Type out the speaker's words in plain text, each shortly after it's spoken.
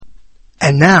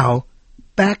And now,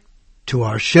 back to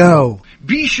our show.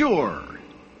 Be sure,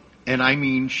 and I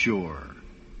mean sure,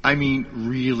 I mean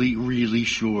really, really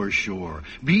sure,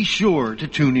 be sure to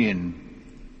tune in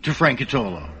to Frank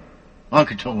Cotolo on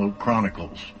Cotolo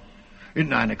Chronicles at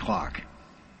 9 o'clock,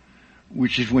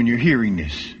 which is when you're hearing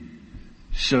this.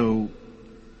 So,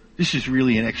 this is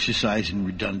really an exercise in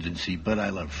redundancy, but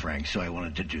I love Frank, so I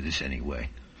wanted to do this anyway.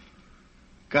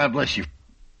 God bless you.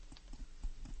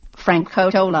 Frank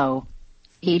Cotolo.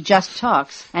 He just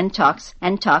talks and talks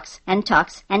and talks and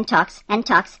talks and talks and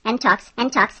talks and talks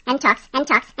and talks and talks and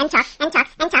talks and talks and talks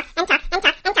and talks and talks and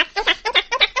talks and talks.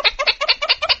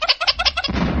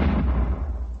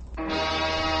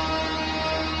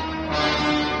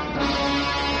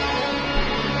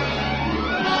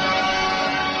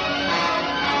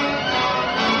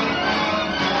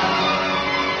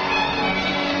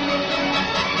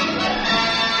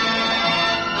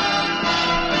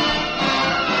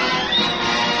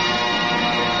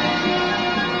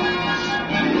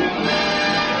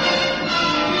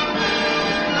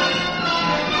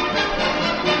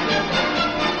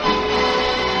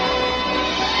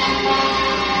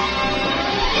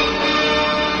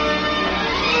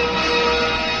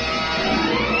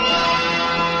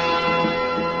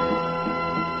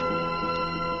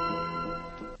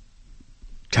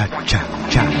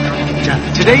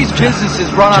 Today's business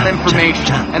is run on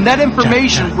information, and that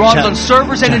information runs on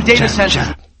servers and in data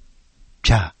centers.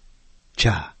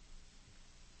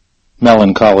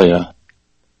 Melancholia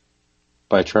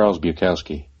by Charles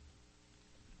Bukowski.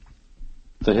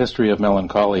 The history of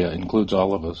melancholia includes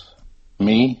all of us.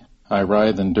 Me, I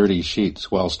writhe in dirty sheets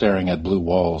while staring at blue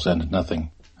walls and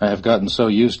nothing. I have gotten so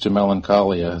used to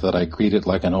melancholia that I greet it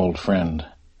like an old friend.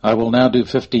 I will now do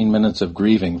 15 minutes of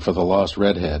grieving for the lost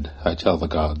redhead, I tell the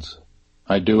gods.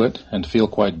 I do it and feel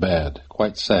quite bad,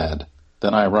 quite sad.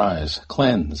 Then I rise,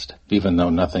 cleansed, even though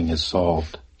nothing is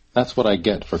solved. That's what I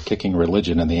get for kicking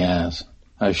religion in the ass.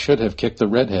 I should have kicked the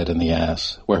redhead in the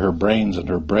ass, where her brains and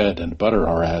her bread and butter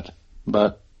are at.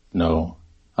 But, no.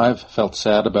 I've felt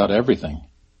sad about everything.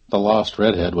 The lost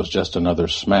redhead was just another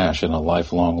smash in a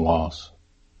lifelong loss.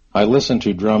 I listen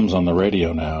to drums on the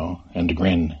radio now and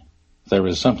grin. There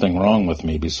is something wrong with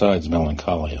me besides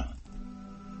melancholia.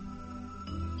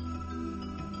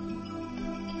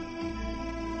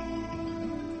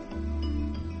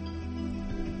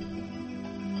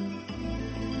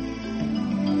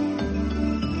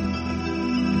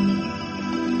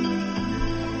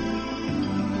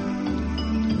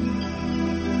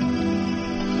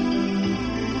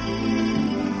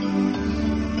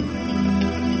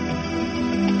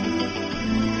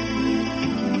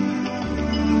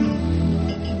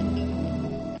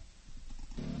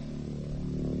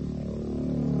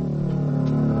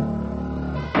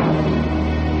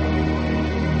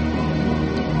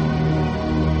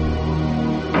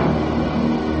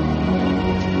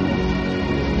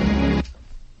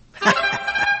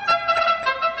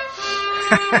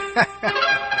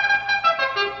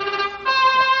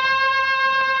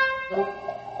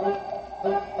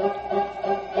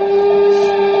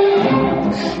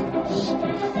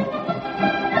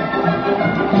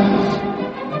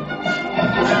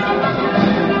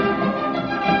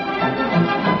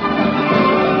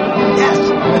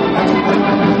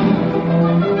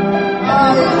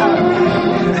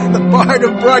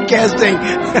 Broadcasting.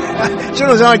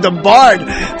 Shouldn't sound like the Bard.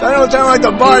 I don't sound like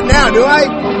the Bard now, do I?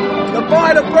 The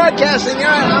Bard of Broadcasting. All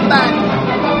right, I'm back.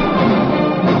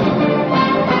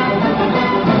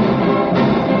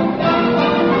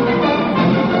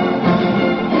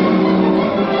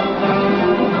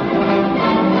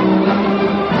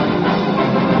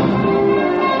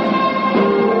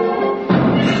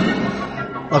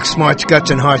 Look, smarts,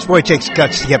 guts, and hearts. Boy, it takes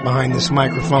guts to get behind this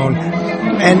microphone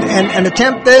and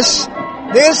attempt this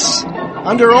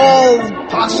under all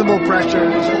possible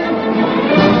pressures.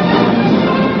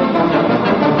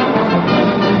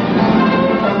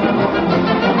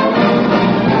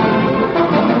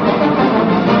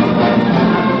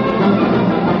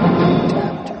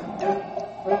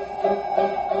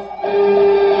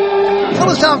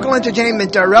 Philosophical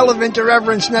entertainment, relevant,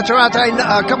 irreverence, netarate,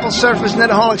 a couple surface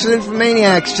netaholics and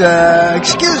infomaniacs.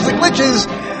 Excuse the glitches.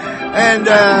 And,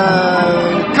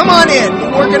 come on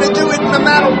in. We're going to do it no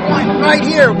matter what. Right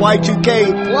here,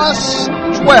 Y2K plus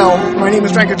 12. My name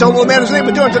is Frank Cotolo. The man whose name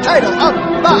we're doing the title of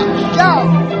the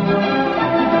show.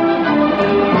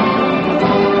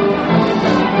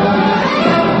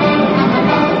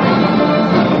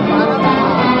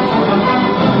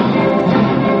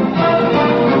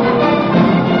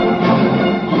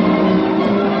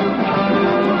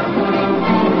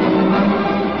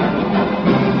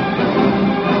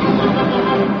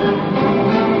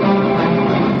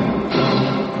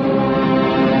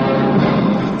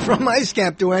 From ice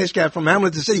cap to ice cap, from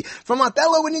Hamlet to city, from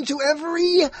Othello and into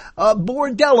every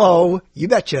bordello. You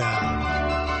betcha.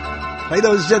 Play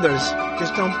those zithers.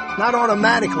 Just don't, not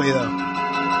automatically though.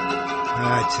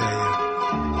 I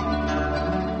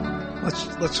tell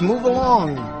you. Let's move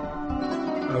along.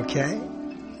 Okay.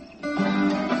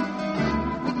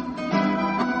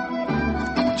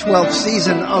 12th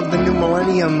season of the new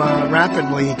millennium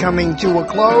rapidly coming to a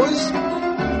close.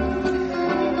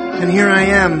 And here I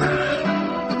am.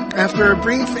 After a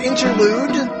brief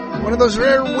interlude, one of those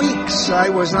rare weeks I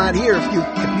was not here. If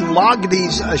you log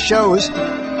these shows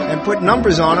and put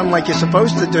numbers on them like you're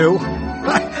supposed to do,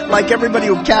 like everybody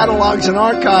who catalogs and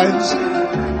archives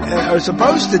are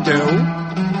supposed to do,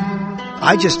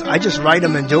 I just write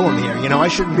them and do them here. You know, I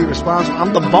shouldn't be responsible.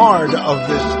 I'm the bard of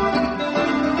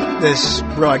this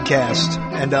broadcast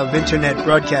and of internet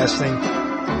broadcasting.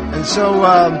 And so,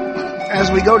 as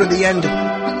we go to the end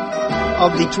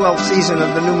of the 12th season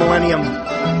of the new millennium,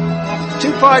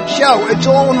 2-part show. It's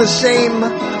all in the same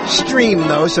stream,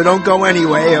 though, so don't go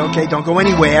anyway. Okay, don't go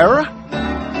anywhere.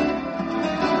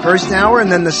 First hour,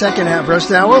 and then the second hour. First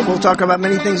hour, we'll talk about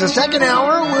many things. The second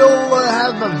hour, we'll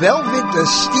have a Velvet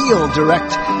Steele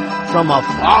direct from a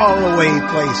faraway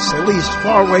place, at least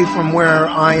far away from where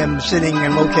I am sitting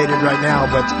and located right now.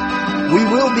 But we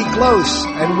will be close,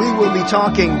 and we will be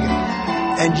talking,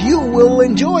 and you will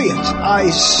enjoy it.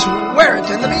 I swear it.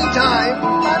 In the meantime,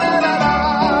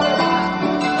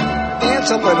 dance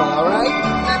a little, all right?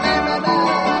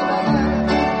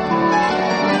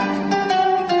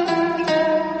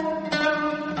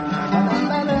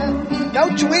 No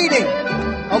tweeting,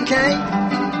 okay?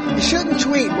 You shouldn't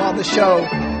tweet while the show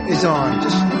is on.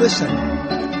 Just listen,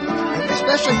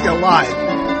 especially if you're live.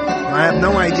 I have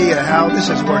no idea how this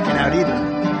is working out either.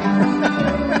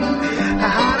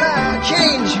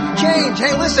 Change.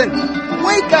 Hey, listen,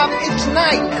 wake up, it's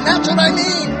night, and that's what I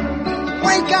mean.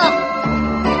 Wake up.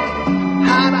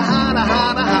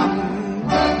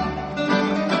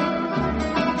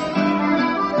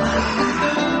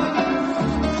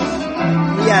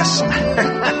 Yes.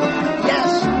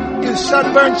 Yes. You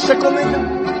sunburned sickleman.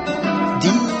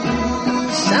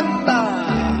 December.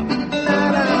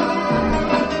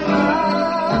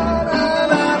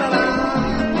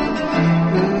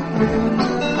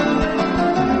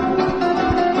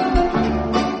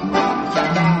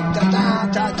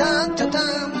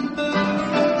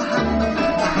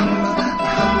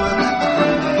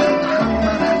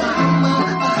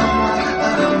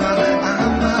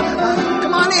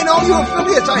 All you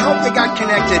affiliates, I hope they got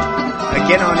connected.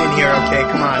 Get on in here, okay?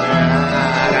 Come on.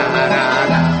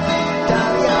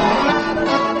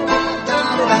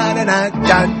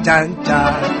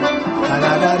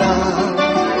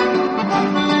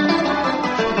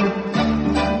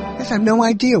 I have no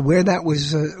idea where that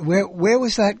was. Where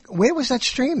was that? Where was that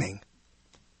streaming?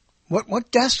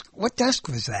 What desk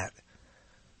was that?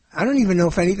 I don't even know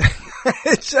if anything.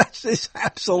 It's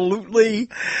absolutely.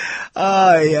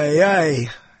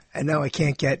 And now I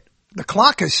can't get, the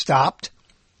clock has stopped.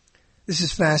 This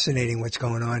is fascinating what's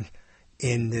going on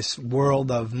in this world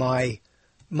of my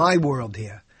world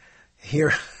here.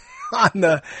 Here on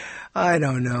the, I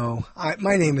don't know.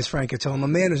 My name is Frank Cotolo. I'm a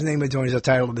man whose name adorns the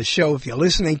title of the show. If you're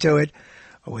listening to it,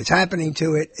 or what's happening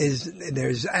to it,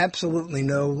 there's absolutely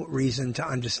no reason to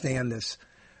understand this.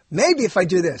 Maybe if I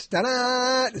do this.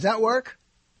 Da-da! Does that work?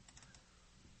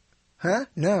 Huh?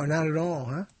 No, not at all,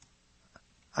 huh?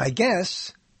 I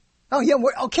guess. Oh yeah,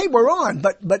 we're on,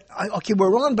 but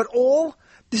we're on, but all,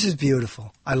 this is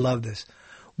beautiful. I love this.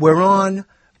 We're on,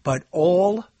 but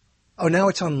all, oh, now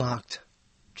it's unlocked.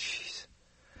 Jeez.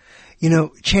 You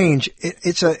know, change,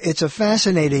 it's a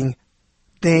fascinating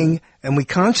thing, and we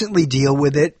constantly deal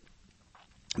with it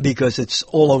because it's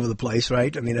all over the place,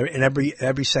 right? I mean, in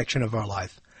every section of our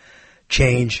life.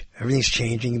 Change, everything's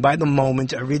changing. By the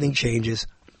moment, everything changes.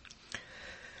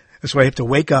 That's why I have to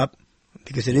wake up,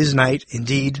 because it is night,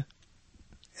 indeed.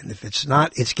 And if it's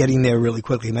not, it's getting there really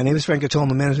quickly. My name is Frank Cotolo.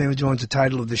 My man's name is Jones, the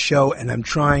title of the show, and I'm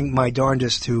trying my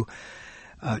darndest to,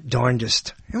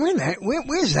 darndest. And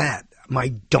where's that? My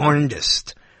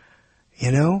darndest.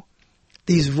 You know?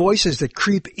 These voices that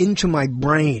creep into my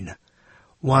brain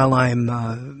while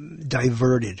I'm,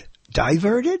 diverted.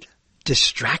 Diverted?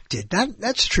 Distracted.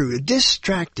 That's true.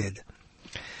 Distracted.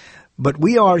 But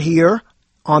we are here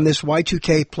on this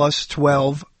Y2K plus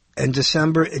 12, and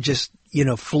December, it just,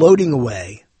 floating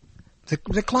away.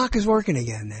 The clock is working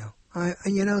again now.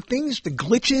 Things, the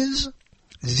glitches,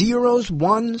 zeros,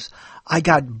 ones. I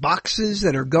got boxes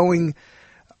that are going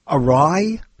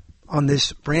awry on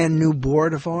this brand new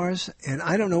board of ours, and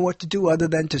I don't know what to do other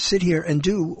than to sit here and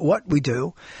do what we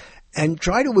do. and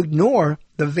try to ignore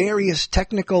the various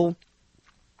technical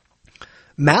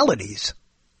maladies.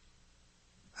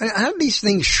 How do these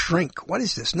things shrink? What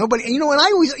is this? Nobody, and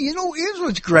I always, here's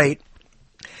what's great.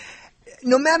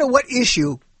 No matter what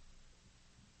issue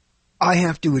I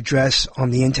have to address on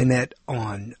the internet,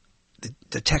 on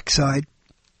the tech side,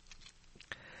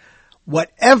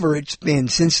 whatever it's been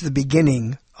since the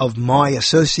beginning of my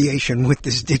association with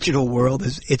this digital world,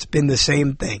 it's been the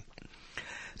same thing.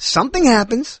 Something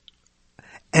happens,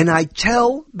 and I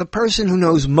tell the person who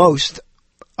knows most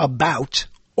about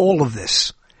all of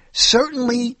this,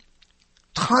 certainly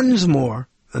tons more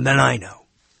than I know.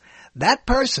 That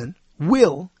person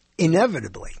will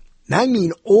inevitably, and I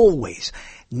mean always,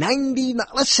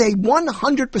 let's say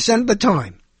 100% of the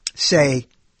time, say,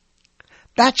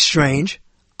 that's strange,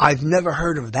 I've never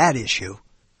heard of that issue.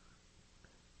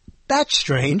 That's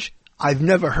strange, I've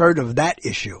never heard of that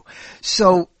issue.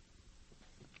 So,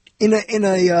 in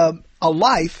a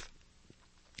life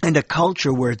and a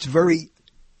culture where it's very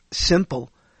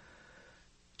simple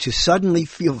to suddenly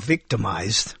feel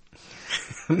victimized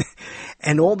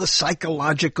and all the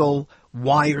psychological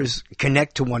wires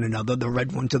connect to one another, the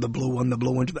red one to the blue one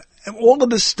to the... And all of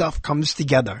this stuff comes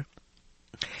together.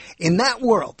 In that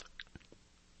world,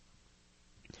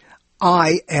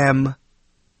 I am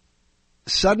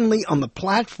suddenly on the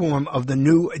platform of the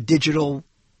new digital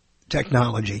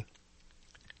technology.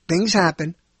 Things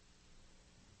happen.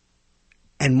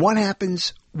 And what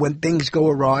happens when things go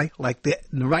awry? Like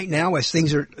right now, as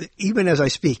things are, even as I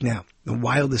speak now, the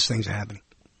wildest things are happening.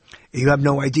 You have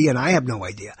no idea, and I have no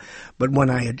idea. But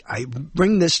when I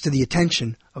bring this to the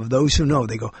attention of those who know,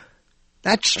 they go,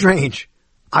 that's strange.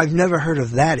 I've never heard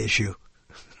of that issue.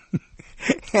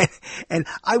 and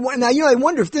I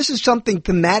wonder if this is something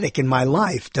thematic in my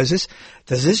life. Does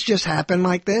this just happen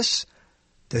like this?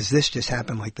 Does this just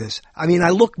happen like this? I mean,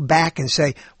 I look back and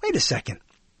say, wait a second.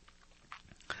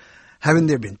 Haven't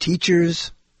there been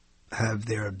teachers? Have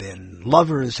there been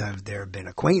lovers? Have there been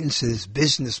acquaintances,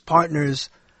 business partners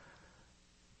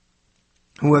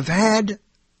who have had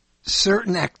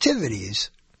certain activities?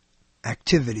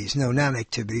 No, not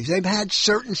activities. They've had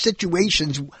certain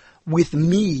situations with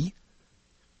me.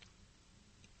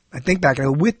 I think back,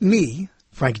 with me,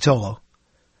 Frank Cotolo,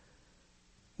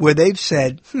 where they've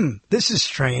said, this is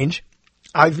strange.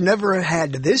 I've never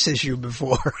had this issue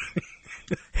before.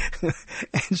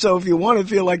 And so if you want to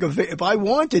feel like if I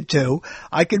wanted to,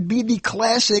 I could be the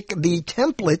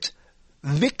template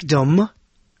victim.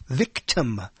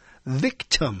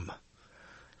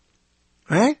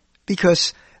 Right?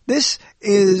 Because this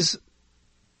is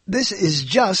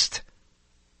just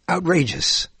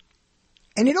outrageous.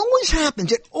 And it always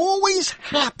happens.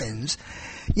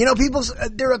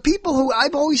 There are people who,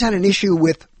 I've always had an issue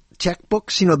with tech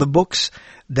books, the books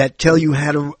that tell you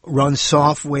how to run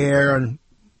software and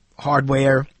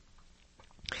hardware.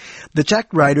 The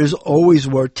tech writers always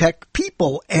were tech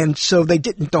people, and so they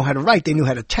didn't know how to write. They knew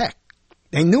how to tech.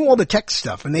 They knew all the tech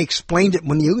stuff, and they explained it.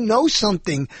 When you know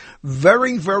something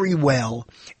very, very well,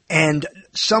 and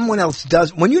someone else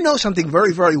does, when you know something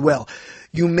very, very well,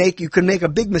 you can make a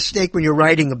big mistake when you're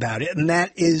writing about it, and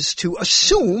that is to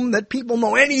assume that people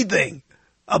know anything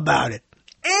about it.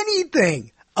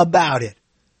 Anything about it.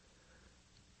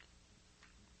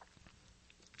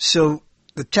 So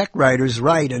the tech writers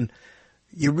write, and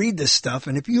you read this stuff,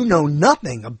 and if you know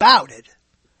nothing about it,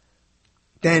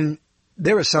 then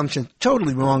their assumption's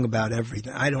totally wrong about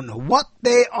everything. I don't know what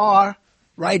they are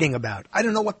writing about. I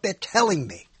don't know what they're telling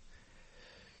me.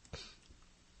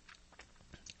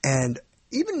 And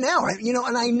even now,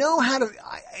 and I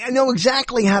know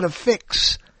exactly how to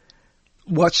fix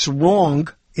what's wrong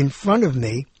in front of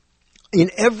me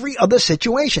in every other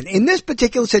situation. In this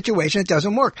particular situation, it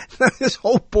doesn't work. This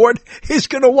whole board is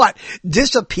going to what?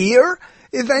 Disappear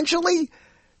eventually?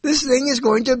 This thing is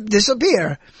going to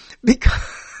disappear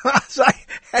because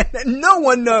no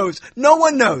one knows.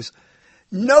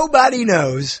 Nobody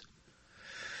knows.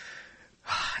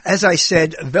 As I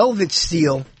said, Velvet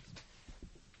Steele,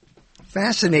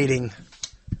 fascinating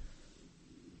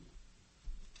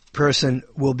person,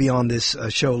 will be on this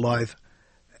show live.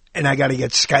 And I got to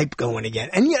get Skype going again.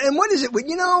 And what is it?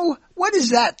 What is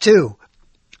that too?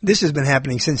 This has been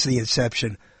happening since the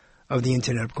inception of the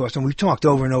internet, of course. And we've talked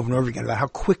over and over and over again about how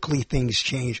quickly things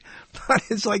change. But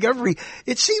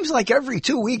it seems like every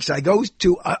 2 weeks I go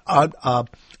to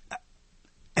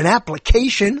an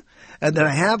application that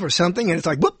I have or something, and it's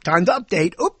like, whoop, time to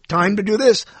update. Oop, time to do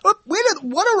this. Oop,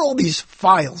 what are all these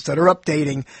files that are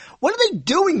updating? What are they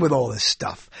doing with all this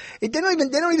stuff? They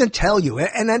don't even tell you,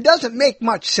 and that doesn't make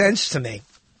much sense to me.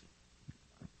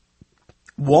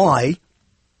 Why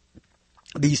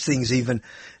these things even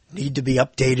need to be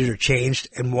updated or changed,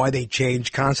 and why they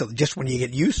change constantly just when you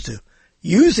get used to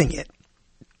using it.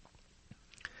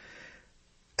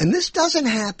 And this doesn't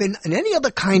happen in any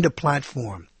other kind of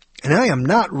platform. And I am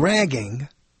not ragging,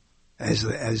 as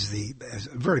a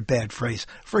very bad phrase,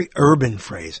 very urban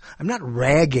phrase. I'm not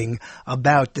ragging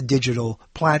about the digital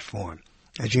platform.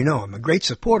 As you know, I'm a great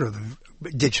supporter of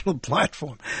the digital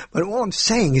platform. But all I'm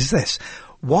saying is this.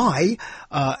 Why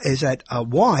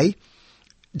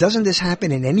doesn't this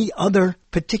happen in any other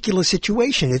particular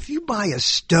situation? If you buy a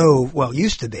stove, well, it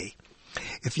used to be.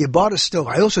 If you bought a stove,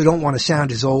 I also don't want to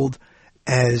sound as old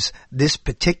as this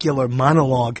particular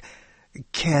monologue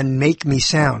can make me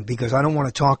sound, because I don't want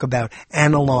to talk about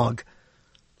analog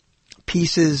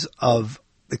pieces of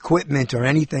equipment or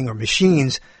anything or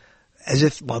machines as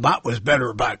if, well, that was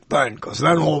better back then, because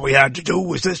then all we had to do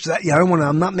was this, that. Yeah,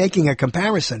 I'm not making a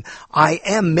comparison. I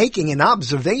am making an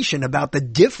observation about the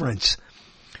difference.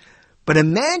 But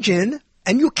imagine,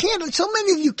 and you can't, so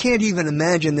many of you can't even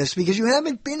imagine this because you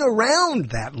haven't been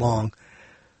around that long.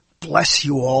 Bless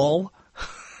you all.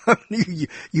 you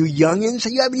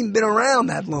youngins, you haven't even been around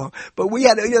that long. But we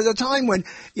had, there was a time when,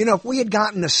 if we had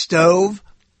gotten a stove,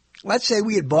 let's say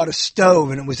we had bought a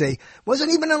stove and it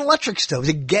wasn't even an electric stove, it was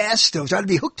a gas stove. So it had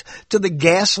to be hooked to the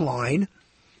gas line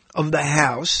of the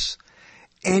house,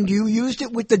 and you used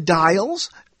it with the dials,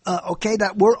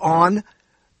 that were on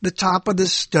the top of the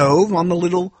stove, on the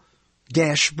little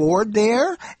dashboard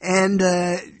there, and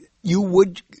you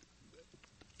would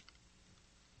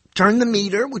turn the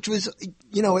meter, which was,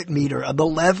 the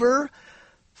lever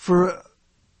for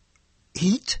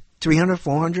heat, 300,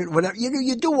 400, whatever.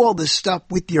 You do all this stuff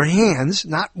with your hands,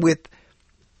 not with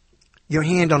your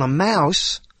hand on a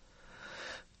mouse.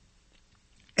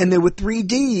 And there were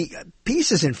 3D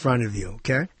pieces in front of you,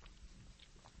 okay?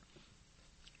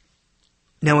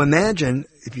 Now imagine,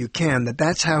 if you can,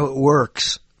 that's how it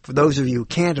works. For those of you who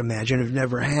can't imagine, have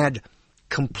never had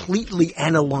completely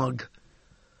analog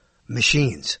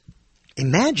machines.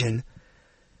 Imagine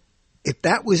if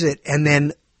that was it, and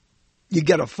then you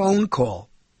get a phone call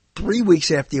 3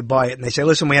 weeks after you buy it, and they say,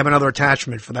 listen, we have another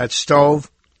attachment for that stove.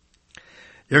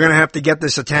 You're going to have to get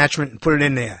this attachment and put it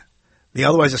in there.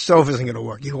 Otherwise, the stove isn't going to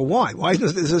work. You go, why? Why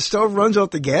does the stove runs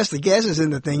off the gas? The gas is in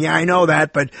the thing. Yeah, I know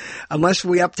that, but unless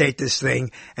we update this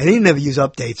thing, and they never use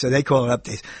updates, so they call it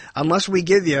updates. Unless we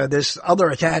give you this other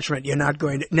attachment, you're not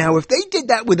going to. Now, if they did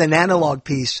that with an analog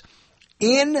piece,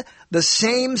 in the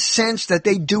same sense that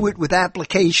they do it with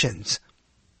applications,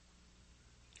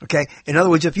 okay? In other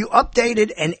words, if you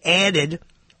updated and added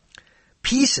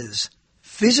pieces,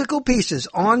 physical pieces,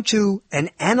 onto an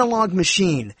analog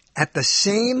machine at the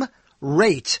same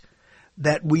rate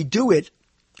that we do it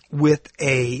with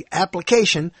a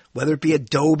application, whether it be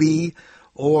Adobe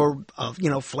or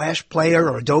Flash Player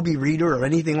or Adobe Reader or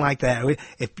anything like that,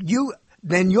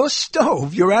 then your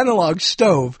stove, your analog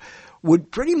stove,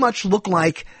 would pretty much look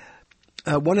like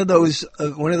one of those.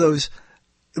 It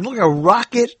looked like a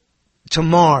rocket to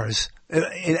Mars,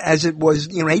 as it was,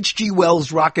 H.G.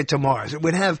 Wells' rocket to Mars. It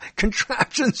would have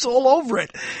contraptions all over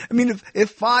it. I mean, if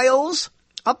files,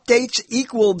 updates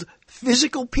equaled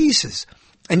physical pieces,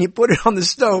 and you put it on the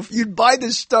stove, you'd buy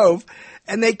the stove,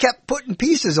 and they kept putting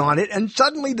pieces on it, and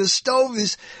suddenly the stove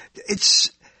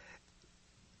it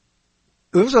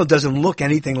also doesn't look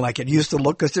anything like it used to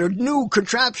look, because there are new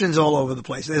contraptions all over the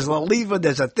place. There's a lever,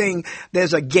 there's a thing,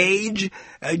 there's a gauge,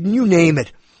 you name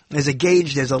it. There's a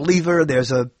gauge, there's a lever,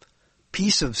 there's a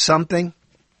piece of something.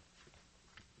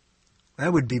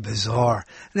 That would be bizarre.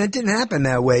 And it didn't happen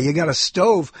that way. You got a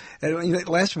stove that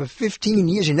lasted for 15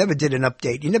 years. You never did an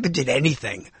update. You never did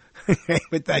anything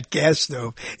with that gas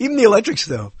stove, even the electric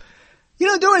stove. You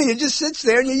don't do anything. It just sits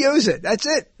there and you use it. That's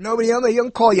it. Nobody else, they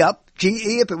don't call you up.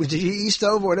 GE, if it was a GE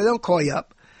stove, or they don't call you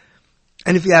up.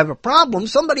 And if you have a problem,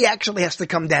 somebody actually has to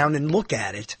come down and look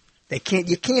at it.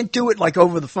 You can't do it like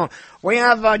over the phone. We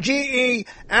have GE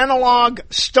analog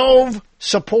stove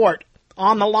support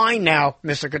on the line now,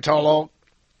 Mr. Cotolo.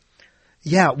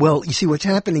 Yeah, well, you see what's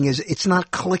happening is it's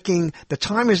not clicking, the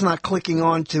timer's not clicking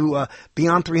on to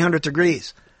beyond 300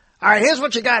 degrees. All right, here's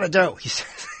what you got to do. He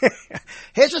said,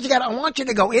 here's what you got. I want you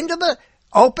to go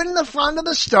open the front of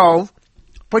the stove,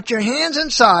 put your hands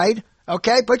inside,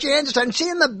 okay? Put your hands inside, and see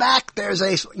in the back there's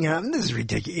this is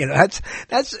ridiculous.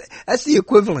 That's the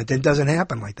equivalent. It doesn't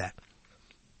happen like that.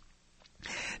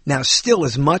 Now, still,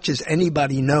 as much as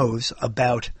anybody knows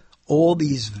about all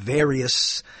these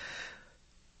various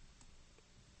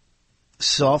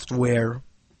software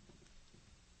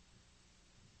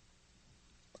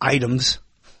items,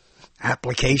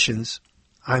 applications,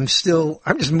 I'm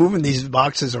just moving these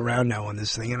boxes around now on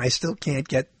this thing, and I still can't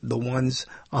get the ones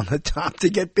on the top to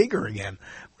get bigger again.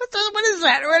 What what is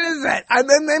that? What is that? And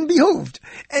then behooved.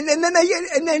 And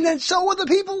then so are the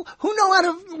people who know how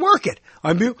to work it.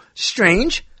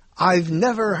 Strange. I've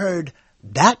never heard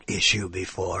that issue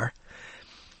before.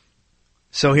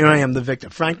 So here I am, the victim.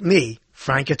 Frank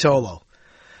Cotolo.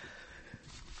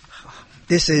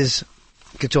 This is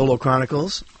Cotolo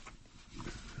Chronicles.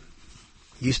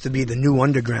 Used to be the New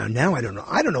Underground. Now I don't know.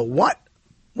 I don't know what.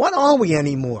 What are we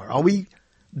anymore?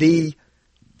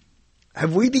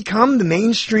 Have we become the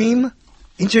mainstream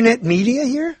internet media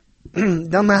here?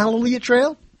 Down the Hallelujah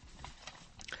Trail?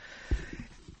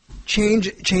 Change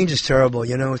is terrible,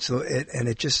 you know.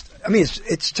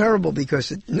 It's terrible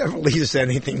because it never leads to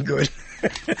anything good.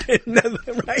 It never,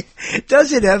 right?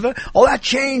 Does it ever? Oh, that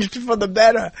changed for the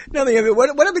better. Nothing. What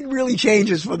if it really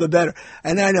changes for the better?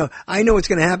 And I know what's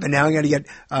going to happen now. I'm going to get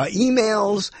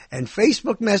emails and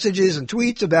Facebook messages and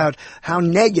tweets about how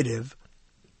negative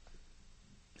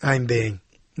I'm being,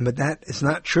 but that is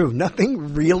not true.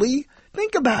 Nothing really.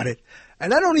 Think about it.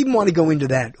 And I don't even want to go into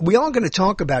that. We are going to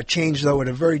talk about change, though, at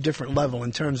a very different level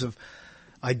in terms of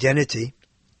identity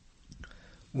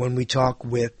when we talk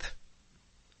with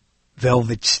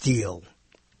Velvet Steele.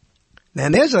 Now,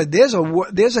 there's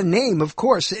a name, of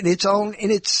course, in its own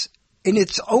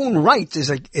right is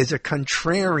a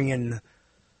contrarian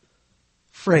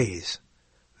phrase.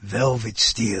 Velvet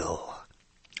Steele.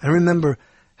 I remember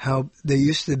how there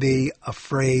used to be a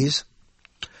phrase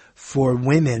for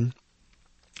women.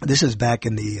 This is back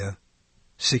in the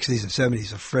 60s and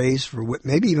 70s, a phrase for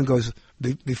maybe even goes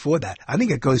before that. I think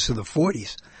it goes to the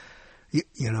 40s.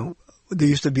 You know, there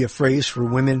used to be a phrase for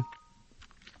women,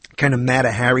 kind of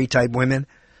Mata Hari type women.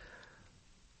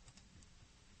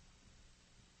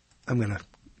 I'm going to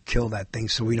kill that thing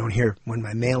so we don't hear when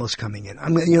my mail is coming in.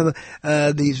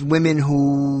 These women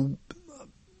who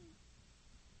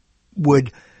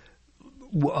would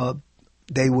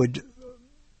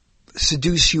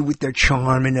seduce you with their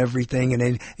charm and everything, and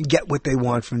then get what they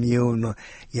want from you, and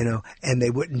and they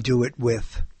wouldn't do it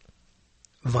with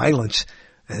violence.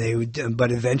 And they would,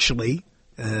 but eventually,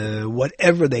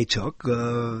 whatever they took,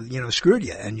 screwed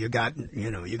you, and you got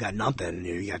nothing.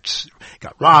 You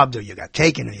got robbed, or you got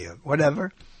taken, or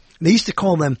whatever. They used to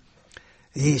call them.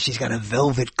 She's got a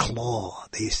velvet claw.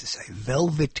 They used to say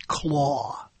velvet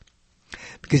claw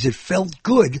because it felt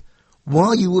good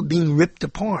while you were being ripped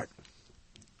apart.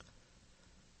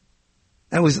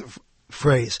 That was the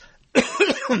phrase.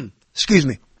 Excuse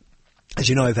me. As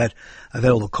you know, I've had a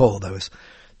little cold. I was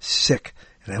sick,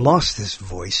 and I lost this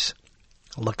voice.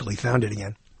 I luckily found it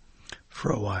again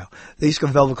for a while. They used to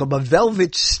go velvet, but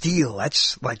Velvet Steele.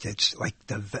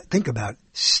 Think about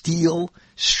steel,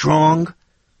 strong,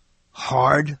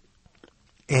 hard,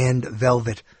 and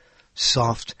velvet,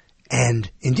 soft, and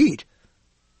indeed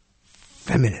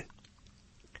feminine.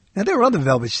 Now, there are other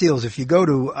Velvet Steels. If you go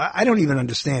to, I don't even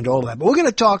understand all of that, but we're going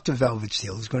to talk to Velvet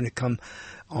Steele, who's going to come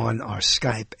on our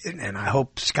Skype, and I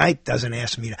hope Skype doesn't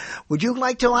ask me to, would you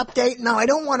like to update? No, I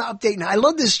don't want to update now. I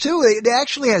love this, too. It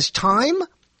actually has time.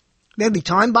 They have the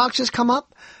time boxes come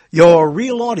up. Your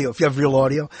real audio, if you have real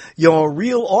audio, your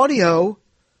real audio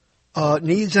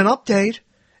needs an update,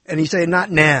 and you say, not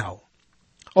now.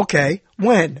 Okay,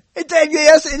 when? It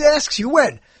asks you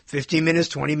when. 15 minutes,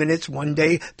 20 minutes, 1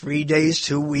 day, 3 days,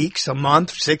 2 weeks, a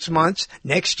month, 6 months,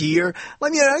 next year.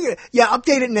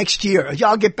 Update it next year.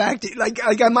 I'll get back to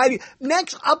I might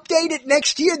update it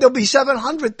next year. There'll be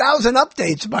 700,000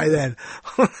 updates by then.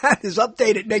 That is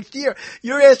update it next year.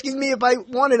 You're asking me if I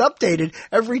want it updated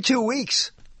every 2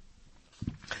 weeks.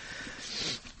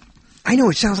 I know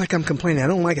it sounds like I'm complaining. I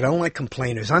don't like it. I don't like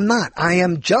complainers. I'm not. I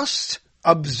am just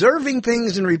observing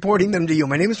things and reporting them to you.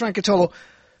 My name is Frank Cotolo.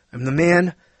 I'm the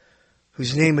man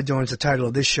whose name adorns the title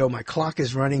of this show. My clock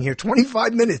is running here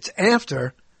 25 minutes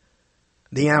after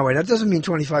the hour. That doesn't mean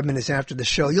 25 minutes after the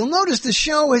show. You'll notice the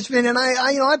show has been, and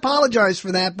I apologize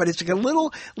for that, but it's like a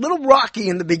little rocky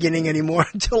in the beginning anymore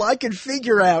until I can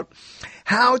figure out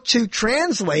how to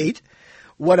translate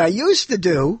what I used to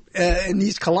do in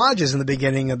these collages in the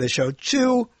beginning of the show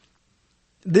to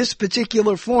this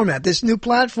particular format, this new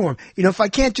platform. If I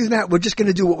can't do that, we're just going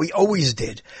to do what we always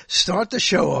did. Start the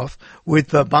show off with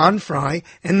the bon fry,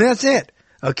 and that's it.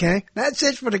 Okay? That's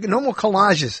it for the normal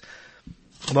collages.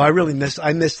 Although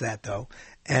I miss that, though.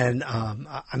 And,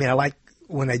 I like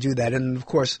when I do that. And, of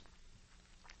course,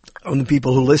 on the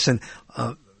people who listen,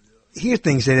 hear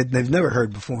things that they've never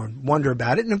heard before and wonder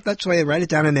about it. And if that's why they write it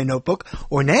down in their notebook,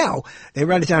 or now they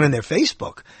write it down in their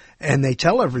Facebook. And they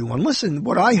tell everyone, listen,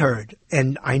 what I heard,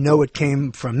 and I know it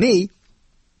came from me,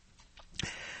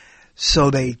 so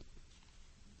they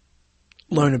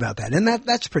learn about that. And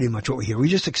that's pretty much what we hear. We're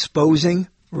just exposing,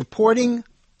 reporting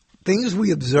things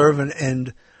we observe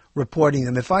and reporting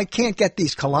them. If I can't get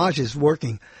these collages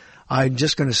working, I'm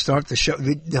just going to start the show.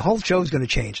 The whole show is going to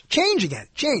change. Change again.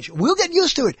 Change. We'll get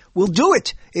used to it. We'll do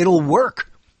it. It'll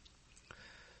work.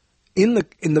 In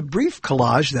the brief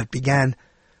collage that began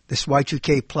this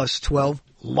Y2K plus 12,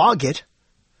 log it,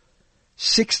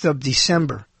 6th of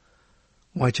December,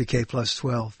 Y2K plus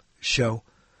 12 show.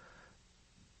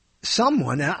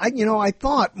 Someone, I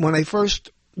thought when I first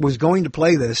was going to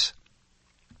play this,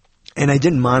 and I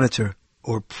didn't monitor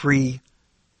or pre-hear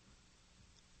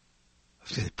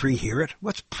it?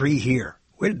 What's pre-hear?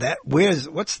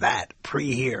 What's that?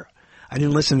 Pre-hear. I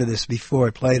didn't listen to this before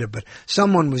I played it, but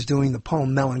someone was doing the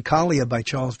poem Melancholia by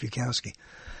Charles Bukowski.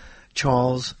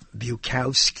 Charles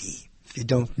Bukowski. If you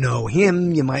don't know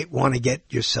him, you might want to get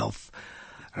yourself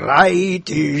right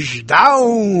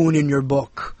down in your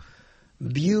book.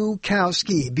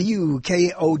 Bukowski.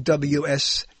 Bukowski.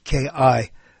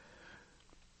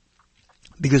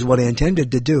 Because what I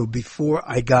intended to do before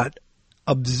I got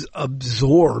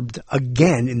absorbed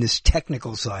again in this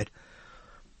technical side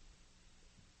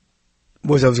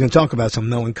was I was going to talk about some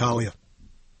Melancholia.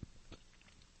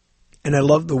 And I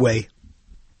love the way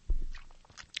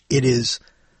it is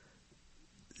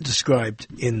described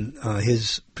in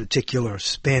his particular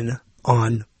spin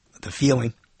on the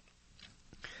feeling.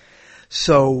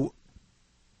 So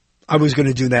I was going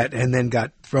to do that and then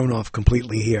got thrown off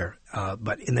completely here.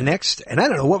 But in the next, and I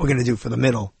don't know what we're going to do for the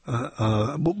middle.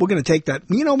 We're going to take that.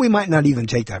 We might not even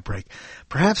take that break.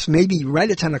 Perhaps maybe right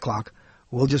at 10 o'clock,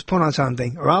 we'll just put on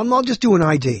something, or I'll just do an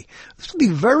ID. This will be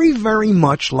very, very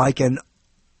much like an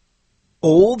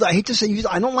old, I hate to say,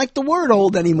 I don't like the word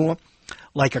old anymore,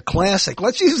 like a classic.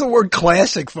 Let's use the word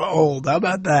classic for old. How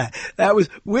about that?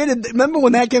 Remember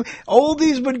when that came?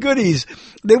 Oldies but goodies.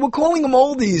 They were calling them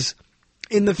oldies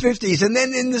in the 50s, and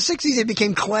then in the 60s they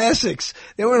became classics.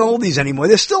 They weren't oldies anymore.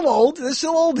 They're still old. They're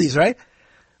still oldies, right?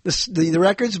 The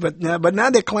records, but now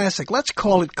they're classic. Let's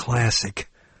call it classic.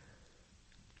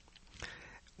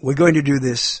 We're going to do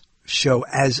this show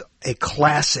as a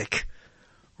classic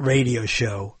radio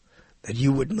show that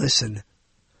you would listen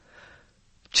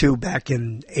to back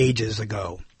in ages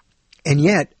ago. And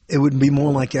yet, it would be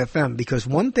more like FM, because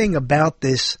one thing about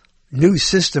this new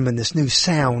system and this new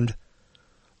sound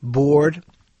board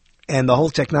and the whole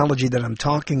technology that I'm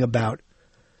talking about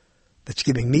that's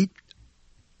giving me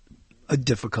a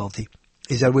difficulty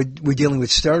is that we're dealing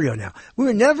with stereo now. We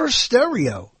were never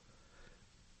stereo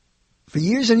for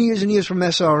years and years and years from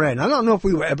SRN. I don't know if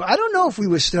we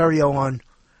were stereo on.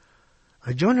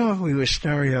 I don't know if we were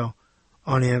stereo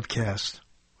on Ampcast.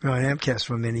 We were on Ampcast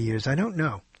for many years. I don't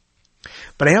know.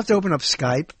 But I have to open up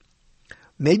Skype.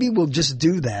 Maybe we'll just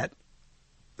do that.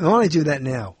 I want to do that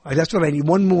now. That's what I need.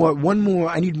 One more.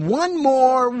 I need one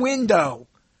more window.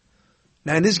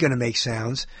 Now, this is going to make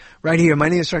sounds. Right here, my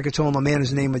name is Frank Cotolo. My man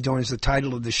whose name adorns the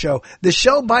title of the show. The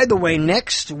show, by the way,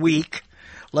 next week,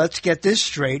 let's get this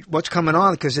straight. What's coming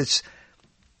on? Because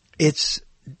it's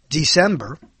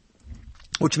December,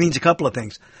 which means a couple of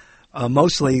things.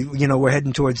 Mostly, we're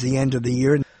heading towards the end of the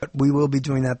year. We will be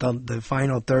doing that the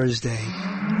final Thursday.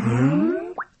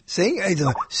 See?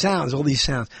 Sounds, all these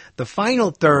sounds. The final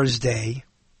Thursday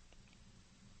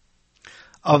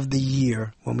of the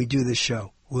year, when we do this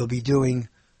show, we'll be doing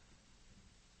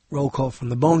Roll Call from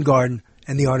the Bone Garden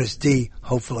and the artist D.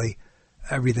 Hopefully,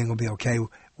 everything will be okay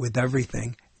with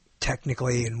everything,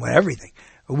 technically and with everything.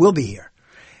 We'll be here.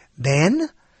 Then,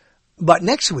 but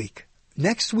next week,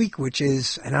 which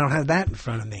is, and I don't have that in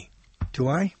front of me. Do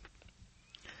I?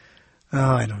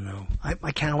 Oh, I don't know.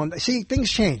 My calendar. See, things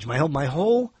change. My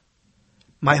whole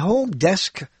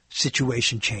desk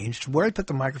situation changed. Where I put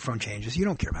the microphone changes. You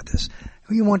don't care about this.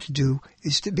 What you want to do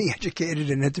is to be educated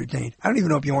and entertained. I don't even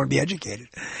know if you want to be educated.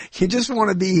 You just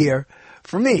want to be here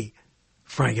for me,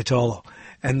 Frank Cotolo,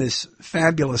 and this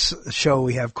fabulous show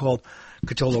we have called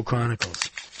Cotolo Chronicles.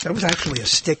 That was actually a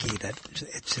sticky that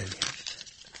it said.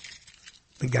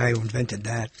 The guy who invented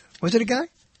that. Was it a guy?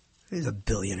 He's a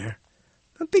billionaire.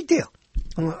 A big deal.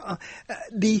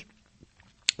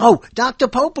 Dr.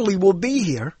 Popoli will be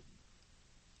here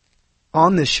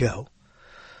on the show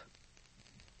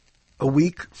a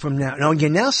week from now.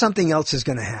 Now something else is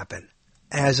going to happen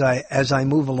as I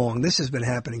move along. This has been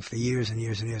happening for years and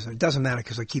years and years. It doesn't matter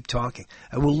because I keep talking.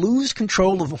 I will lose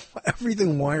control of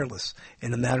everything wireless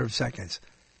in a matter of seconds.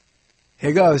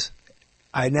 Here goes.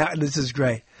 This is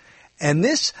great. And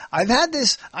I've had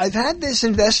this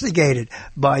investigated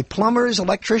by plumbers,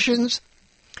 electricians,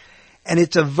 and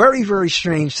it's a very, very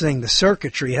strange thing, the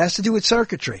circuitry. It has to do with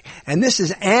circuitry. And this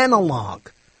is analog.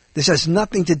 This has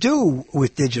nothing to do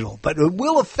with digital, but it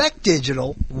will affect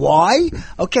digital. Why?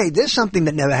 Okay, there's something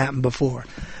that never happened before.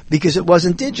 because it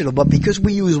wasn't digital, but because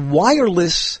we use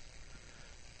wireless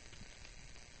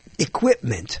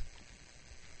equipment.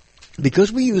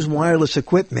 Because we use wireless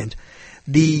equipment,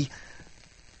 the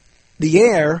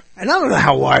air, and I don't know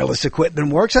how wireless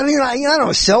equipment works. I don't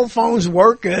know, cell phones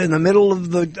work in the middle of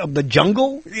the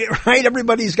jungle, right?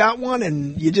 Everybody's got one,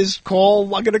 and you just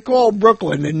call. I'm going to call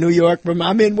Brooklyn in New York.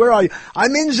 I'm in. Where are you?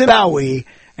 I'm in Zimbabwe,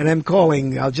 and I'm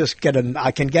calling. I'll just get a.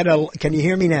 I can get a. Can you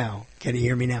hear me now? Can you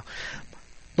hear me now?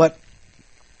 But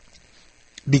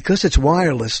because it's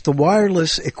wireless, the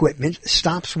wireless equipment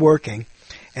stops working,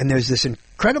 and there's this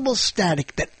incredible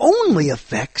static that only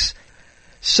affects.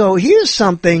 So here's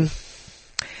something.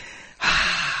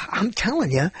 I'm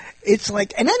telling you, it's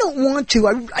like, and I don't want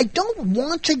to, I don't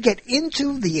want to get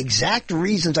into the exact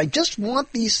reasons. I just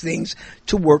want these things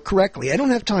to work correctly. I don't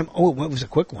have time. Oh, it was a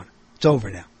quick one. It's over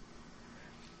now.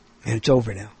 And it's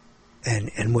over now.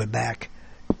 And we're back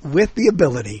with the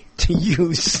ability to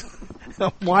use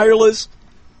wireless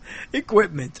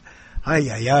equipment.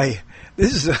 Ay.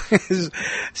 This is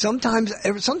sometimes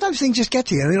things just get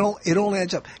to you, and it all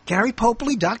adds up.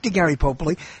 Dr. Gary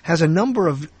Popely has a number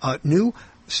of new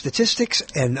statistics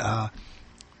and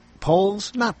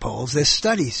there's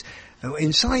studies.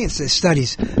 In science, there's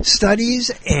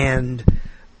studies and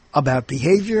about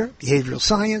behavioral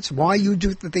science, why you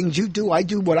do the things you do, I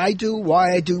do what I do,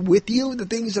 why I do with you the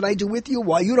things that I do with you,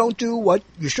 why you don't do what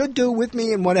you should do with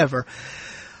me, and whatever.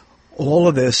 All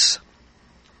of this,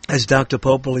 as Dr.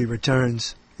 Popely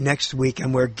returns next week,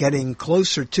 and we're getting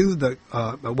closer to the,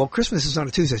 Christmas is on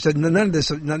a Tuesday, so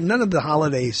none of the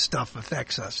holiday stuff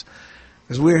affects us,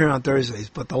 because we're here on Thursdays.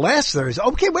 But the last Thursday,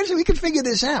 okay, wait a second, we can figure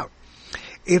this out.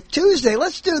 If Tuesday,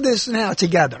 let's do this now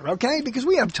together, okay? Because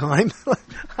we have time.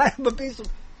 I have a piece of,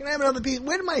 can I have another piece?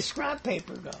 Where did my scrap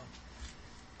paper go?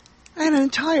 I had an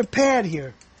entire pad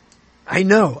here. I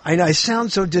know. I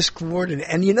sound so discoordinate.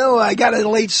 And I got a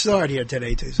late start here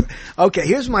today, too. So, okay,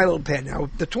 here's my little pen. Now,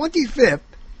 the 25th,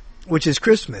 which is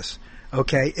Christmas,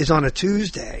 okay, is on a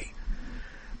Tuesday.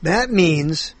 That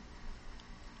means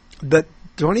the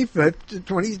 25th,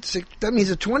 26th, that means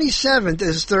the 27th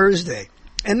is Thursday.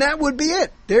 And that would be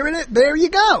it. There you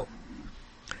go.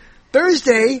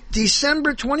 Thursday,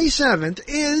 December 27th,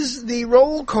 is the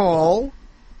roll call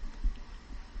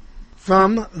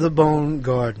from the Bone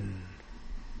Garden.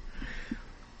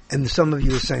 And some of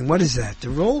you are saying, what is that? The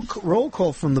roll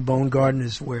call from the Bone Garden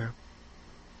is where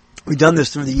we've done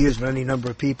this through the years with any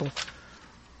number of people.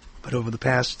 But over the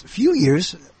past few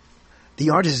years,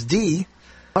 the artist D,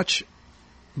 much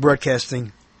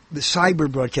broadcasting, the cyber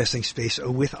broadcasting space,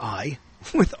 with I.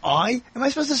 With I? Am I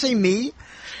supposed to say me?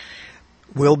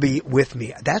 Will be with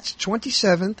me. That's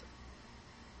 27th.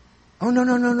 Oh,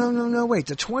 no, wait.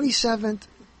 The 27th.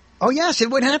 Oh, yes, it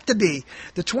would have to be.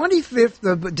 The 25th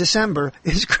of December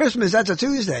is Christmas. That's a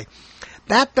Tuesday.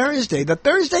 That Thursday, the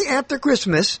Thursday after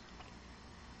Christmas,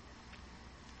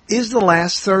 is the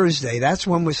last Thursday. That's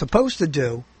when we're supposed to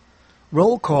do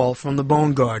roll call from the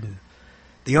Bone Garden.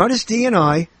 The artist D and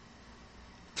I,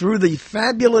 through the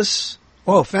fabulous,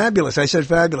 I said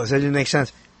fabulous, that didn't make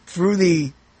sense, through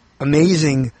the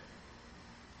amazing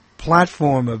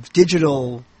platform of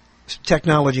digital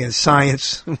technology and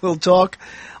science, we'll talk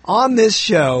on this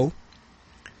show,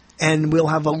 and we'll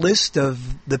have a list of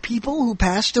the people who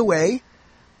passed away.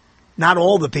 Not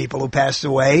all the people who passed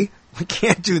away. We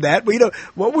can't do that.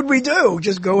 What would we do?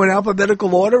 Just go in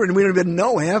alphabetical order, and we don't even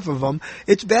know half of them.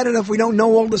 It's bad enough we don't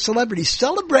know all the celebrities.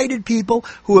 Celebrated people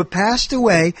who have passed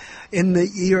away in the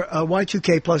year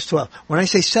Y2K plus 12. When I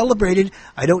say celebrated,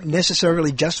 I don't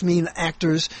necessarily just mean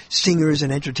actors, singers,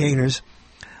 and entertainers.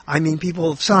 I mean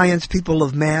people of science, people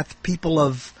of math, people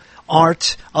of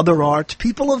art, other art,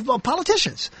 people of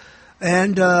politicians,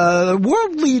 and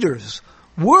world leaders,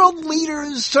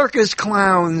 circus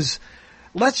clowns,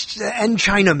 and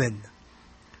Chinamen.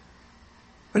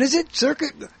 What is it?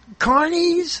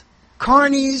 Carnies,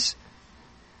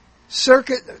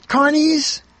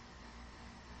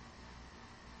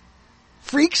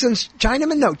 freaks and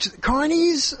Chinamen? No,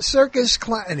 carnies, circus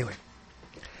clown. Anyway,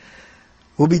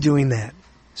 we'll be doing that.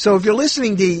 So if you're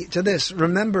listening to this,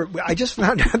 remember, I just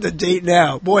found out the date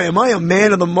now. Boy, am I a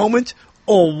man of the moment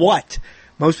or what?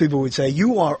 Most people would say,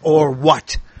 you are or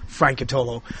what, Frank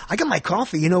Cotolo. I got my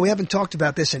coffee. We haven't talked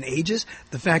about this in ages.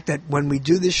 The fact that when we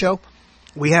do this show,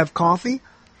 we have coffee.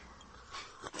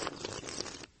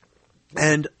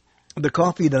 And the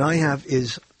coffee that I have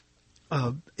is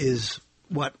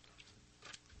what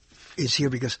is here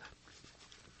because,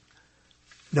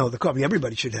 no, the coffee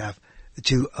everybody should have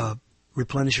to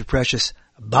replenish your precious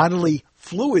bodily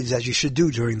fluids, as you should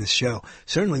do during this show.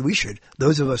 Certainly we should,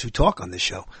 those of us who talk on this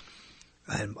show.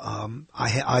 And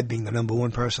I being the number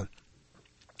one person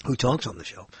who talks on the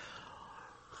show.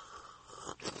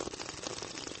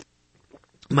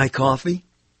 My coffee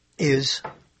is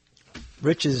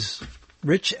rich as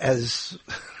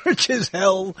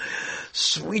hell,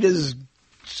 sweet as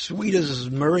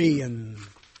Murray, and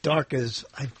dark as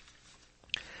I.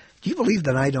 Do you believe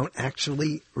that I don't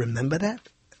actually remember that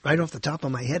right off the top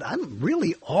of my head? I'm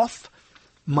really off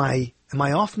my. Am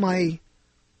I off my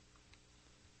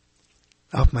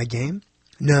game?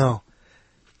 No,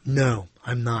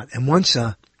 I'm not. And once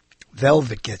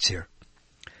Velvet gets here,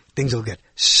 things will get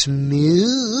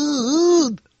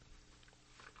smooth.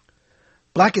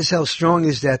 Black as hell, strong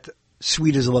as death,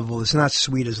 sweet as love. Well, it's not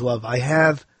sweet as love.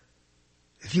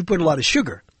 If you put a lot of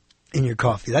sugar in your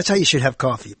coffee, that's how you should have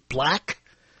coffee. Black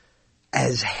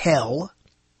as hell.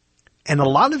 And a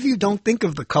lot of you don't think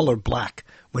of the color black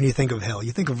when you think of hell.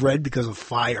 You think of red because of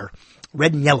fire.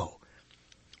 Red and yellow.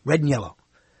 Red and yellow.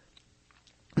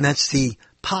 And that's the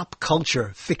pop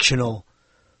culture fictional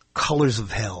colors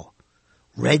of hell.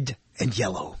 Red and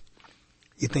yellow.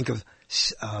 You think of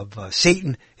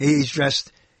Satan. He's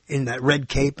dressed in that red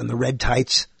cape and the red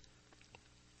tights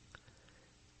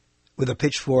with a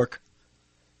pitchfork.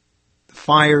 The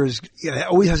fire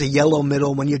always has a yellow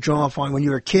middle. When you draw a fire, when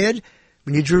you were a kid,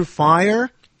 when you drew fire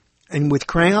and with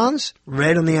crayons,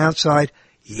 red on the outside,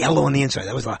 yellow on the inside.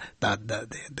 That was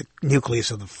the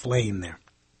nucleus of the flame there.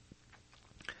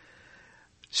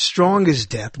 Strong as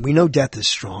death. We know death is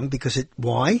strong because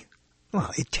why?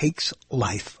 Well, it takes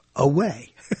life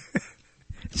away.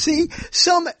 See,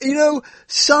 some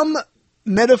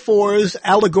metaphors,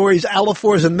 allegories,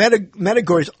 allophors, and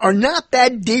metagories are not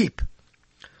that deep.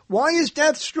 Why is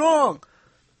death strong?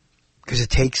 Because it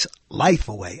takes life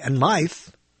away. And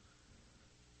life,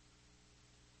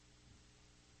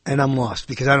 and I'm lost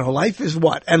because I don't know, life is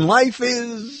what? And life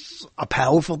is a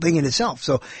powerful thing in itself.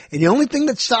 So, and the only thing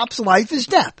that stops life is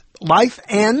death. Life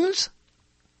ends.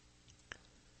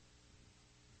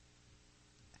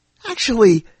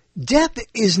 Actually, death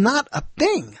is not a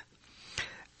thing.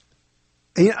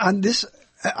 On this,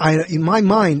 my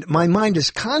mind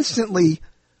is constantly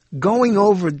going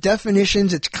over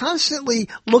definitions. It's constantly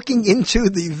looking into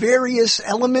the various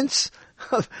elements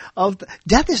of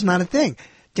death is not a thing.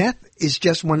 Death is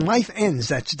just when life ends,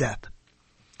 that's death.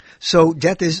 So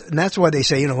death is, and that's why they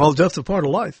say, well, death's a part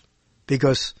of life.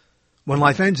 Because when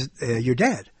life ends, you're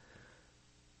dead.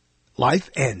 Life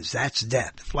ends, that's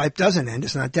death. If life doesn't end,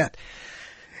 it's not death.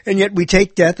 And yet we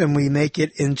take death and we make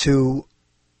it into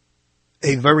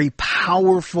a very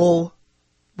powerful,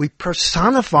 we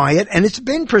personify it, and it's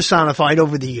been personified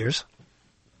over the years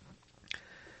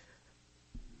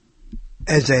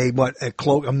as a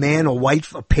cloak, a man, a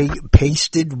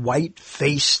pasted,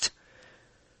 white-faced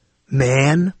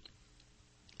man,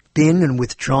 thin and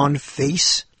withdrawn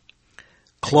face,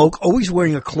 cloak, always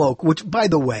wearing a cloak, which, by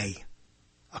the way,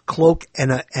 a cloak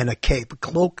and a cape, a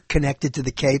cloak connected to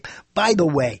the cape. By the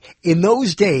way, in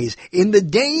those days, in the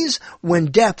days when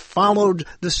death followed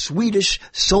the Swedish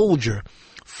soldier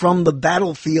from the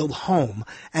battlefield home,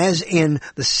 as in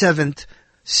the seventh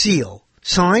seal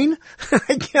sign,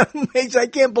 I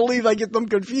can't believe I get them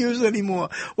confused anymore.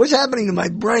 What's happening to my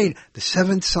brain? The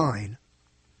seventh sign,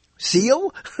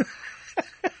 seal.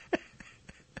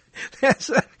 That's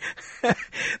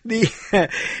in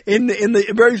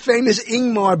the very famous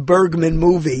Ingmar Bergman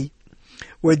movie,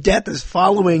 where death is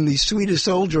following the Swedish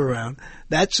soldier around.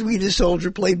 That Swedish soldier,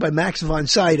 played by Max von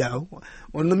Sydow,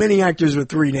 one of the many actors with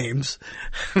three names,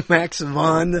 Max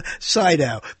von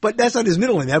Sydow. But that's not his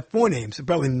middle name. They have four names.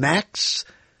 Probably Max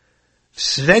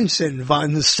Svensson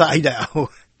von Sydow.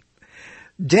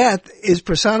 Death is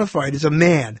personified as a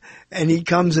man, and he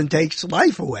comes and takes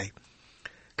life away.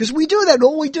 Because we do that,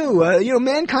 all we do.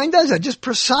 Mankind does that, just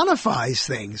personifies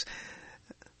things.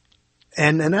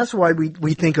 And that's why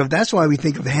we think of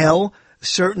hell a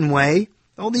certain way.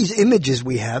 All these images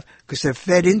we have, because they're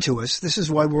fed into us. This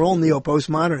is why we're all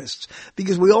neo-postmodernists.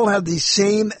 Because we all have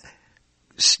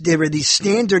there are these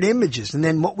standard images. And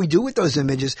then what we do with those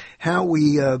images, how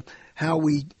we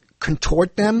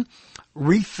contort them,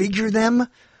 refigure them,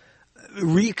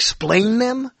 re-explain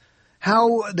them,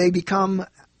 how they become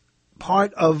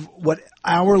part of what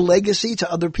our legacy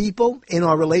to other people in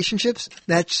our relationships.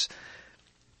 That's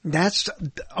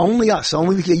only us.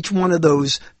 Only each one of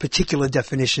those particular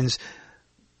definitions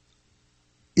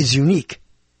is unique.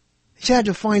 I see how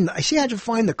to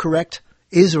find the correct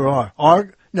is or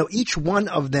are. No, each one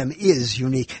of them is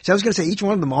unique. So I was going to say each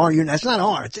one of them are unique. That's not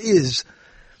are. It's is.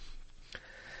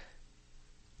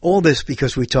 All this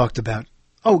because we talked about.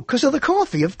 Oh, because of the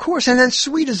coffee, of course. And then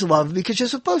sweet as love,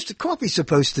 because coffee's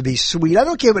supposed to be sweet. I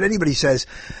don't care what anybody says.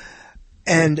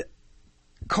 And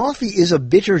coffee is a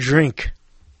bitter drink.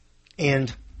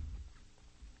 And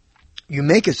you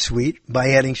make it sweet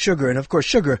by adding sugar. And, of course,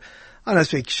 sugar,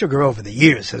 honestly, sugar over the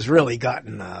years has really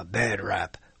gotten a bad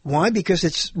rap. Why? Because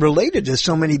it's related to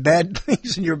so many bad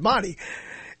things in your body.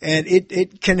 And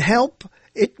it can help.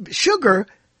 Sugar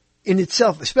in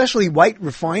itself, especially white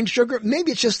refined sugar,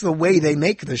 maybe it's just the way they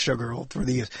make the sugar all through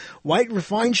the years. White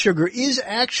refined sugar is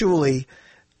actually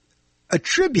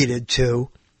attributed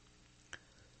to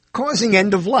causing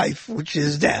end of life, which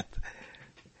is death.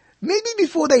 Maybe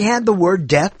before they had the word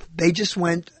death, they just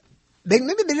maybe they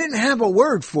didn't have a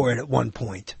word for it at one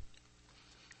point.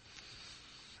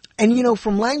 And, you know,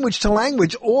 from language to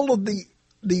language, all of the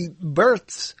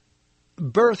births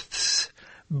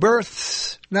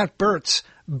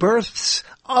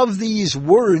of these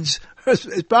words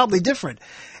is probably different.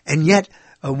 And yet,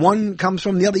 one comes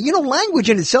from the other. You know, language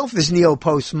in itself is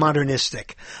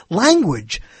neo-postmodernistic.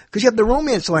 Language, because you have the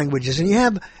Romance languages, and you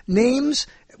have names,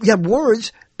 you have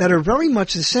words that are very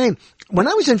much the same. When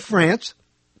I was in France,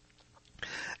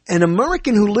 an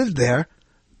American who lived there,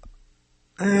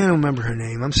 I don't remember her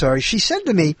name, I'm sorry, she said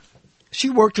to me, she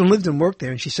worked and lived and worked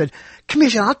there, and she said, come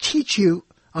here, I'll teach you.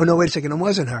 Oh, no, wait a second, it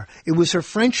wasn't her. It was her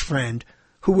French friend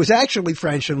who was actually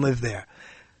French and lived there.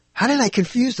 How did I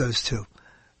confuse those two?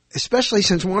 Especially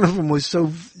since one of them was so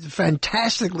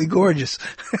fantastically gorgeous.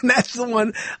 And that's the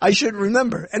one I should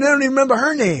remember. And I don't even remember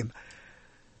her name.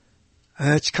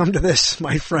 Let's come to this,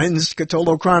 my friends,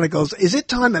 Cotolo Chronicles. Is it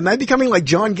time? Am I becoming like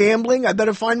John Gambling? I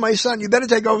better find my son. You better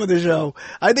take over the show.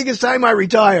 I think it's time I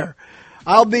retire.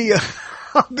 I'll be,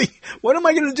 what am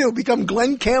I going to do? Become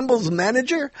Glenn Campbell's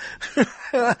manager?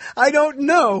 I don't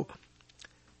know.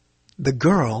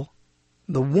 The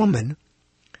woman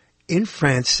in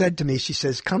France said to me, she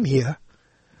says, come here.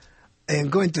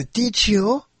 I'm going to teach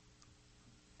you.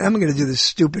 I'm going to do this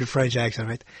stupid French accent,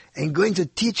 right? I'm going to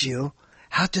teach you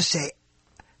how to say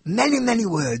many, many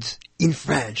words in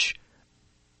French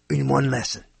in one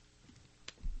lesson.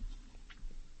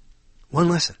 One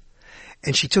lesson.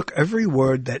 And she took every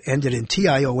word that ended in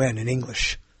T-I-O-N in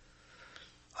English.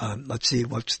 Let's see,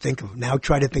 let's think of, now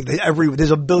try to think,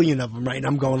 there's a billion of them, right? And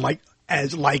I'm going like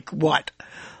what?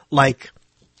 Like,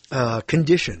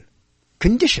 condition.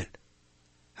 Condition.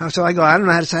 So I go, I don't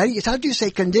know how to say, how do you say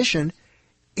condition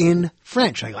in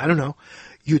French? I go, I don't know.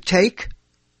 You take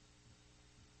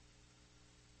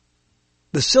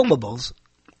the syllables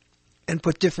and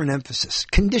put different emphasis.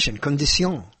 Condition,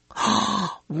 condition.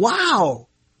 Wow.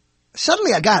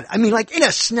 Suddenly I got it. I mean, like in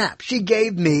a snap, she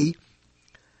gave me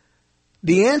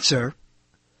the answer.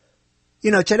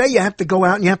 You know, today you have to go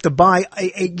out and you have to buy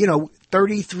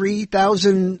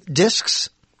 33,000 discs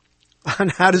on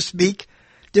how to speak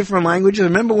different languages.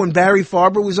 Remember when Barry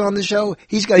Farber was on the show?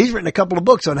 He's written a couple of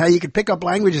books on how you can pick up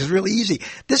languages really easy.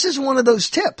 This is one of those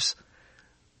tips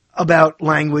about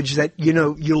language that, you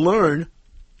know, you learn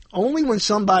only when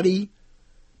somebody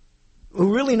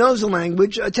who really knows the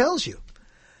language tells you.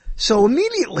 So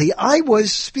immediately I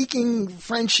was speaking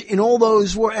French in all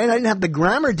those words, and I didn't have the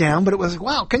grammar down, but it was like,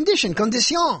 wow, condition,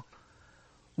 condition.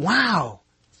 Wow.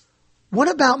 What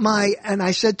about and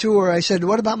I said to her,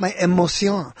 what about my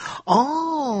emotion?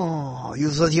 Oh,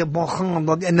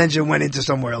 and then she went into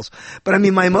somewhere else. But I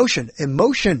mean my emotion.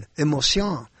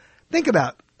 Think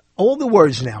about all the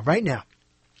words now, right now.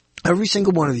 Every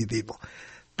single one of you people.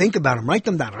 Think about them. Write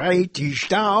them down. Write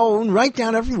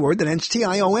down every word that ends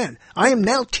T-I-O-N. I am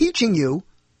now teaching you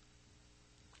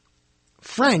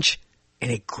French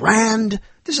this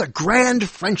is a grand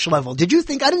French level. Did you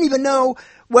think, I didn't even know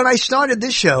when I started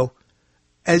this show,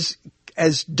 as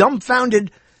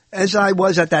dumbfounded as I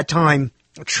was at that time,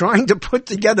 trying to put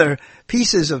together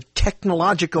pieces of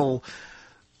technological,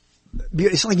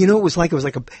 it's like, you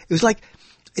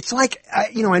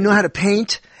know, I know how to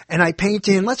paint. And I paint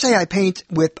let's say I paint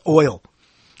with oil.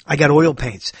 I got oil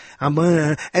paints.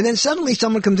 And then suddenly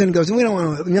someone comes in and goes,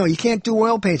 no, you can't do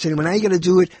oil paints anymore. Now you gotta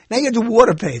do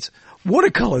water paints.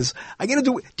 Watercolors.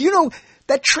 Do you know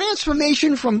that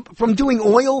transformation from doing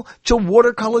oil to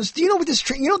watercolors? Do you know what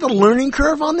the learning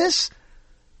curve on this?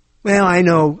 Well, I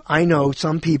know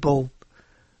some people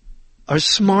are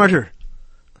smarter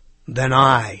than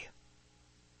I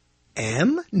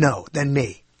am. No, than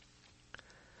me.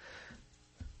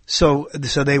 So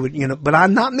they would, but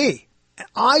I'm not me.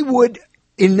 I would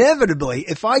inevitably,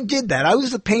 if I did that, I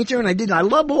was the painter and I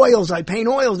love oils. I paint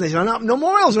oils. They said, no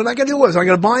more oils. We're not going to do oils. I'm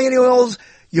not going to buy any oils.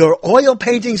 Your oil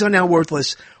paintings are now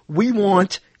worthless. We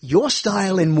want your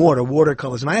style in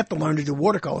watercolors. And I have to learn to do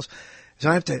watercolors. So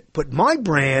I have to put my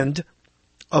brand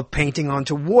of painting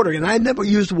onto water. And I had never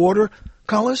used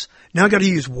watercolors. Now I got to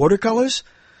use watercolors.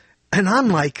 And I'm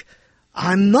like,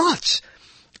 I'm nuts.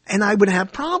 and I would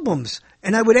have problems.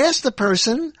 And I would ask the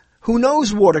person who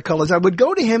knows watercolors, I would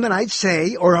go to him and I'd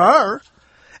say, or her,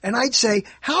 and I'd say,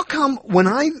 how come when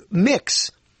I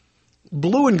mix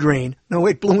blue and green, no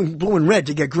wait, blue and red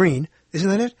to get green, isn't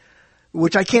that it?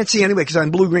 Which I can't see anyway because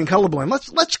I'm blue-green colorblind.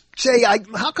 Let's say,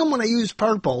 how come when I use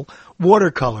purple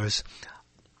watercolors,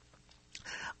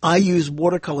 I use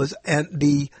watercolors on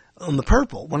the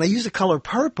purple. When I use the color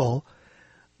purple,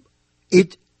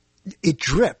 it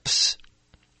drips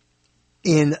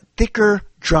in thicker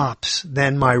drops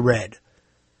than my red.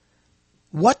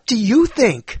 What do you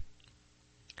think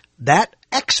that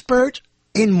expert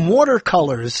in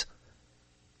watercolors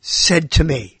said to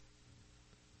me?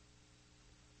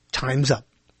 Time's up.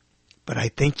 But I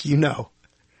think you know.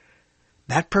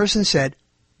 That person said,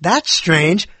 that's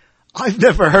strange. I've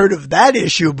never heard of that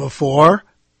issue before.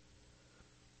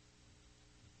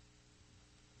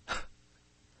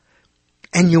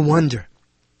 And you wonder.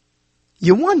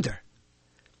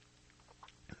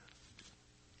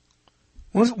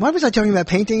 Why was I talking about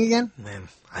painting again? Man,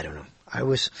 I don't know. I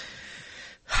was...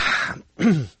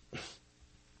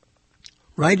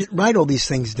 Write all these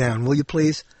things down, will you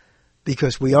please?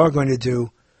 Because we are going to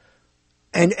do...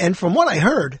 And from what I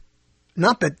heard,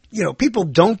 not that, people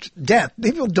don't die.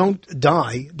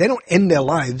 They don't end their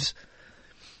lives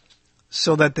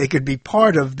so that they could be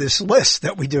part of this list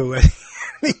that we do.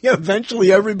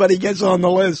 Eventually everybody gets on the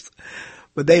list,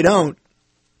 but they don't.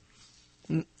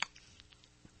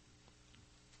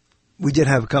 We did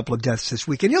have a couple of deaths this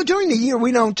week. And, during the year,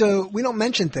 we don't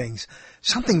mention things.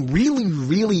 Something really,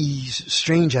 really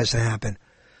strange has to happen.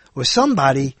 Where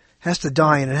somebody has to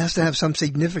die, and it has to have some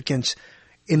significance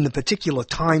in the particular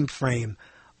time frame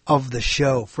of the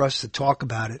show for us to talk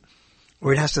about it.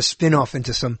 Or it has to spin off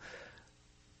into some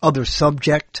other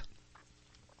subject.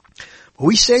 But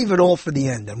we save it all for the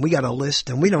end, and we got a list,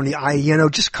 and we don't need,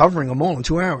 just covering them all in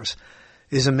 2 hours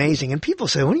is amazing. And people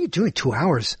say, what are you doing 2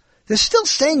 hours? They're still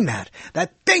saying that.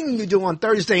 That thing you do on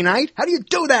Thursday night, how do you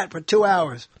do that for 2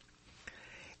 hours?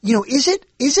 Is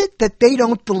it that they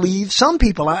don't believe, some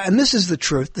people, and this is the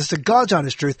truth, this is the God's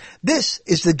honest truth, this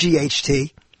is the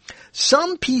GHT.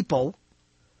 Some people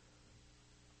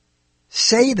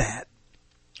say that.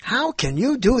 How can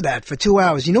you do that for 2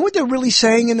 hours? You know what they're really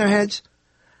saying in their heads?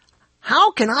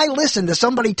 How can I listen to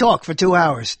somebody talk for 2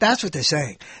 hours? That's what they're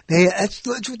saying. That's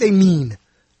what they mean.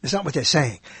 That's not what they're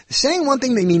saying. They're saying one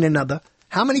thing, they mean another.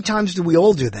 How many times do we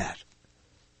all do that?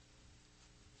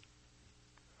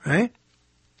 Right?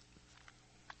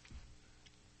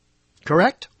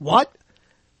 Correct? What?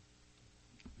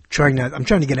 I'm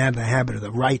trying to get out of the habit of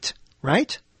the right.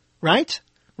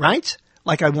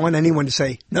 Like I want anyone to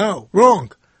say, no,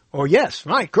 wrong. Or yes,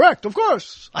 right, correct, of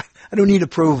course. I don't need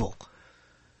approval.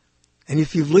 And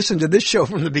if you've listened to this show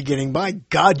from the beginning, by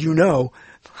God,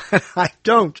 I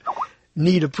don't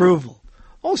need approval.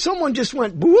 Oh, someone just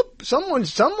went, whoop,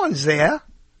 someone's there.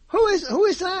 Who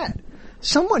is that?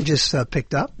 Someone just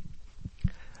picked up.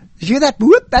 Did you hear that?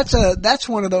 Whoop, that's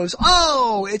one of those,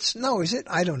 is it?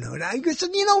 I don't know.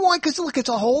 You know why? Because look, it's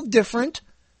a whole different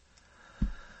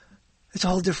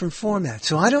format.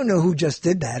 So I don't know who just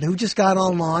did that. Who just got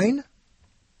online?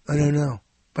 I don't know.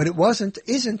 But it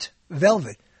isn't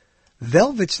Velvet.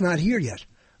 Velvet's not here yet.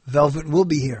 Velvet will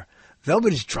be here.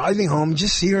 Velvet is driving home,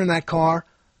 just see her in that car.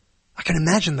 I can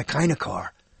imagine the kind of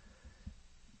car.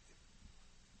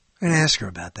 I'm going to ask her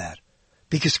about that.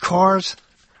 Because cars,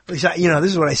 this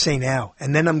is what I say now.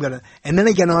 And then I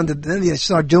get on to, then I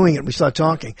start doing it, we start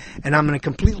talking. And I'm in a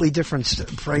completely different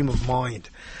frame of mind.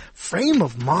 Frame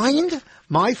of mind?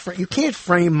 You can't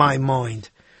frame my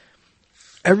mind.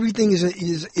 Everything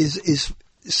is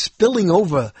spilling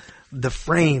over the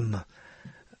frame.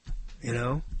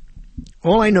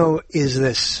 All I know is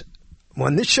this.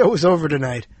 When this show is over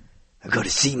tonight, I'm going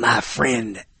to see my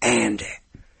friend Andy.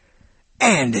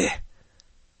 Andy.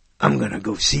 I'm going to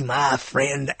go see my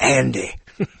friend Andy.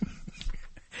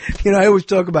 I always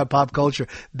talk about pop culture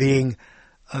being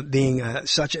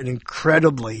such an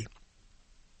incredibly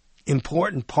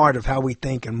important part of how we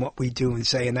think and what we do and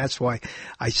say. And that's why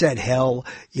I said hell,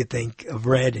 you think of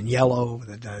red and yellow.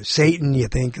 Satan, you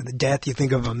think of the death, you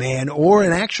think of a man or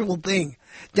an actual thing.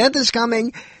 Death is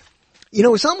coming.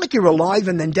 It's not like you're alive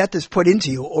and then death is put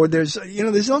into you, or there's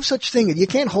no such thing. You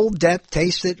can't hold death,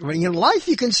 taste it. Life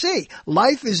you can see.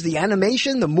 Life is the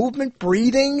animation, the movement,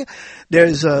 breathing.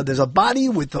 There's a body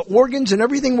with the organs and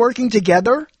everything working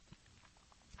together.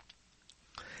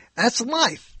 That's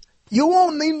life. You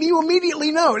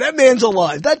immediately know that man's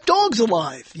alive. That dog's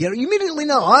alive. You immediately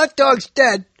know, that dog's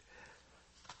dead.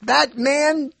 That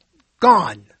man,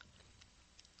 gone.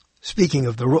 Speaking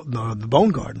of the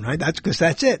Bone Garden, right? That's because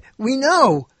that's it. We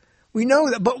know We know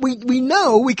that, but we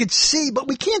know we could see, but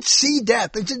we can't see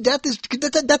death.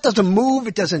 That doesn't move.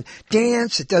 It doesn't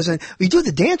dance. It doesn't. We do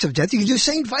the dance of death. You can do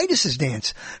Saint Vitus's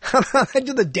dance. I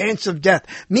do the dance of death.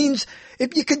 Means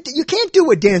if you can't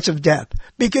do a dance of death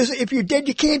because if you're dead,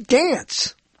 you can't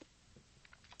dance.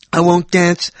 I won't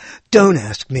dance. Don't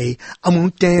ask me. I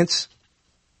won't dance.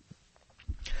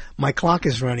 My clock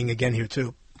is running again here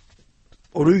too.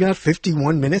 What do we got?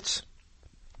 51 minutes.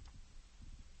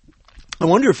 I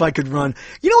wonder if I could run.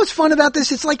 You know what's fun about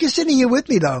this? It's like you're sitting here with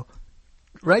me, though,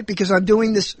 right? Because I'm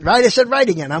doing this, right? I said right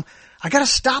again. I got to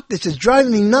stop this. It's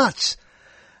driving me nuts.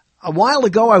 A while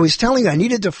ago, I was telling you I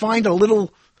needed to find a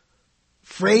little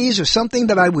phrase or something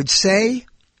that I would say,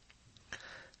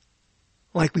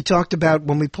 like we talked about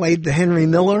when we played the Henry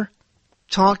Miller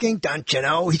talking. Don't you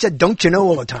know? He said, "Don't you know?"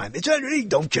 all the time. It's really,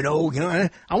 don't you know? You know.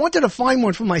 I wanted to find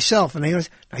one for myself, and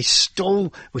I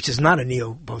stole, which is not a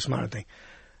neo-postmodern thing.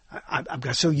 I've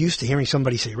got so used to hearing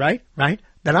somebody say, right,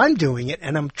 that I'm doing it,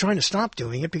 and I'm trying to stop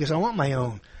doing it because I want my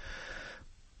own.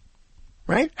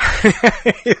 Right?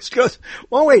 It goes,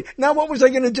 well, wait, now what was I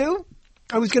going to do?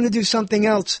 I was going to do something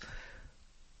else.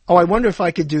 Oh, I wonder if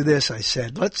I could do this, I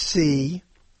said. Let's see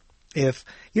if,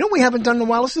 we haven't done in a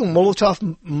while. Let's do a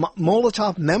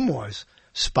Molotov Memoirs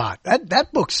spot.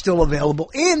 That book's still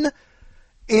available and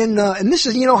this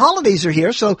is, holidays are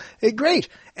here, so great.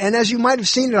 And as you might have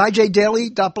seen at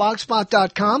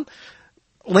ijdaily.blogspot.com,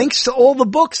 links to all the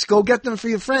books. Go get them for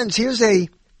your friends. Let's see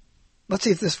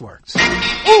if this works.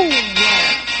 Oh, yeah.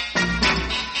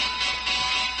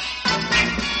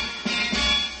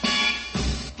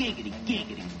 Giggity,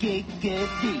 giggity,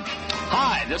 giggity.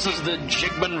 Hi, this is the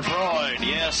Jigman Freud,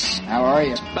 yes. How are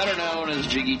you? Better known as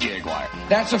Jiggy Jaguar.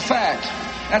 That's a fact.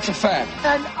 That's a fact.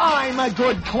 And I'm a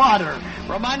good clotter.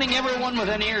 Reminding everyone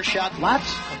within earshot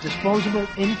Lots of disposable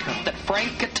income. that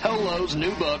Frank Cotolo's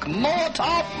new book,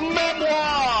 Molotov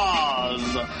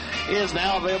Memoirs, is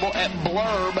now available at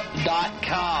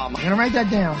blurb.com. I'm going to write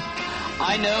that down.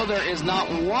 I know there is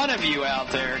not one of you out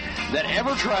there that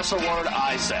ever trusts a word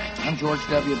I say. I'm George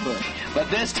W. Bush. But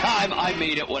this time I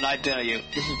mean it when I tell you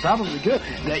This is probably good.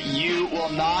 that you will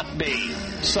not be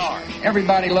sorry.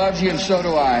 Everybody loves you, and so do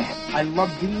I. I love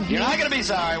being here. You're not going to be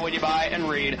sorry when you buy and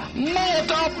read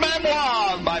Molotov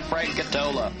Memoirs by Frank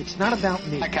Cotolo. It's not about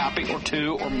me. A copy or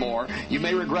two or more. You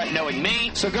may regret knowing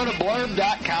me, so go to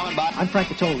blurb.com and buy. I'm Frank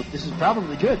Cotolo. This is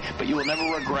probably good. But you will never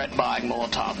regret buying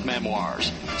Molotov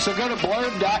Memoirs. So go to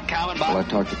blurb.com and buy. Well, I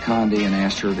talked to Condi and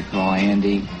asked her to call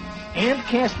Andy.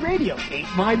 Amcast Radio ate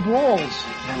my balls.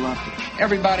 I loved it.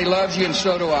 Everybody loves you, and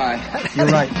so do I. You're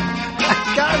right.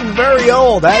 I've gotten very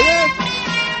old, haven't I?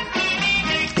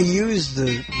 He used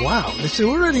this is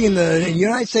already in the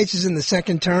United States is in the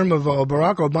second term of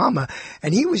Barack Obama,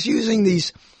 and he was using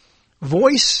these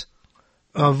voice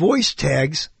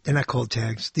tags. They're not called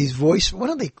tags. These voice,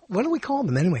 what do we call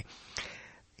them anyway?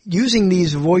 Using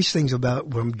these voice things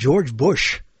from George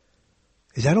Bush.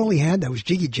 Is that all he had? That was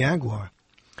Jiggy Jaguar.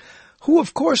 Who,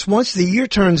 of course, once the year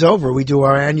turns over, we do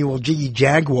our annual Jiggy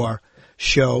Jaguar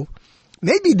show.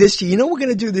 Maybe this year, what we're going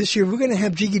to do this year? We're going to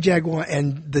have Jiggy Jaguar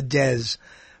and the Dez.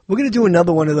 We're going to do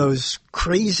another one of those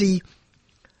crazy,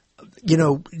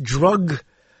 drug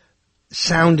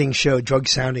sounding shows. It's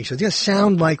going to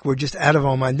sound like we're just out of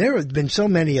our mind. There have been so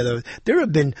many of those. There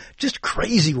have been just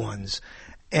crazy ones.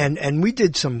 And we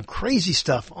did some crazy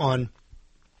stuff on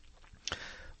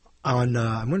I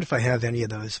wonder if I have any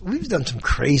of those. We've done some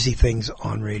crazy things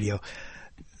on radio,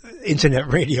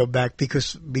 internet radio back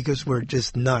because we're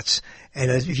just nuts. And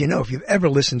as if you've ever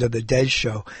listened to the Des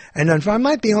Show, and I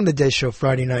might be on the Des Show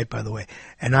Friday night, by the way,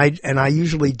 and I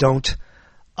usually don't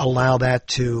allow that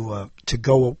to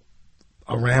go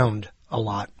around a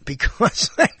lot because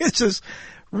it's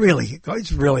really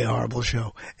a horrible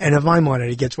show. And if I'm on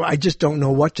it, I just don't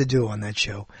know what to do on that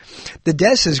show. The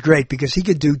Des is great because he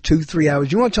could do 2-3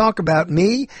 hours. You want to talk about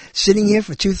me sitting here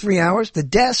for 2-3 hours? The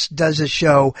Des does a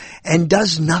show and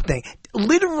does nothing.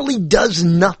 Literally does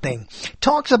nothing.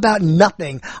 Talks about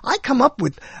nothing. I come up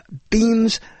with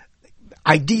beams,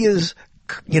 ideas,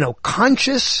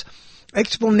 conscious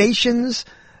explanations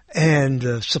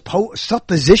and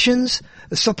suppositions.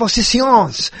 Suppositions.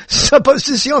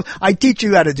 I teach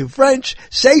you how to do French.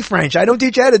 Say French. I don't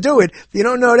teach you how to do it. If you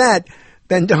don't know that,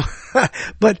 then don't.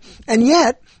 And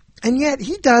yet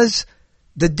he does,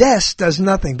 the Des does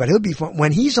nothing, but he'll be fun.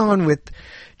 When he's on with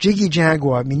Jiggy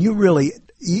Jaguar, I mean, you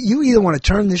either want to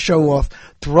turn this show off,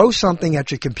 throw something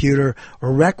at your computer,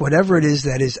 or wreck whatever it is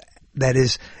that is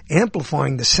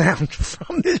amplifying the sound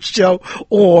from this show,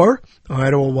 or I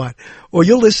don't know what, or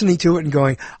you're listening to it and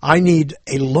going, I need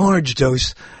a large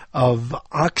dose of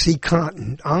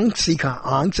Oxycontin.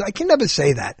 I can never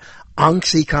say that.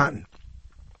 Oxycontin.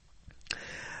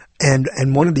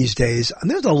 And one of these days,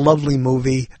 and there's a lovely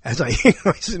movie, I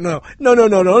said, no,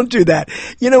 don't do that.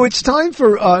 It's time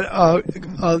for,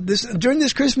 during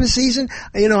this Christmas season,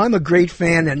 I'm a great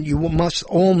fan, and you must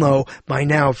all know by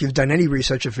now, if you've done any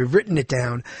research, if you've written it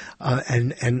down,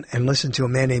 and listened to a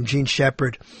man named Gene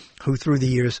Shepard, who through the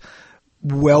years,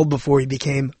 well before he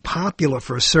became popular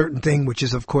for a certain thing, which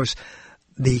is, of course,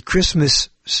 the Christmas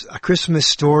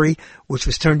Story, which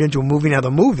was turned into a movie. Now,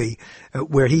 the movie,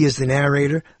 where he is the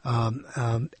narrator,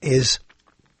 is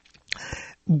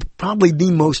probably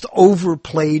the most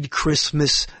overplayed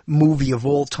Christmas movie of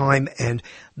all time. And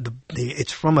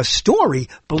it's from a story,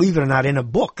 believe it or not, in a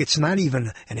book. It's not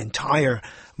even an entire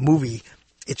movie.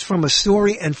 It's from a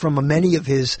story and from many of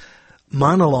his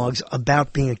monologues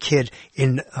about being a kid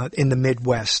in the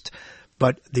Midwest.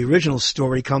 But the original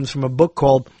story comes from a book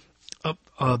called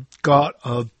In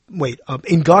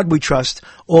God We Trust,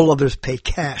 All Others Pay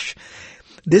Cash.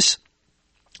 This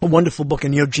a wonderful book,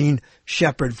 and Gene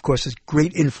Shepard, of course, has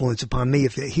great influence upon me.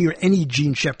 If you hear any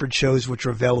Gene Shepard shows which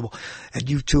are available at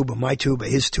YouTube or my tube or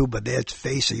his tube or their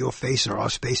face or your face or our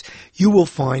space, you will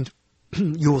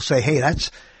say, hey,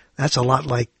 that's a lot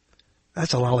like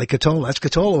Cotolo. That's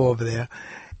Cotolo over there.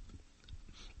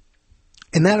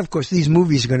 And that, of course, these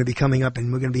movies are going to be coming up,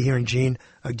 and we're going to be hearing Gene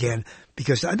again,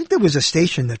 because I think there was a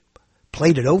station that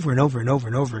played it over and over and over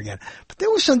and over again. But there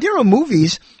are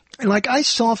movies, and like I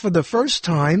saw for the first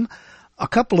time a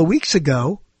couple of weeks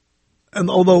ago, and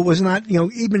although it was not,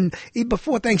 even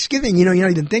before Thanksgiving, you're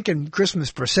not even thinking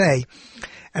Christmas per se.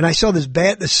 And I saw this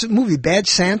movie, Bad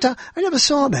Santa. I never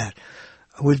saw that,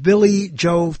 with Billy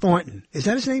Joe Thornton. Is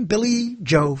that his name? Billy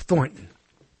Joe Thornton.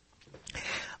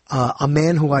 A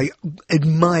man who I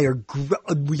admire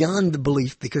beyond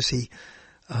belief because he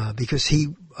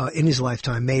in his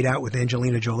lifetime made out with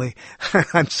Angelina Jolie.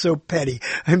 I'm so petty.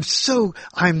 Isn't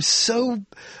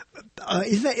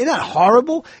that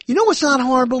horrible? You know what's not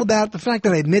horrible about the fact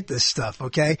that I admit this stuff,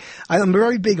 okay? I'm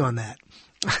very big on that.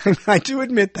 I do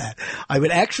admit that. I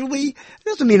would actually, it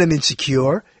doesn't mean I'm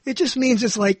insecure. It just means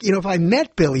it's like, if I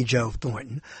met Billy Joe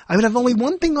Thornton, I would have only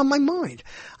one thing on my mind.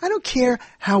 I don't care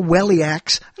how well he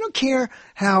acts. I don't care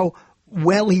how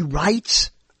well he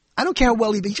writes. I don't care how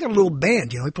well he's got a little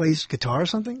band, he plays guitar or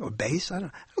something, or bass. I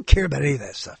don't care about any of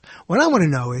that stuff. What I want to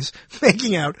know is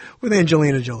making out with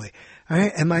Angelina Jolie. All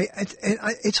right?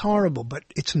 It's horrible, but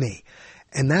it's me.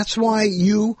 And that's why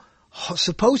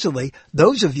supposedly,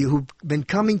 those of you who've been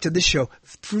coming to this show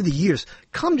through the years,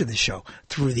 come to this show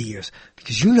through the years,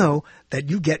 because you know that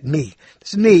you get me.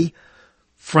 This is me,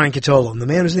 Frank Cotolo, and the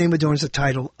man whose name adorns the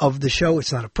title of the show.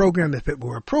 It's not a program. If it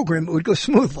were a program, it would go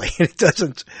smoothly, and it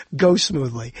doesn't go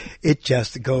smoothly. It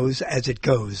just goes as it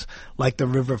goes, like the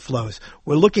river flows.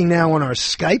 We're looking now on our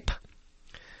Skype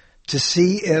to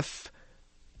see if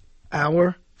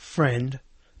our friend,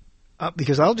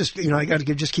 because I'll just, I got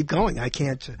to just keep going. I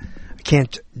can't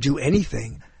do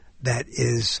anything that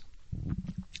is.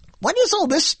 What is all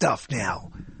this stuff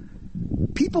now?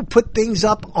 People put things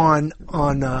up on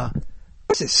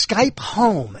what's it? Skype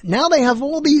Home. Now they have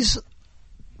all these.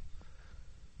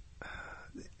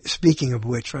 Speaking of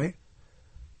which, right?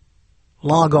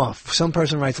 Log off. Some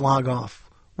person writes log off.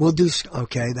 We'll do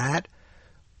that.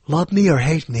 Love me or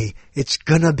hate me, it's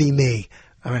gonna be me.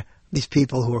 All right. These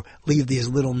people who leave these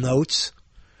little notes.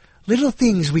 Little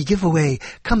things we give away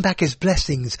come back as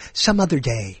blessings some other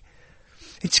day.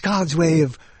 It's God's way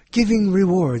of giving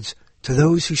rewards to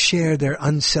those who share their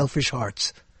unselfish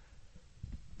hearts.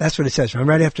 That's what it says.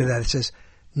 Right after that, it says,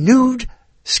 nude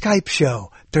Skype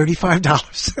show,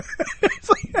 $35.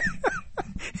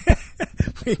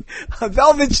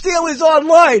 Velvet Steele is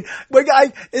online.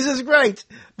 This is great.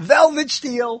 Velvet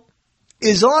Steele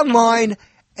is online,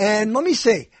 and let me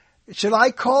see. Should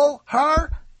I call her?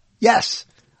 Yes.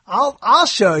 I'll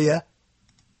show you.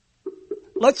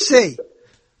 Let's see.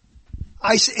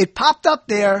 It popped up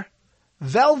there.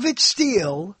 Velvet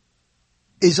Steele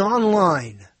is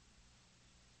online.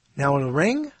 Now it'll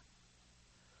ring.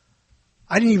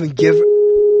 I didn't give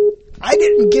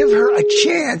her a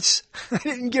chance. I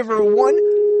didn't give her one.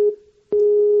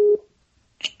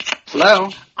 Hello?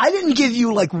 I didn't give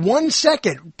you like 1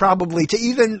 second probably to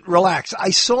even relax. I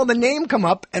saw the name come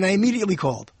up and I immediately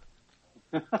called.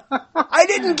 I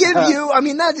didn't give you,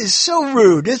 that is so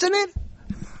rude, isn't it?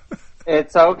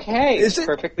 It's okay. Is it?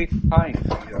 Perfectly fine.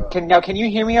 Can you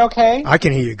hear me okay? I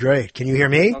can hear you great. Can you hear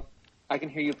me? I can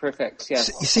hear you perfect, yes.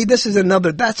 You see, that's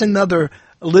another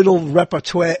little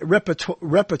repartee. That's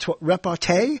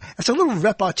a little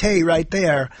repartee right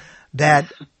there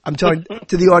that I'm talking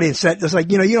to the audience. That it's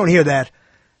like, you don't hear that.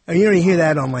 And you don't hear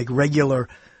that on like regular,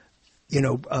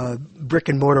 brick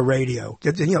and mortar radio.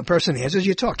 Person answers,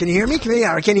 you talk. Can you hear me? Can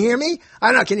you hear me?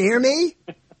 I don't know. Can you hear me?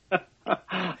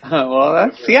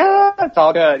 Well, that's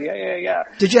all good. Yeah.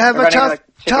 Did you have a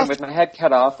tough with my head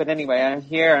cut off? But anyway, I'm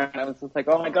here, and I was just like,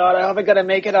 oh my God, I hope I'm gonna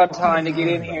make it on time to get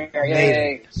in here.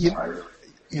 Yay!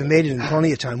 You made it in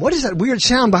plenty of time. What is that weird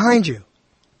sound behind you?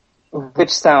 Which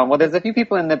sound? Well, there's a few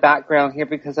people in the background here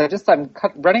because I'm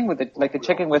running with it like a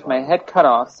chicken with my head cut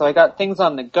off. So I got things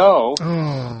on the go.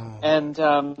 Oh. And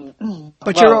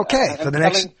but you're okay for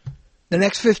the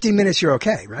next 15 minutes. You're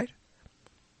okay, right?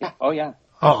 Yeah. Oh yeah.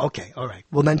 Oh, okay. All right.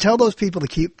 Well, then tell those people to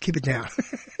keep it down.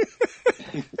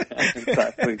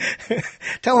 Exactly.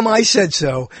 Tell them I said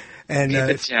so. And keep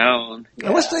it down. Yeah.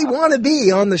 Unless they want to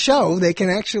be on the show, they can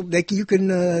they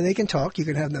can talk. You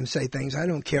can have them say things. I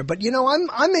don't care. But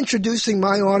I'm introducing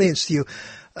my audience to you,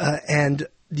 and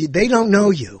they don't know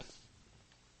you.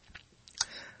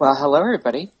 Well, hello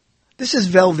everybody. This is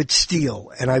Velvet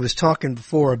Steele, and I was talking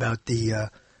before about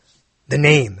the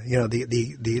name.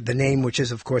 The name, which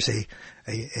is of course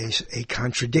a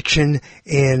contradiction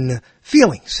in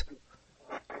feelings.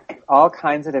 All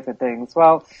kinds of different things.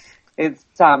 Well, it's,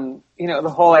 the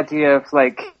whole idea of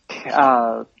like,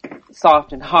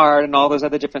 soft and hard and all those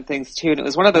other different things too. And it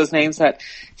was one of those names that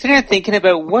sitting there thinking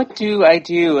about what do I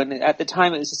do? And at the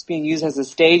time it was just being used as a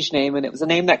stage name, and it was a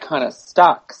name that kind of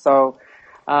stuck. So,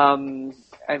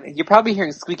 you're probably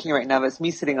hearing squeaking right now. That's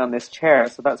me sitting on this chair.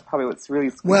 So that's probably what's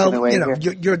really squeaking away here.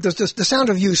 The sound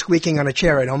of you squeaking on a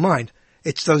chair, I don't mind.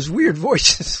 It's those weird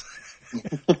voices. In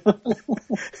fact,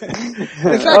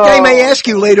 I may ask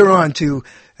you later on to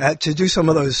do some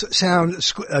of those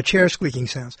chair squeaking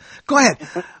sounds. Go ahead.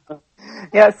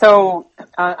 Yeah, so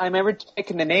I remember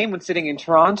taking the name when sitting in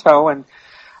Toronto and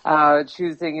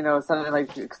choosing, something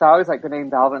like, because I always like the name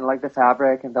Velvet and like the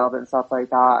fabric and velvet and stuff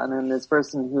like that. And then this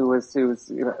person who was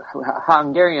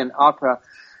Hungarian opera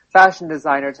fashion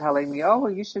designer telling me, oh,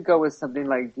 well, you should go with something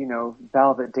like,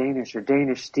 Velvet Danish or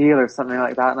Danish Steel or something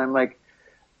like that. And I'm like,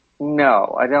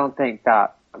 no, I don't think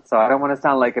that. So I don't want to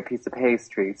sound like a piece of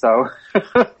pastry. So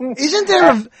isn't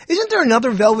there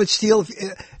another Velvet Steele?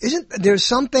 Isn't there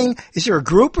something? Is there a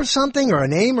group or something, or a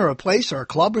name, or a place, or a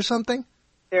club, or something?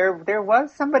 There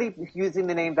was somebody using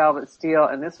the name Velvet Steele,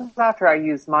 and this was after I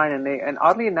used mine. And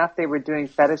oddly enough, they were doing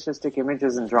fetishistic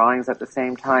images and drawings at the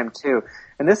same time too.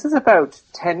 And this is about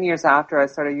 10 years after I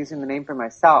started using the name for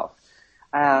myself.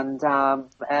 And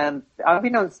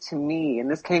unbeknownst to me, and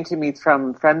this came to me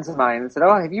from friends of mine, and said,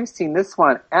 oh, have you seen this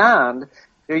one? And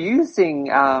they're using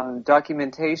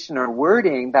documentation or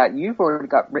wording that you've already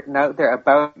got written out there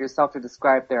about yourself to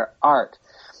describe their art.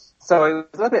 So it was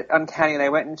a little bit uncanny, and I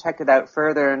went and checked it out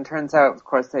further, and turns out, of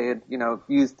course, they had,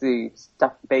 used the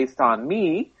stuff based on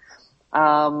me.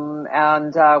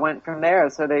 And went from there.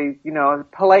 So they,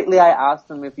 politely I asked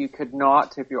them if you could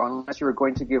not, unless you were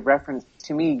going to give reference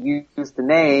to me, use the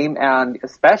name and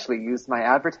especially use my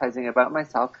advertising about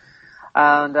myself.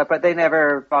 And, but they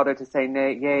never bothered to say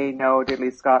nay, yay, no,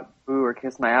 diddly Scott, boo, or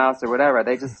kiss my ass or whatever.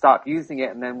 They just stopped using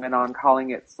it and then went on calling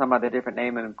it some other different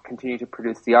name and continued to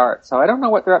produce the art. So I don't know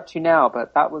what they're up to now,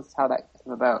 but that was how that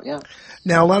came about, yeah.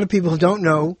 Now, a lot of people don't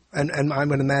know, and I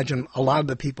would imagine a lot of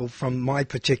the people from my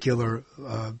particular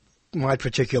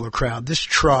crowd, this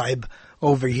tribe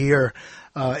over here,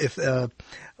 why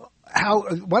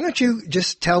don't you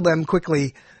just tell them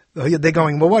quickly? They're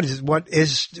going, well,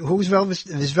 who's Velvet?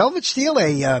 Is Velvet Steele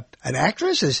an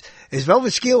actress? Is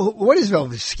Velvet Steele, what is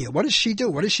Velvet Steele? What does she do?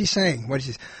 What is she saying?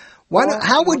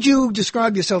 How would you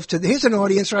describe yourself here's an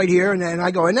audience right here, and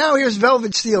I go, and now here's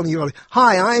Velvet Steele, and you go,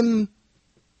 hi, I'm...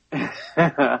 but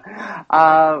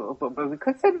we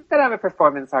could say that I'm a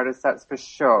performance artist, that's for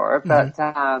sure, but,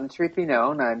 truth be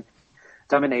known, I'm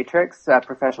dominatrix,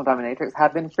 professional dominatrix,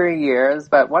 have been for years,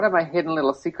 but one of my hidden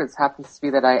little secrets happens to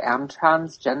be that I am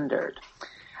transgendered.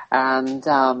 And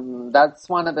that's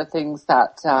one of the things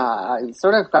that I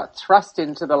sort of got thrust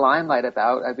into the limelight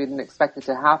about. I didn't expect it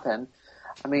to happen.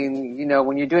 I mean,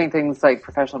 when you're doing things like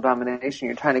professional domination,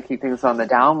 you're trying to keep things on the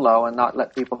down low and not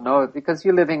let people know it because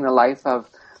you're living the life of,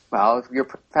 your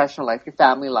professional life, your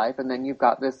family life, and then you've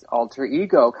got this alter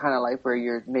ego kind of life where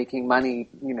you're making money,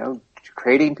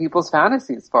 creating people's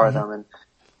fantasies for them, and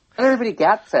everybody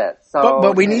gets it. So,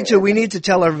 but we need to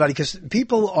tell everybody because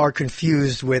people are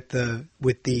confused with the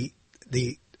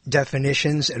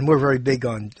definitions, and we're very big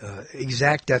on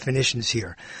exact definitions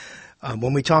here.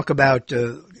 When we talk about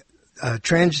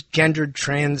transgendered,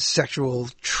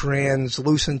 transsexual,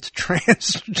 translucent,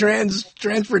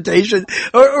 transportation,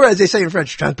 or as they say in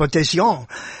French, transportation.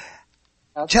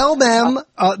 Tell them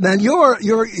that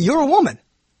you're a woman.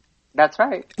 That's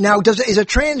right. Now, is a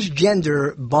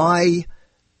transgender by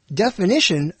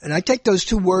definition, and I take those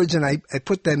two words and I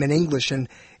put them in English in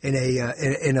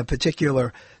that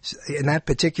particular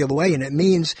way, and it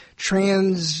means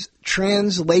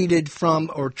translated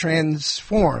from or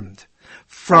transformed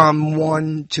from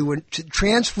one to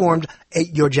transformed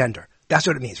your gender. That's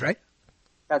what it means, right?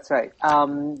 That's right.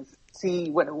 See,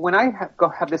 when I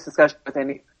have this discussion with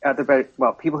any other,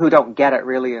 people who don't get it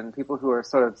really, and people who are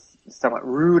sort of somewhat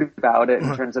rude about it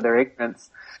in terms of their ignorance,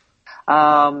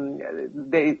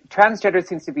 transgender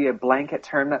seems to be a blanket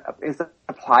term that is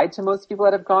applied to most people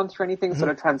that have gone through anything sort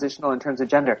of transitional in terms of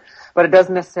gender, but it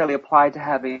doesn't necessarily apply to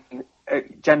having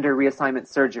gender reassignment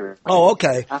surgery. Oh,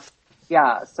 okay.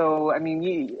 Yeah, so, I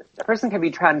mean, a person can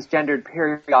be transgendered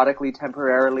periodically,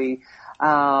 temporarily,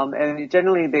 and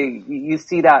generally you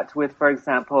see that with, for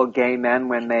example, gay men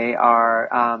when they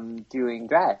are doing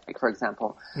drag, for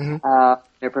example.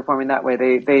 They're performing that way.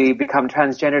 They become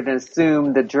transgendered and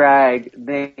assume the drag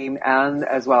name and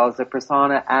as well as the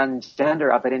persona and gender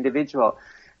of that individual.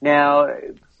 Now,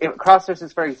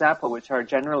 cross-dressers, for example, which are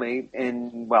generally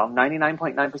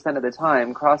 99.9% of the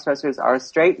time, cross-dressers are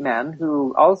straight men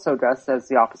who also dress as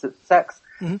the opposite sex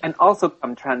and also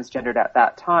become transgendered at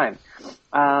that time.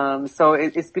 So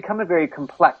it's become a very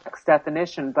complex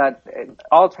definition, but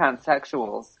all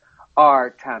transsexuals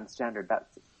are transgendered. That's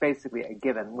basically a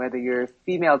given. Whether you're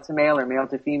female to male or male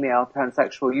to female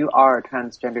transsexual, you are a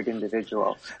transgendered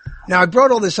individual. Now, I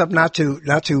brought all this up not to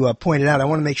point it out. I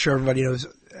want to make sure everybody knows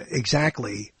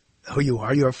exactly who you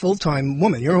are. You're a full-time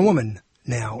woman. You're a woman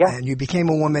now, and you became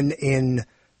a woman in,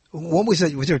 what was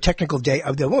it? Was there a technical date?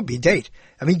 There won't be a date.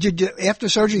 I mean, after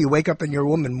surgery, you wake up and you're a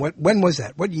woman. When was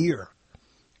that? What year?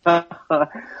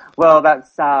 Well,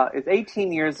 it's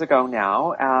 18 years ago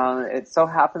now. It so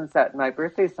happens that my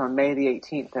birthday's on May the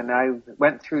 18th, and I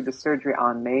went through the surgery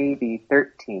on May the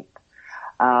 13th.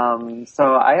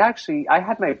 So I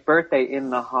had my birthday in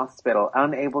the hospital,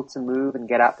 unable to move and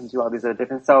get up and do all these other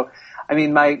different. So, I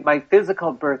mean, my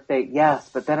physical birthday, yes,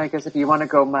 but then I guess if you want to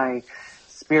go, my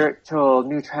spiritual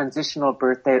new transitional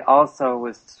birthday also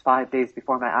was 5 days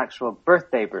before my actual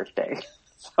birthday.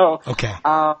 So, okay.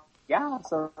 Yeah.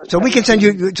 So we can send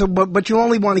you, but you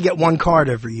only want to get one card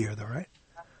every year though, right?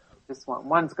 Just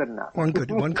one's good enough.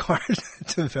 One card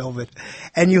to Velvet.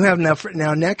 And you have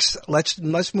now next, let's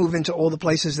move into all the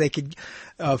places they could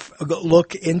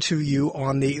look into you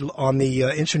on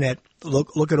the internet.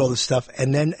 Look at all the stuff,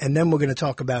 and then we're going to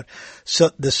talk about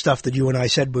the stuff that you and I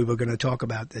said we were going to talk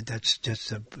about. That's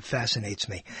just fascinates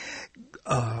me.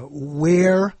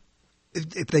 Where,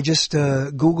 if they just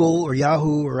Google or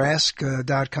Yahoo or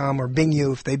Ask.com or Bing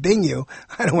you, if they Bing you,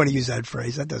 I don't want to use that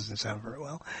phrase. That doesn't sound very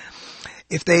well.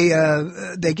 If they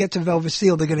get to Velvet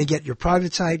Steele, they're going to get your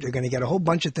private site. They're going to get a whole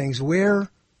bunch of things. Where,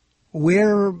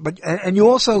 and you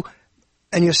also,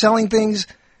 and you're selling things.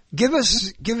 Give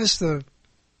us the.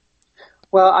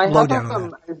 Well, I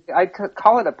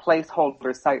call it a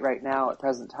placeholder site right now at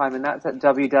present time, and that's at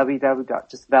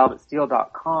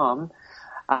www.justvelvetsteele.com.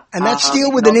 And that's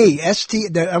Steele with an E. S-T,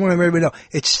 I want everybody to know.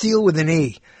 It's Steele with an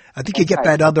E. I think you get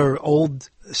that other old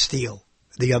Steele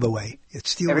the other way. It's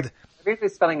Steele with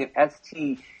Everybody's spelling it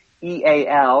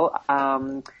S-T-E-A-L.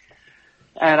 And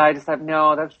I just thought,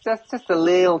 no, that's just a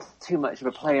little too much of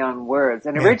a play on words.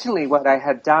 And originally what I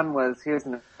had done was, here's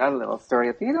another little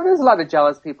story. There's a lot of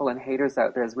jealous people and haters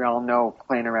out there, as we all know,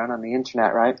 playing around on the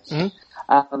internet, right?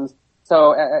 Mm-hmm.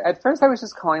 So at first I was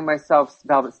just calling myself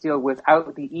Velvet Steele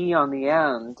without the E on the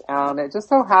end. And it just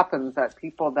so happens that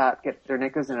people that get their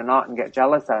knickers in a knot and get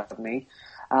jealous of me,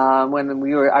 I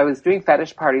was doing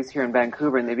fetish parties here in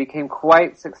Vancouver, and they became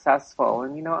quite successful.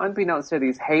 And, unbeknownst to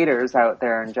these haters out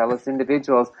there and jealous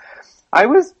individuals, I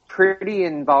was pretty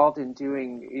involved in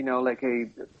doing, like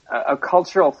a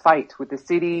cultural fight with the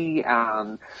city,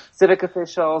 civic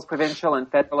officials, provincial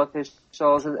and federal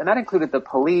officials, and that included the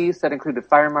police, that included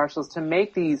fire marshals, to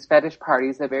make these fetish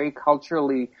parties a very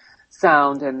culturally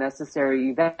sound and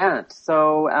necessary event.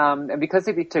 So, and because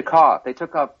they took off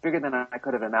bigger than I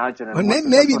could have imagined. Well,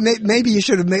 maybe you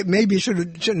shouldn't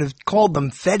have called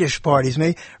them fetish parties.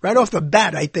 Maybe right off the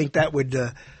bat, I think that would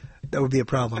be a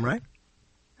problem, right?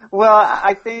 Well,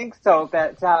 I think so.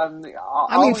 But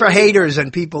for haters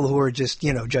and people who are just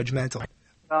judgmental.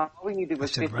 All we need to do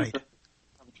was 50 come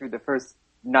through the first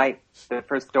night, the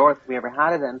first door we ever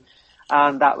had it in.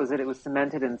 That was it. It was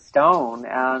cemented in stone.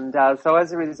 And so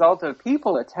as a result of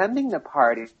people attending the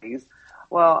parties,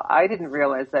 well, I didn't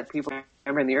realize that people,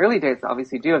 remember in the early days,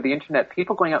 obviously do, of the internet,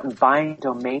 people going out and buying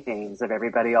domain names of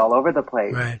everybody all over the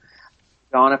place. Right.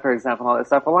 Madonna, for example, all that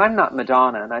stuff. Well, I'm not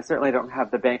Madonna, and I certainly don't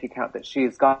have the bank account that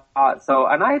she's got. So,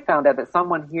 and I found out that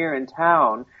someone here in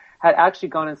town had actually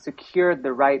gone and secured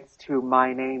the rights to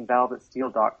my name,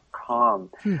 velvetsteele.com.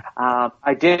 gmail.com.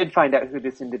 I did find out who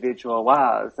this individual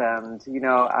was, and,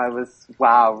 I was,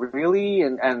 wow, really?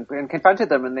 And confronted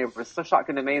them, and they were so shocked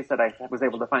and amazed that I was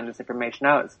able to find this information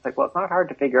out. It's like, well, it's not hard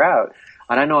to figure out,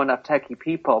 and I know enough techie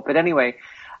people. But anyway,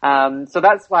 so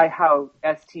that's why how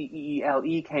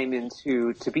STEELE came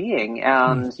into being.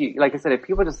 And like I said, if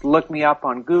people just look me up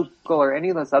on Google or any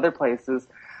of those other places,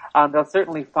 they'll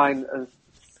certainly find a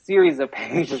series of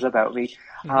pages about me.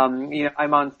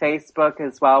 I'm on Facebook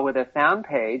as well with a fan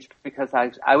page because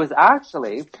I was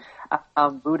actually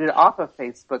booted off of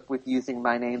Facebook with using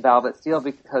my name Velvet Steele,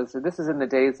 because this is in the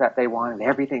days that they wanted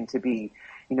everything to be,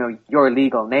 your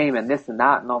legal name and this and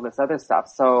that and all this other stuff.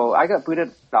 So I got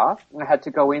booted off. I had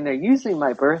to go in there using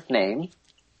my birth name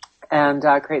and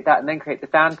create that, and then create the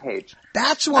fan page.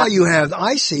 That's why you have.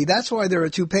 I see. That's why there are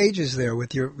two pages there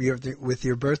with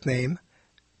your birth name.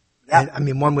 Yeah.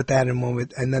 And, one with that and one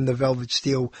with, and then the Velvet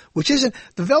Steele, which isn't,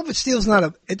 the Velvet Steele's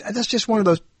not that's just one of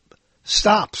those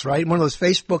stops, right? One of those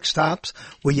Facebook stops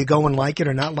where you go and like it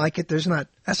or not like it. That's not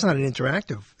an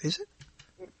interactive, is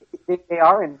it? They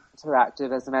are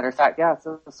interactive, as a matter of fact, yeah.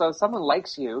 So if someone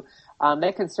likes you,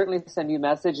 they can certainly send you a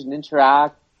message and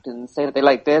interact and say that they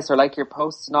like this or like your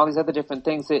posts and all these other different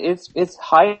things. It's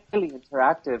highly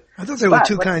interactive. I thought there were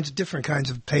different kinds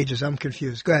of pages. I'm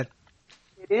confused. Go ahead.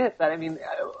 It is, but I mean,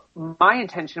 my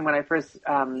intention when I first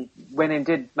went and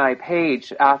did my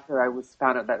page after I was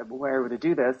found out that we were able to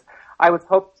do this, I was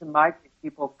hoping to migrate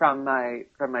people from my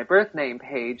birth name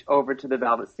page over to the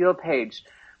Velvet Steele page.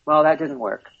 Well, that didn't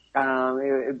work.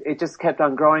 It just kept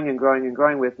on growing and growing and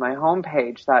growing with my home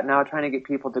page. That now trying to get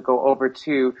people to go over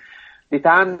to the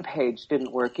fan page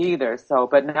didn't work either. So,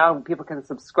 but now people can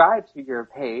subscribe to your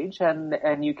page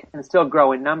and you can still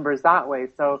grow in numbers that way.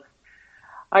 So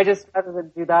I just, rather than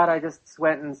do that, I just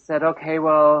went and said, okay,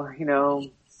 well,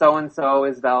 so-and-so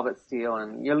is Velvet Steele,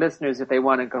 and your listeners, if they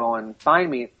want to go and find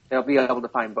me, they'll be able to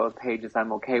find both pages.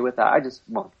 I'm okay with that. I just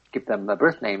won't give them the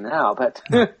birth name now, but,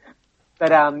 and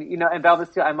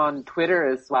Velvet Steele, I'm on Twitter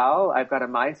as well. I've got a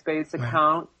MySpace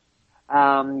account.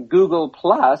 Google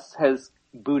Plus has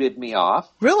booted me off.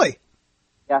 Really?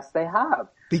 Yes, they have.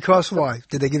 Because why?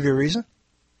 Did they give you a reason?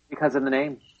 Because of the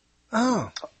name. Oh.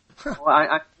 Huh. Well,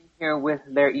 I'm here with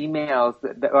their emails,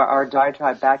 our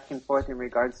diatribe back and forth in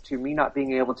regards to me not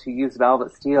being able to use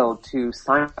Velvet Steele to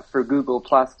sign up for Google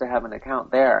Plus to have an account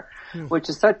there, which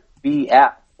is such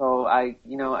BS. So I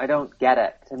don't get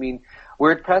it. I mean,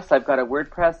 WordPress, I've got a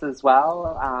WordPress as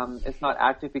well. It's not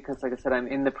active because, like I said, I'm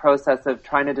in the process of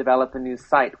trying to develop a new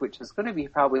site, which is going to be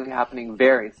probably happening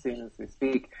very soon as we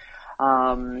speak.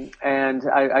 And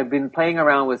I've been playing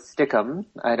around with Stickum.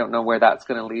 I don't know where that's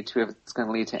going to lead to, if it's going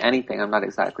to lead to anything. I'm not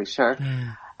exactly sure.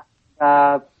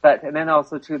 And then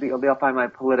also too, they'll find my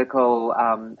political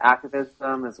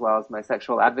activism as well as my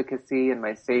sexual advocacy and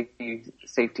my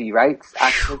safety rights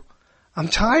activism. I'm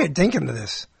tired thinking of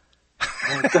this.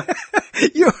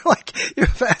 You're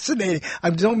fascinating.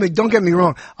 Don't get me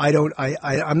wrong.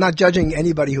 I'm not judging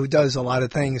anybody who does a lot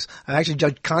of things. I'm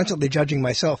actually constantly judging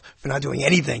myself for not doing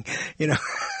anything.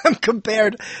 I'm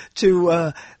compared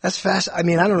to, that's fast. I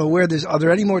mean, I don't know are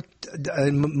there any more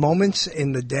moments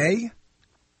in the day?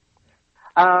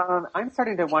 I'm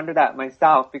starting to wonder that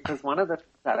myself, because one of the things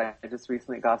that I just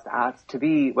recently got asked to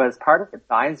be was part of the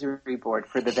advisory board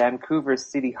for the Vancouver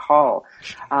City Hall.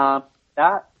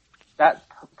 That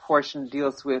portion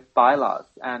deals with bylaws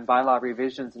and bylaw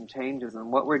revisions and changes.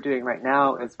 And what we're doing right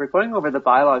now is we're going over the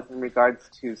bylaws in regards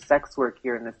to sex work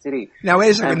here in the city. Now, wait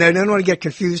a second. I don't want to get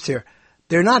confused here.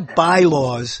 They're not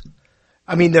bylaws.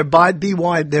 I mean, they're BY.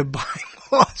 They're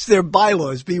bylaws. They're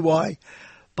bylaws. BY.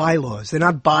 Bylaws. They're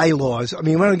not bylaws. I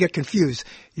mean, we don't get confused.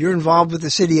 You're involved with the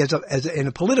city in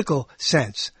a political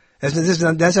sense. This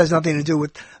has nothing to do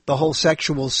with the whole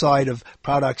sexual side of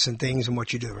products and things and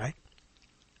what you do, right?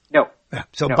 No. Yeah.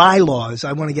 So bylaws,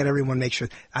 I want to get everyone make sure.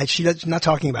 She's not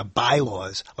talking about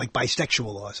bylaws, like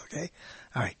bisexual laws, okay?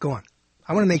 All right, go on.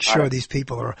 I want to make sure these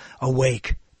people are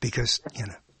awake because,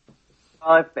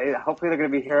 Well, hopefully they're going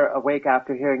to be awake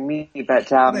after hearing me, but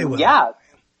they will. Yeah.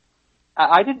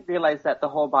 I didn't realize that the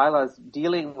whole bylaws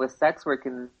dealing with sex work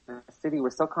in the city were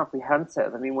so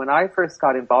comprehensive. I mean, when I first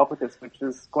got involved with this, which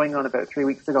was going on about 3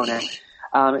 weeks ago now,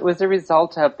 it was a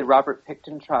result of the Robert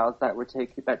Pickton trials that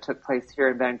took place here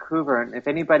in Vancouver. And if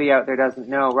anybody out there doesn't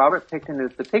know, Robert Pickton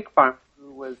is the pig farmer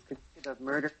who was convicted of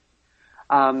murder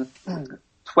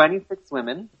 26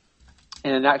 women.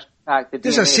 And in actual fact,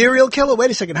 there's a serial killer? Wait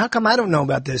a second. How come I don't know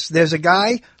about this? There's a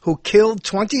guy who killed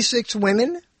 26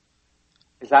 women?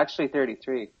 It's actually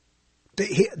 33.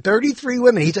 33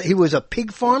 women. He was a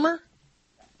pig farmer?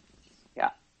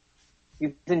 Yeah.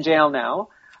 He's in jail now.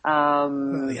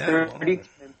 30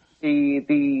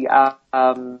 the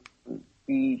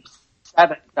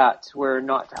 7 that were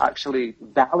not actually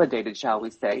validated, shall we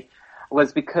say,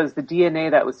 was because the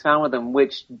DNA that was found with them,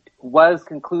 which was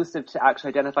conclusive to actually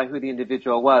identify who the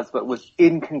individual was, but was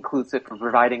inconclusive for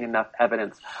providing enough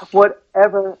evidence.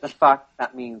 Whatever the fuck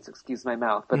that means, excuse my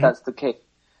mouth, but that's the case.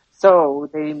 So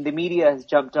the media has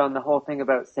jumped on the whole thing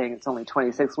about saying it's only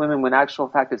 26 women when actual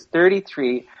fact it's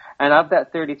 33. And of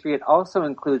that 33, it also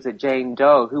includes a Jane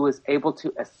Doe who was able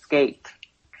to escape.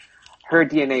 Her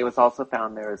DNA was also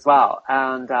found there as well.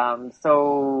 And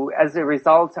so as a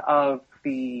result of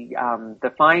the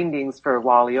findings for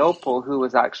Wally Opal, who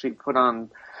was actually put on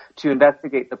to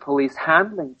investigate the police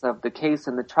handlings of the case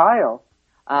and the trial,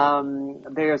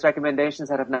 there's recommendations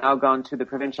that have now gone to the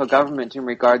provincial government in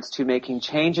regards to making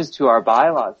changes to our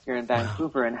bylaws here in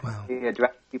Vancouver and how they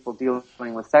address people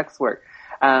dealing with sex work.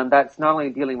 That's not only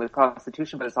dealing with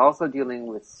prostitution, but it's also dealing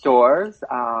with stores.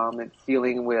 It's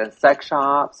dealing with sex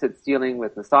shops. It's dealing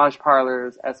with massage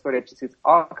parlors, escort agencies,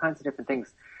 all kinds of different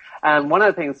things. And one of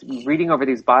the things, reading over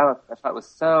these bylaws, I thought was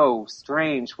so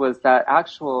strange was that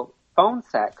actual phone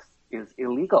sex is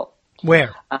illegal.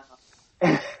 Where?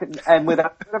 And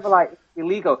without sort of like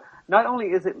illegal. Not only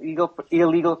is it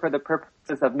illegal for the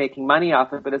purposes of making money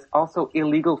off it, but it's also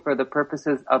illegal for the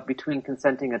purposes of between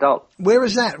consenting adults. Where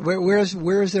is that? Where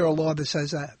is there a law that says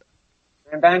that?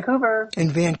 In Vancouver. In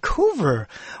Vancouver.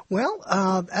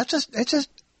 Well, that's a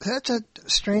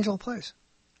strange little place.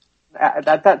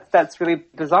 That's really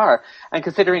bizarre. And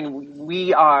considering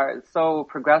we are so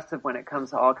progressive when it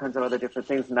comes to all kinds of other different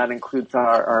things, and that includes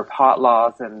our pot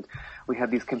laws, and we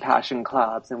have these compassion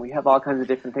clubs, and we have all kinds of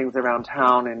different things around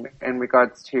town in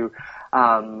regards to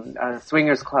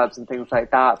swingers clubs and things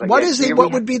like that. But what do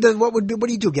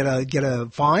you do? Get a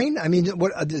fine? I mean,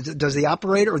 what does the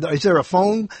operator, or is there a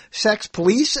phone sex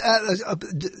police a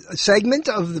segment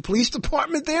of the police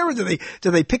department there, or do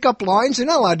they pick up lines? They're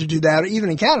not allowed to do that even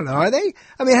in Canada, are they?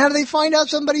 I mean, how do they find out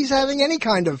somebody's having any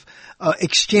kind of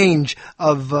exchange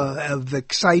of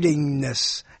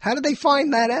excitingness? How do they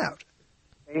find that out?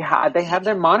 They have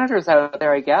their monitors out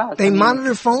there, I guess. They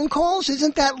monitor phone calls?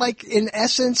 Isn't that, like, in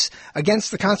essence, against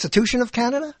the Constitution of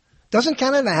Canada? Doesn't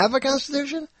Canada have a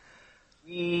Constitution?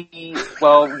 We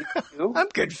do. I'm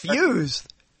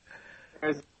confused.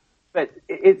 But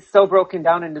it's so broken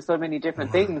down into so many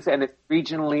different things, and it's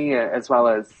regionally as well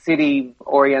as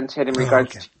city-oriented in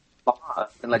regards to law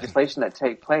and legislation that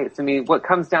take place. I mean, what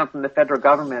comes down from the federal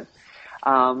government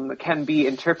can be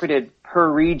interpreted per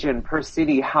region, per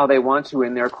city, how they want to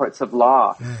in their courts of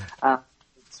law.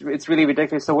 It's really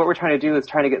ridiculous. So what we're trying to do is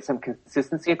trying to get some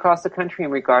consistency across the country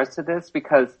in regards to this,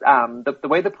 because the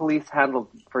way the police handled,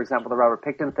 for example, the Robert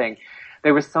Pickton thing,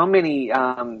 there were so many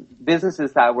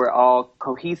businesses that were all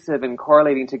cohesive and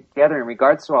correlating together in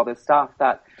regards to all this stuff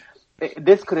that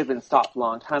this could have been stopped a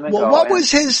long time ago. Well, what was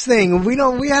his thing?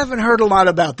 We haven't heard a lot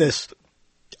about this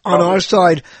on our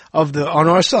side of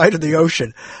the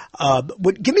ocean.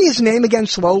 Give me his name again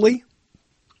slowly.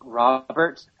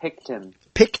 Robert Pickton.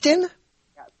 Pickton?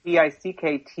 Yeah,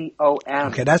 Pickton.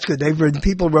 Okay, that's good.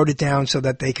 People wrote it down so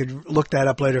that they could look that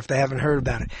up later if they haven't heard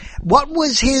about it. What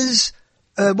was his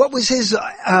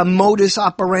modus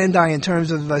operandi in terms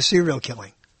of serial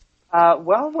killing?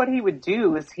 Well, what he would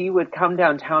do is he would come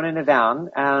downtown in a van,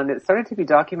 and it started to be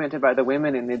documented by the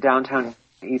women in the downtown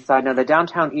East Side. Now, the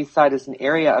downtown East Side is an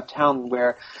area of town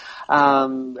where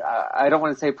I don't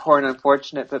want to say poor and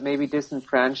unfortunate, but maybe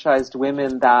disenfranchised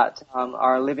women that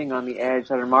are living on the edge,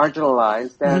 that are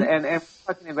marginalized, and we're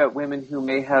talking about women who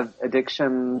may have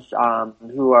addictions,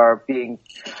 who are being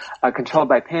controlled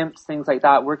by pimps, things like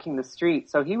that, working the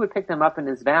streets. So he would pick them up in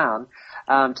his van,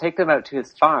 take them out to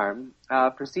his farm,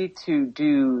 proceed to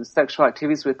do sexual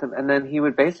activities with them, and then he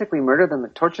would basically murder them,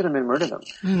 torture them, and murder them.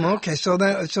 Okay, so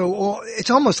it's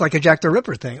almost like a Jack the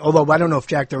Ripper thing. Although I don't know if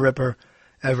Jack the Ripper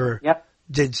ever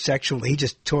did sexually; he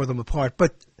just tore them apart.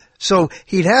 But so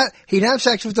he'd have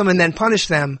sex with them and then punish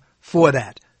them for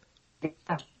that.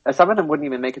 Yeah. Some of them wouldn't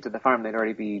even make it to the farm; they'd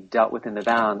already be dealt with in the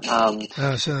van.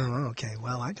 Okay,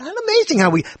 well, it's amazing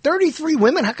how 33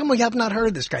 women. How come we have not heard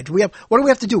of this guy? What do we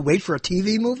have to do? Wait for a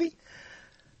TV movie?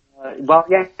 Well,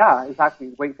 yeah,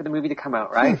 exactly. Wait for the movie to come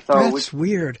out, right? That's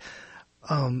weird.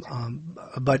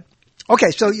 But okay,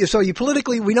 so you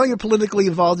politically, we know you're politically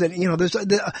involved, and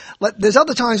there's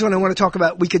other times when I want to talk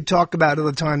about. We could talk about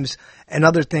other times and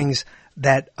other things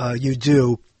that you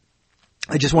do.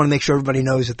 I just want to make sure everybody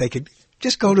knows that they could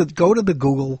just go to the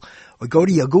Google, or go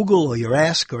to your Google or your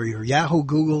Ask or your Yahoo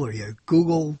Google or your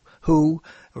Google Who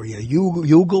or your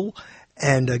Google.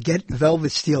 And get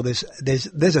Velvet Steele.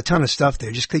 There's a ton of stuff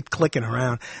there. Just keep clicking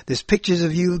around. There's pictures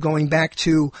of you going back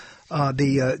to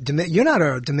you're not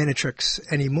a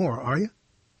dominatrix anymore, are you?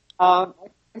 I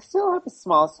still have a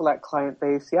small select client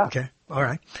base, yeah. Okay, all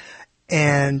right.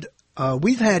 And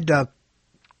we've had.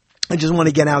 I just want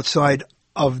to get outside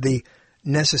of the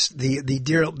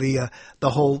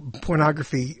whole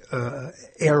pornography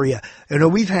area. You know,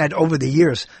 we've had over the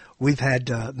years. We've had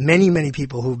many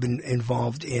people who've been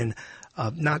involved in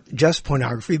not just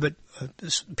pornography, but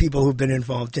people who've been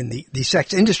involved in the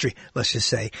sex industry. Let's just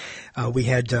say we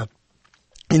had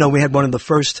one of the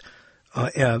first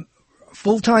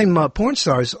full-time porn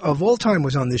stars of all time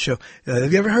was on this show.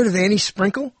 Have you ever heard of Annie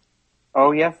Sprinkle?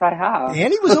 Oh yes, I have.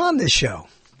 Annie was on this show.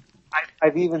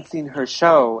 I've even seen her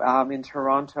show in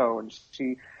Toronto,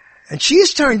 and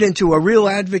she's turned into a real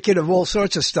advocate of all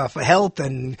sorts of stuff, health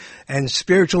and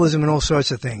spiritualism and all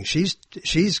sorts of things.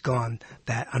 She's gone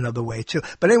that another way too.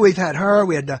 But anyway, we've had her.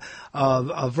 We had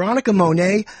Veronica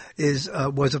Monet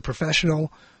was a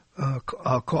professional,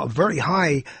 very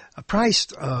high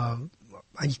priced.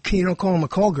 You don't call him a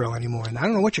call girl anymore, and I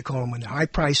don't know what you call him, a high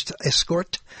priced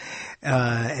escort.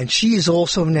 And she is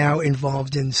also now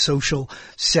involved in social,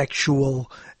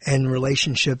 sexual, and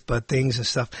relationship things and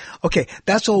stuff. Okay,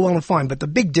 that's all well and fine, but the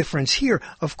big difference here,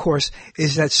 of course,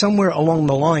 is that somewhere along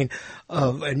the line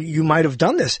and you might have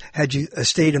done this had you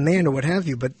stayed a man or what have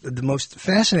you, but the most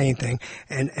fascinating thing,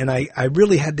 and I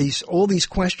really had all these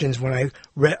questions when I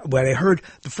heard,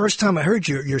 the first time I heard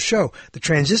your show, the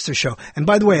Transistor show, and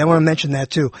by the way, I want to mention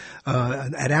that too,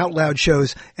 at Out Loud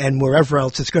shows and wherever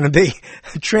else it's going to be,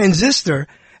 Transistor,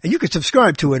 and you could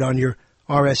subscribe to it on your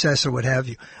RSS or what have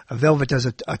you. Velvet does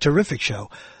a terrific show,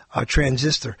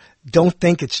 Transistor. Don't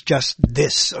think it's just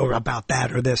this or about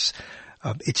that or this.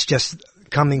 It's just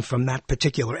coming from that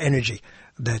particular energy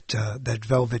that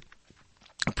Velvet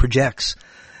projects.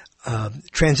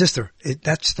 Transistor,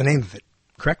 that's the name of it,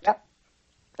 correct? Yep.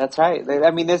 That's right.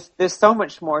 I mean, there's so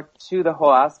much more to the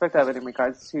whole aspect of it in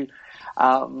regards to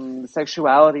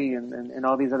sexuality and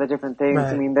all these other different things.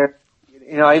 Right. I mean,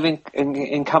 I even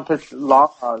encompass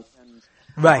laws.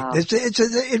 Right.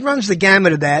 It runs the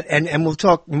gamut of that, and we'll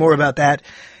talk more about that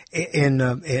in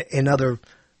other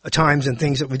times and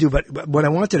things that we do. But what I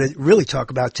wanted to really talk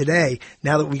about today,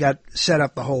 now that we got set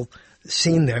up the whole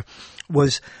scene there,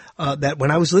 was that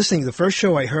when I was listening, the first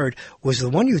show I heard was the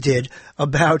one you did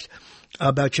about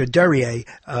your Duryea,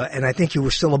 and I think you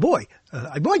were still a boy.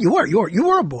 Well, you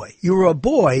were a boy. You were a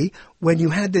boy when you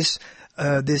had this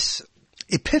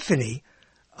epiphany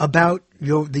about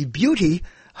the beauty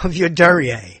of your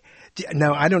Duryea.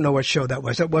 Now, I don't know what show that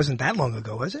was. That wasn't that long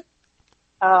ago, was it?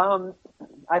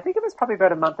 I think it was probably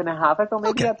about a month and a half ago,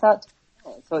 maybe at that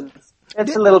time. So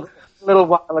it's a little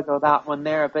while ago, that one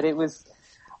there. But it was,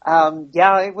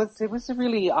 it was a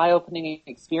really eye-opening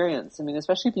experience. I mean,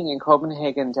 especially being in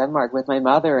Copenhagen, Denmark with my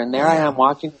mother, and there I am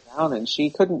walking around, and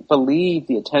she couldn't believe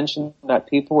the attention that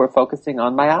people were focusing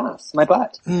on my ass, my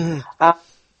butt. Mm-hmm.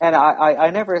 And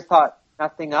I never thought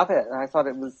nothing of it. I thought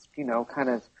it was, kind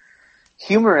of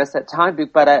humorous at times,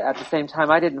 but at the same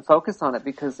time, I didn't focus on it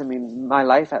because, I mean, my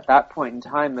life at that point in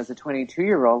time as a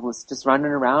 22-year-old was just running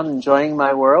around enjoying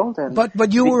my world. And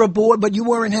but you were a boy, but you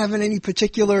weren't having any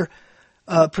particular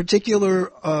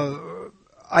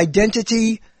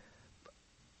identity.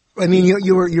 I mean,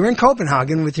 you're in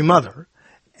Copenhagen with your mother,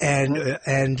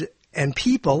 and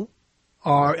people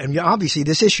are, and obviously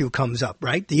this issue comes up,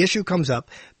 right? The issue comes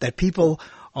up that people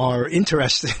are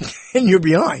interested in your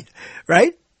behind,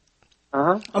 right?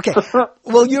 Uh-huh. Okay.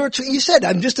 Well, you said,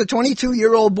 I'm just a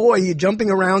 22-year-old boy. You're jumping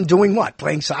around doing what?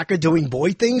 Playing soccer, doing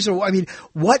boy things? Or, I mean,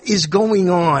 what is going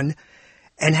on?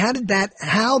 And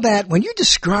when you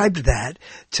described that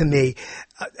to me,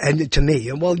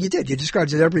 well, you did. You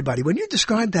described it to everybody. When you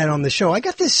described that on the show, I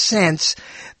got this sense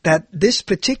that this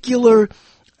particular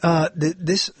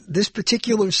this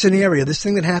particular scenario, this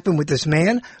thing that happened with this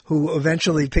man who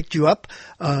eventually picked you up,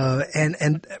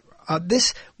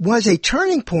 this was a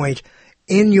turning point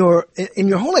in your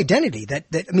whole identity. That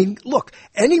I mean, look,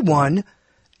 anyone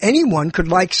could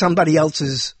like somebody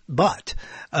else's butt,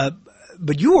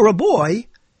 but you were a boy,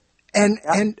 and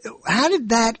how did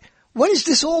that? What is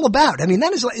this all about? I mean,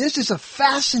 this is a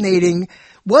fascinating.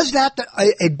 Was that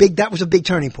that was a big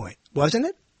turning point, wasn't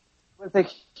it? It was a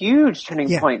huge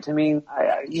turning point. I mean,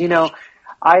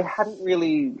 I hadn't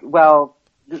really,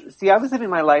 I was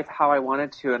living my life how I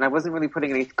wanted to, and I wasn't really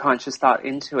putting any conscious thought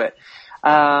into it.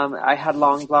 I had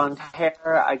long blonde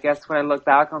hair. I guess when I look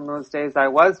back on those days, I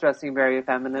was dressing very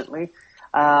effeminately.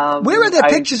 Where are there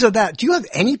pictures of that? Do you have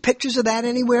any pictures of that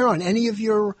anywhere on any of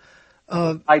your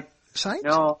sites?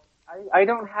 No. I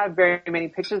don't have very many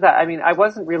pictures. I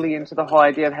wasn't really into the whole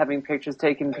idea of having pictures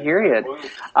taken, period.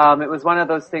 It was one of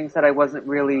those things that I wasn't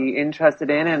really interested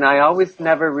in, and I always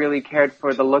never really cared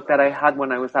for the look that I had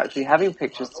when I was actually having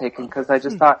pictures taken, because I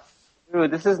just thought, ooh,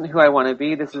 this isn't who I want to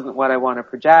be, this isn't what I want to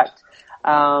project.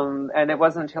 And it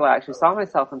wasn't until I actually saw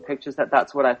myself in pictures that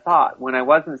that's what I thought. When I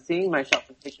wasn't seeing myself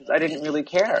in pictures, I didn't really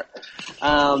care.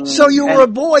 So you were a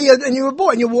boy, and you're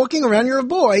walking around, you're a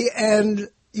boy, and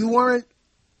you weren't,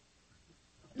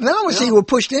 not only say you were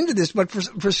pushed into this, but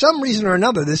for some reason or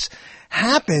another, this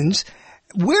happens.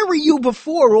 Where were you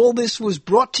before all this was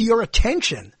brought to your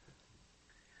attention?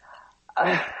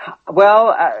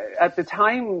 At the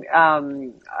time,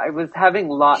 I was having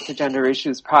lots of gender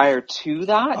issues prior to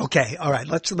that. Okay, all right.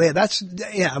 What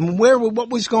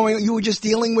was going on? You were just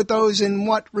dealing with those in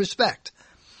what respect?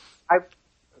 I'm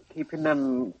keeping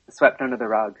them swept under the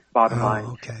rug, bottom line.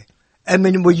 Okay. I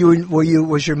mean, was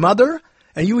your mother?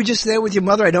 And you were just there with your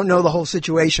mother? I don't know the whole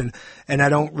situation, and I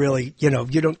don't really,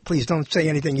 please don't say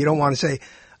anything you don't want to say.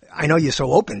 I know you're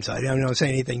so open, so I don't want to say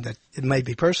anything that it might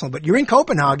be personal, but you're in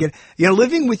Copenhagen. You're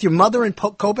living with your mother in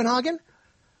Copenhagen?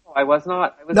 No, I was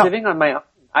not. I was living on my own.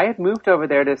 I had moved over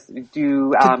there to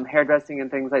do hairdressing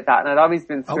and things like that, and I'd always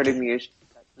been skirting the issue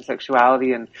of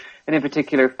sexuality and in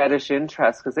particular fetish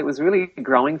interest, because it was really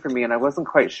growing for me, and I wasn't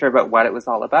quite sure about what it was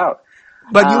all about.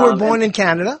 But you were born in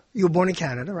Canada. You were born in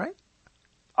Canada, right?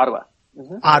 Ottawa.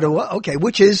 Mm-hmm. Ottawa, okay,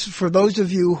 which is, for those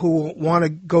of you who want to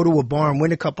go to a bar and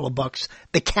win a couple of bucks,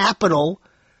 the capital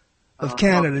of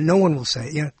Canada. No one will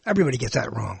say, everybody gets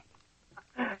that wrong.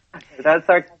 That's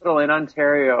our capital in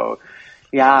Ontario.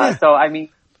 Yeah.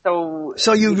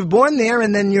 So you were born there,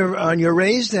 and then you're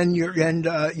raised, and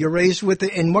you're raised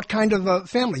in what kind of a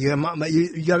family?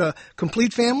 You got a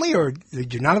complete family, or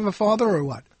did you not have a father, or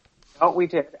what? Oh, we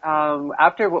did.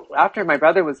 After my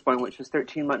brother was born, which was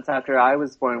 13 months after I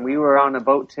was born, we were on a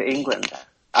boat to England.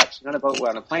 Actually, not a boat, we were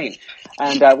on a plane.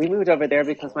 And we moved over there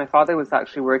because my father was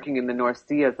actually working in the North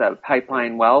Sea as a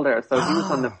pipeline welder. So he was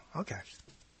on the... Okay.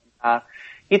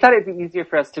 He thought it'd be easier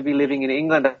for us to be living in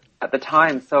England at the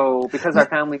time. So because our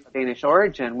family's of Danish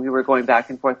origin, we were going back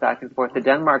and forth to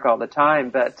Denmark all the time.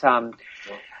 But,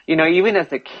 even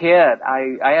as a kid,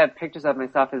 I have pictures of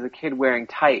myself as a kid wearing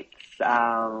tights.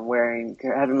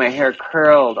 Having my hair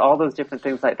curled, all those different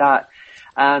things like that.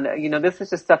 And, this is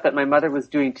just stuff that my mother was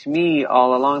doing to me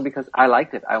all along because I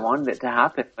liked it. I wanted it to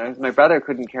happen. My brother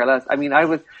couldn't care less. I mean, I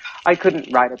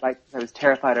couldn't ride a bike because I was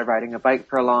terrified of riding a bike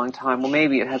for a long time. Well,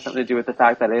 maybe it has something to do with the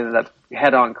fact that I ended up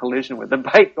head-on collision with the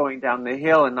bike going down the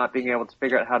hill and not being able to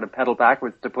figure out how to pedal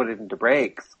backwards to put it into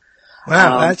brakes.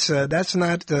 Wow, that's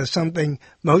not something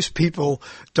most people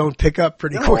don't pick up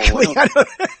pretty quickly. No.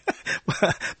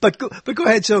 But go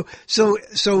ahead. So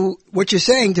what you're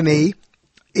saying to me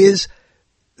is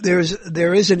there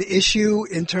is an issue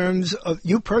in terms of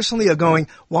you personally are going,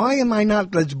 why am I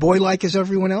not as boy-like as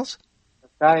everyone else?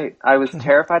 That's right. I was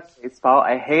terrified of baseball.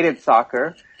 I hated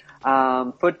soccer.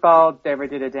 Football never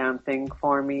did a damn thing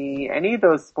for me. Any of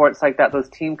those sports like that, those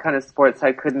team kind of sports,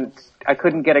 I couldn't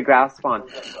get a grasp on.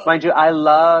 Mind you, I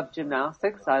loved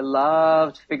gymnastics. I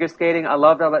loved figure skating. I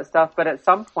loved all that stuff. But at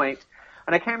some point,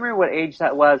 and I can't remember what age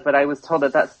that was, but I was told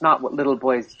that that's not what little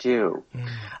boys do.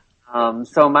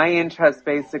 So my interests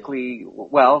basically,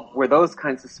 were those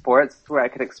kinds of sports where I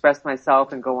could express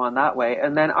myself and go on that way.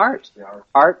 And then art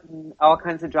and all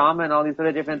kinds of drama and all these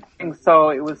other different things. So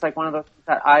it was like one of those things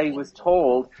that I was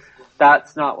told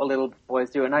that's not what little boys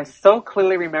do. And I so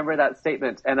clearly remember that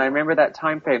statement. And I remember that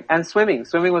time frame. And swimming.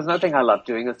 Swimming was another thing I loved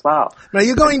doing as well. Now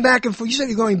you're going back and forth. You said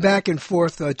you're going back and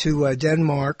forth to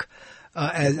Denmark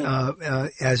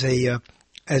as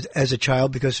a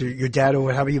child because your dad or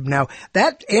whatever you. Now,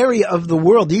 that area of the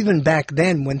world, even back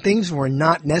then, when things were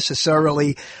not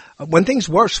necessarily, when things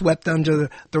were swept under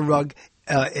the rug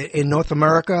in North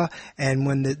America, and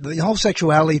when the whole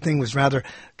sexuality thing was rather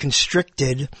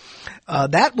constricted,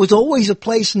 that was always a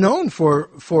place known for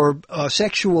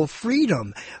sexual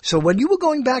freedom. So when you were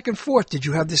going back and forth, did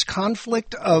you have this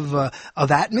conflict of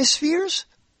atmospheres?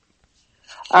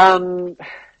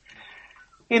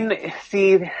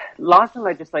 Laws and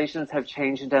legislations have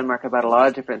changed in Denmark about a lot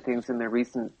of different things in the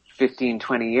recent 15,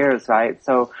 20 years, right?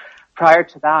 So prior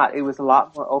to that, it was a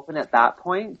lot more open at that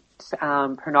point.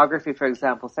 Pornography, for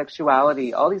example,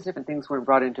 sexuality, all these different things weren't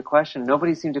brought into question.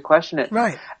 Nobody seemed to question it.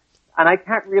 Right. And I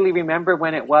can't really remember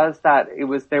when it was that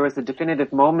there was a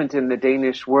definitive moment in the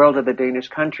Danish world or the Danish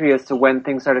country as to when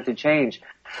things started to change.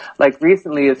 Like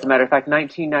recently, as a matter of fact,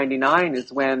 1999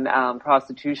 is when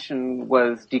prostitution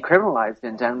was decriminalized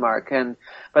in Denmark,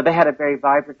 but they had a very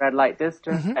vibrant red light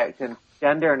district, and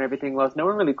gender and everything was, no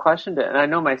one really questioned it. And I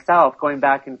know myself, going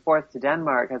back and forth to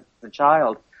Denmark as a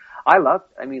child, I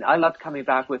loved coming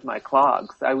back with my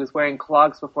clogs. I was wearing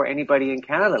clogs before anybody in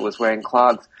Canada was wearing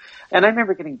clogs. And I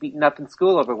remember getting beaten up in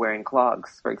school over wearing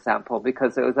clogs, for example,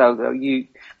 because it was,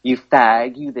 you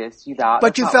fag, you this, you that.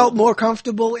 But you felt more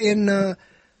comfortable in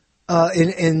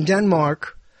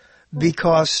Denmark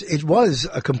because it was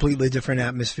a completely different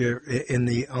atmosphere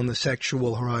on the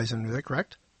sexual horizon. Is that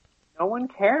correct? No one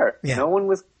cared. Yeah. No one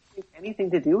was having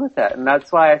anything to do with it. And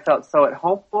that's why I felt so at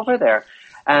home over there.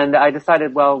 And I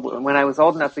decided, well, when I was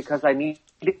old enough, because I needed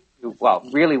to, well,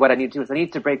 really what I need to do is I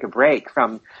need to break a break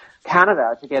from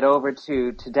Canada to get over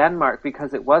to Denmark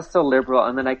because it was so liberal,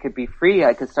 and then I could be free.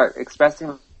 I could start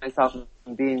expressing myself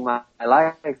and being my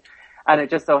life. And it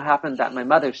just so happened that my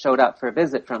mother showed up for a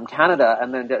visit from Canada,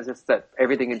 and then just set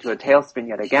everything into a tailspin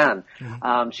yet again.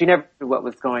 Mm-hmm. She never knew what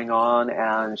was going on,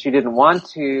 and she didn't want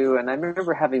to. And I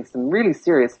remember having some really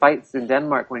serious fights in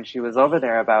Denmark when she was over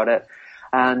there about it.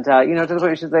 And, to the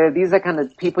point she said, these are kind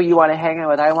of people you want to hang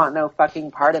out with. I want no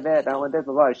fucking part of it. I want this,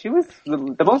 blah, blah. She was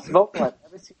the most vocal I've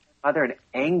ever seen my mother, an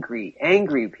angry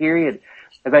period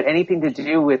about anything to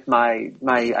do with my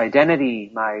identity,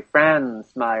 my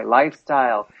friends, my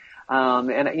lifestyle.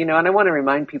 And I want to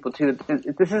remind people too that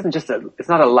this isn't just it's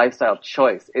not a lifestyle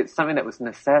choice. It's something that was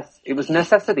it was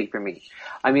necessity for me.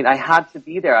 I mean, I had to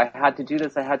be there. I had to do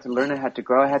this. I had to learn. I had to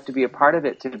grow. I had to be a part of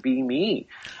it to be me.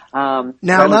 Now,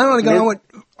 I want to go on with,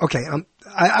 okay.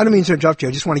 I don't mean to interrupt you.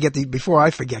 I just want to get before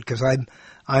I forget, because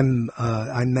I'm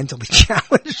mentally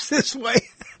challenged this way.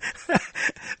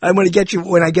 I want to get you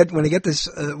when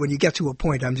you get to a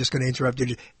point, I'm just going to interrupt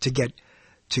you to get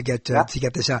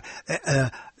this out.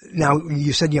 Now,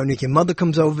 you said, your mother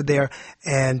comes over there,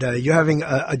 and you're having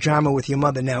a drama with your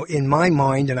mother. Now, in my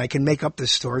mind, and I can make up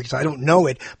this story because I don't know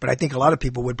it, but I think a lot of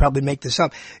people would probably make this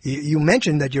up. You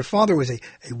mentioned that your father was a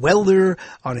welder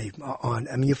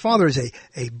your father is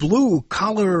a blue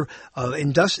collar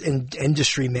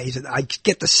industry mason. I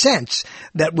get the sense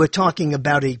that we're talking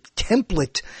about a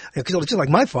template, because it's just like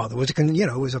my father was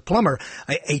was a plumber,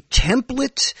 a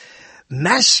template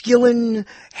masculine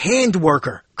hand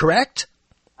worker, correct?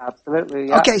 Absolutely,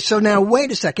 yeah. Okay, so now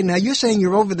wait a second. Now you're saying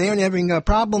you're over there and having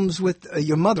problems with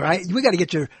your mother. We got to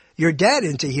get your dad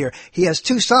into here. He has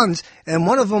two sons, and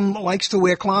one of them likes to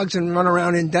wear clogs and run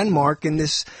around in Denmark and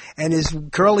his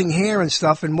curling hair and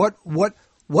stuff. And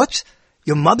what's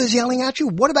your mother's yelling at you?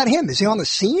 What about him? Is he on the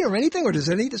scene or anything, or does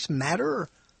any of this matter?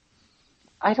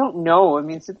 I don't know. I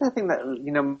mean, it's the thing that,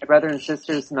 my brother and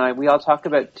sisters and we all talk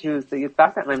about too, is the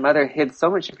fact that my mother hid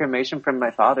so much information from my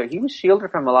father. He was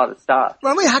shielded from a lot of stuff.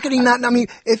 Well, I mean, how could he not? I mean,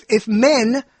 if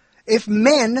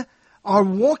men are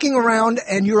walking around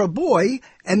and you're a boy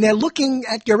and they're looking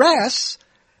at your ass,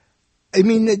 I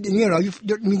mean,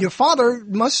 your father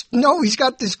must know he's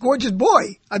got this gorgeous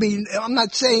boy. I mean, I'm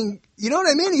not saying, you know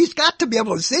what I mean? He's got to be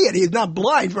able to see it. He's not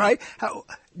blind, right?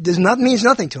 Means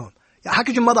nothing to him. How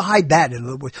could your mother hide that? In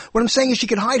other words, what I'm saying is she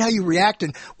could hide how you react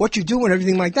and what you do and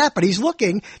everything like that. But he's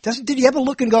looking. Did he ever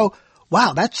look and go,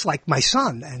 "Wow, that's like my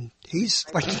son," and he's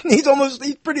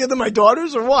prettier than my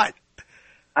daughters, or what?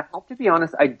 I have to be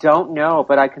honest. I don't know,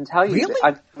 but I can tell you.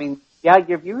 Really?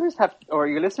 Your viewers or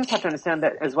your listeners have to understand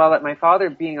that as well. That my father,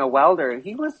 being a welder,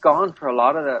 he was gone for a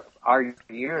lot of our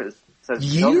years.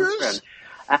 Years?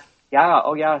 Yeah.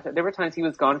 Oh, yeah. There were times he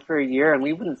was gone for a year, and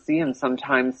we wouldn't see him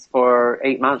sometimes for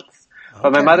 8 months. Okay.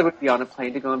 But my mother would be on a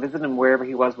plane to go and visit him wherever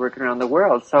he was working around the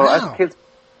world. So us kids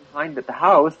were behind at the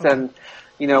house, and,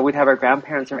 we'd have our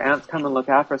grandparents or aunts come and look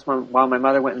after us while my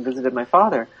mother went and visited my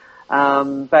father.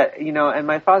 And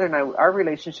my father and our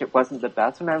relationship wasn't the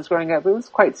best when I was growing up. It was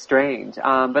quite strained,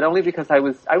 but only because I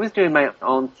was doing my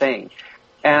own thing.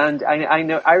 And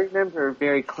I remember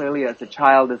very clearly as a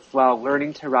child as well,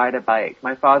 learning to ride a bike.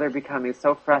 My father becoming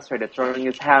so frustrated, throwing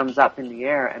his hands up in the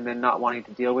air and then not wanting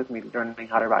to deal with me learning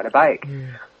how to ride a bike. Mm.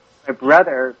 My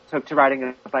brother took to riding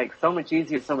a bike so much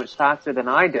easier, so much faster than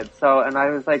I did. And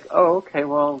I was like, oh, okay,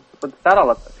 well, what's that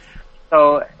all about?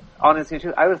 So, honestly,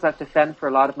 too, I was left to fend for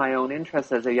a lot of my own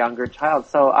interests as a younger child.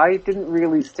 So I didn't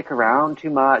really stick around too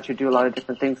much or do a lot of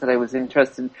different things that I was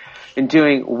interested in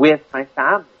doing with my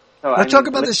family. So, let's talk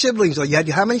about the siblings, though.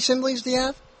 How many siblings do you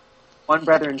have? One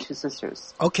brother and two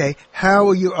sisters. Okay. How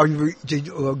are you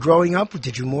growing up?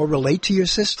 Did you more relate to your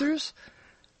sisters?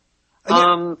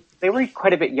 They were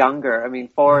quite a bit younger.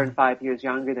 4 and 5 years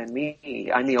younger than me.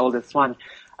 I'm the oldest one.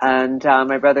 And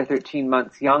my brother 13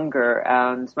 months younger.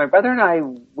 And my brother and I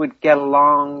would get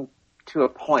along to a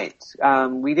point.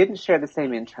 We didn't share the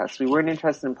same interests. We weren't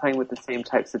interested in playing with the same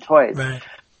types of toys. Right.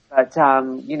 But,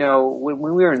 when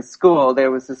we were in school, there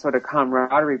was this sort of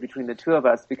camaraderie between the two of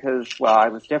us because, well, I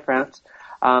was different.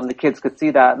 The kids could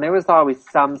see that. And there was always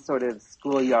some sort of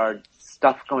schoolyard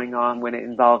stuff going on when it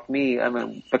involved me. I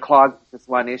mean, the clog was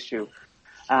one issue.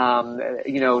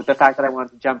 The fact that I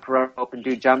wanted to jump rope and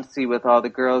do jumpsy with all the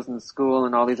girls in school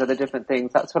and all these other different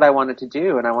things, that's what I wanted to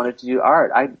do. And I wanted to do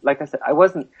art. Like I said,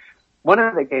 one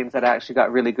of the games that I actually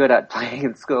got really good at playing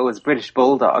in school was British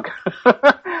Bulldog.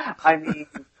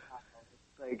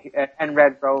 And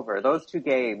Red Rover, those two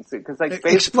games. Because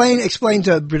explain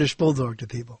to British Bulldog to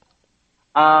people.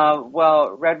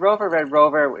 Red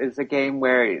Rover is a game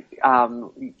where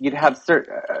you'd have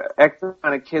X amount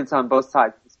of kids on both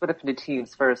sides. You split up into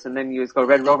teams first, and then you just go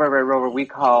Red Rover. We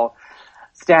call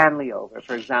Stanley over,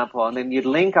 for example, and then you'd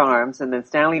link arms, and then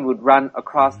Stanley would run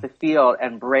across the field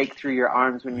and break through your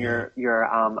arms when your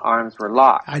arms were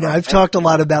locked. I know. I've talked a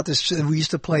lot about this. We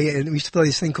used to play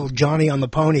this thing called Johnny on the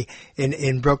Pony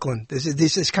in Brooklyn.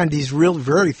 This is kind of these real,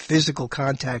 very physical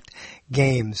contact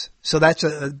games. So that's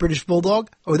a British Bulldog.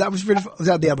 Oh, that was British. Was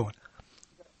that the other one?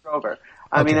 Rover.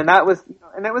 I mean, and that was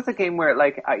a game where,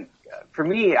 for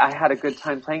me, I had a good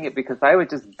time playing it because I would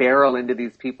just barrel into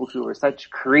these people who were such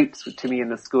creeps to me in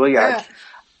the schoolyard.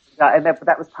 Yeah.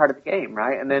 That was part of the game,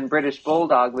 right? And then British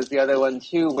Bulldog was the other one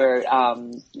too, where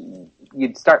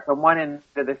you'd start from one end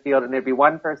of the field and there'd be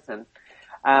one person,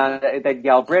 and they'd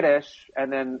yell British,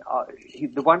 and then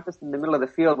the one person in the middle of the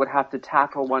field would have to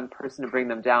tackle one person to bring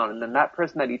them down, and then that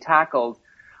person that he tackled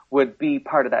would be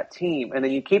part of that team. And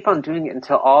then you keep on doing it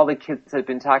until all the kids had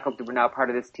been tackled who were now part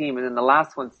of this team. And then the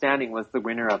last one standing was the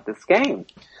winner of this game.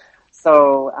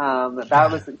 So,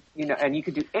 that was, and you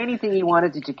could do anything you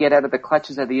wanted to get out of the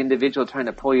clutches of the individual trying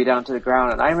to pull you down to the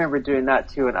ground. And I remember doing that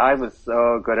too. And I was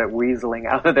so good at weaseling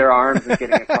out of their arms and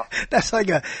getting across. That's like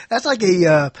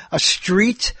a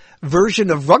street version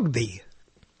of rugby.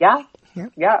 Yeah.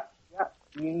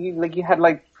 You had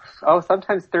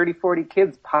sometimes 30, 40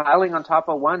 kids piling on top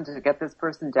of one to get this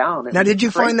person down. Now, did you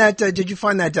find that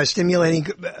stimulating,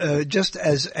 just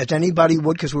as anybody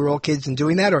would, because we were all kids and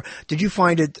doing that, or did you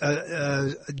find it,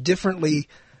 differently?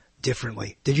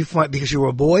 Did you find, because you were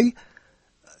a boy,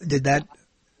 did that?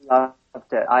 I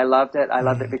loved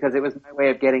it because it was my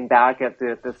way of getting back at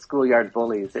the schoolyard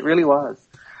bullies. It really was.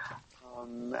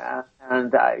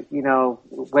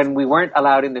 When we weren't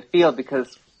allowed in the field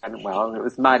because, it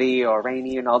was muddy or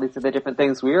rainy and all these other different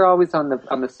things, we were always on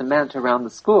the cement around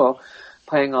the school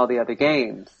playing all the other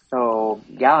games. So,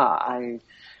 yeah,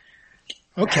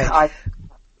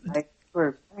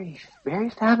 were very,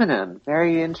 very feminine,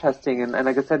 very interesting. And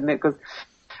like I said,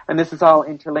 and this is all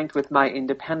interlinked with my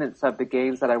independence of the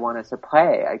games that I wanted to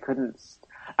play. I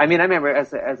remember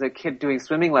as a kid doing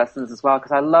swimming lessons as well,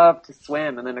 because I loved to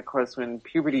swim. And then, of course, when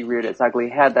puberty reared its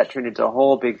ugly head, that turned into a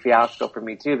whole big fiasco for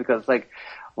me too, because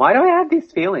why do I have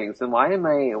these feelings? And why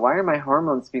are my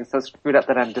hormones being so screwed up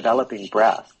that I'm developing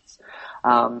breasts?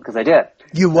 Because I did.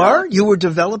 You were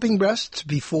developing breasts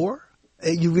before?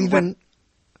 Puberty?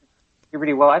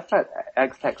 Well, I've got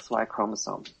XXY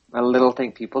chromosome. A little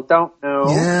thing people don't know.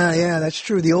 Yeah, that's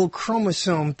true. The old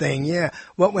chromosome thing, yeah.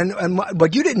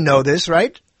 But you didn't know this,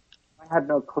 right? I had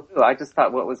no clue. I just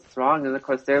thought what was wrong. And of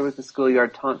course, there was the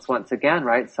schoolyard taunts once again,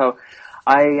 right? So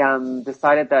I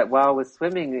decided that with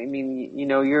swimming,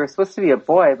 you're supposed to be a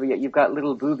boy, but yet you've got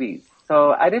little boobies.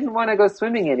 So I didn't want to go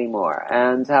swimming anymore.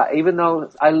 And even though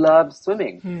I loved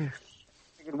swimming, I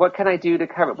figured, what can I do to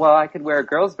cover it? Well, I could wear a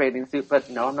girl's bathing suit, but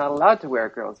no, I'm not allowed to wear a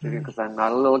girl's bathing suit because I'm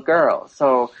not a little girl.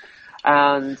 So,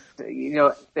 and,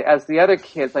 as the other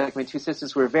kids, like my two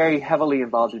sisters, were very heavily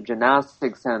involved in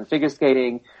gymnastics and figure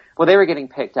skating. Well, they were getting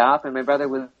picked up, and my brother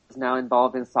was now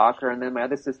involved in soccer, and then my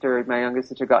younger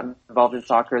sister got involved in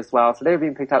soccer as well, so they were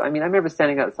being picked up. I remember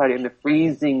standing outside in the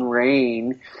freezing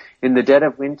rain in the dead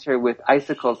of winter with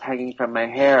icicles hanging from my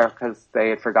hair because they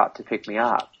had forgot to pick me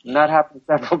up. And that happened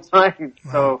several times.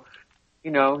 Wow. So,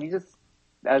 you just,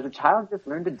 as a child, just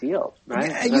learn to deal, right?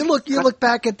 And you look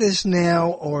back at this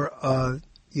now, or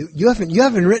you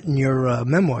haven't written your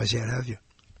memoirs yet, have you?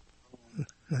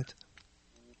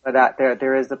 But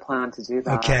there is a plan to do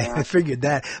that. Okay, I figured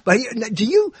that. But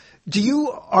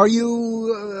are you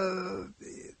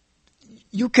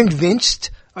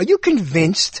convinced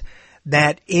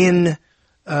that in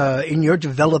your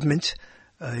development,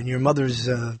 in your mother's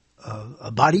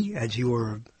body, as you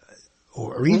were,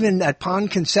 or even at upon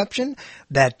conception,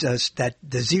 that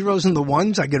the zeros and the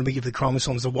ones are going to be the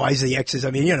chromosomes, the Ys, the X's.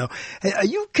 Are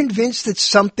you convinced that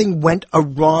something went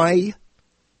awry?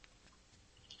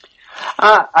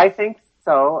 I think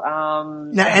so.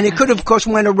 Now, and it could have, of course,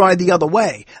 went awry the other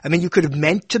way. I mean, you could have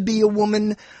meant to be a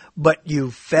woman, but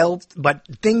but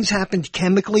things happened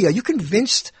chemically. Are you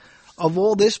convinced of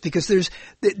all this? Because there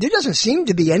doesn't seem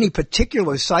to be any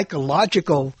particular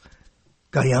psychological.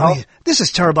 This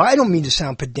is terrible. I don't mean to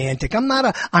sound pedantic. I'm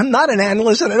not an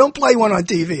analyst, and I don't play one on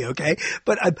TV. Okay,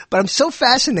 but I'm so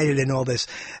fascinated in all this.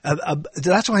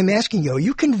 That's why I'm asking you. Are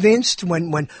you convinced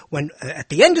when at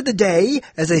the end of the day,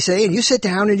 as they say, and you sit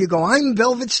down and you go, "I'm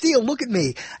Velvet Steele. Look at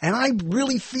me," and I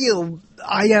really feel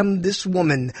I am this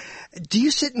woman. Do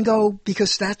you sit and go,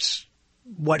 because that's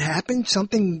what happened?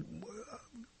 Something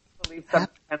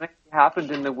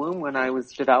happened in the womb when I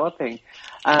was developing.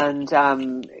 And,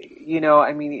 you know,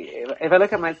 I mean, if I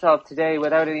look at myself today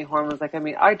without any hormones, like, I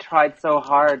mean, I tried so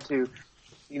hard to,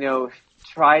 you know,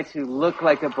 try to look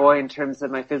like a boy in terms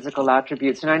of my physical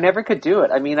attributes, and I never could do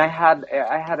it. I mean, I had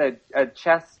a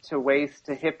chest to waist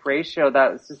to hip ratio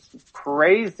that was just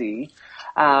crazy,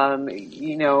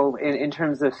 you know, in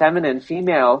terms of feminine,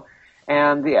 female.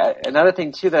 And another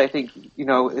thing too that I think, you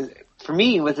know, for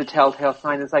me was a telltale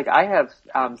sign is like I have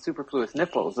superfluous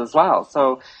nipples as well.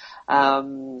 So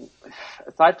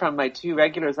aside from my two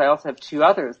regulars, I also have two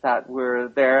others that were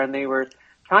there, and they were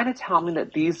trying to tell me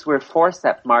that these were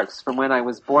forceps marks from when I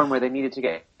was born, where they needed to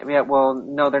get me out. Well,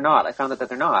 no, they're not. I found out that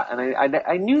they're not, and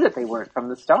I knew that they weren't from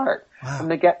the start, from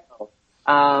the get-go.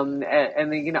 And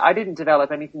you know, I didn't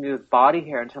develop anything to do with body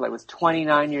hair until I was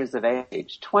 29 years of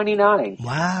age. 29.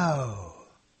 Wow.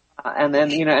 And then,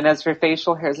 you know, and as for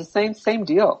facial hair, it's the same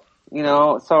deal, you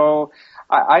know. So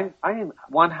I am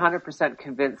 100%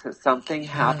 convinced that something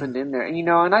happened in there. And, you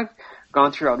know, and I've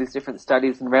gone through all these different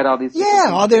studies and read all these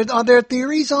different things. Are there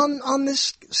theories on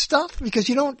this stuff? Because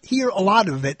you don't hear a lot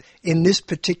of it in this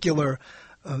particular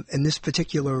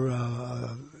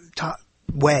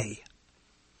way.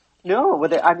 No,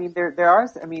 well, I mean, there are,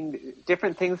 I mean,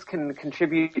 different things can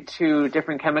contribute to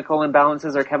different chemical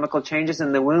imbalances or chemical changes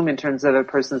in the womb in terms of a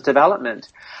person's development.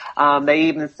 They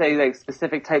even say like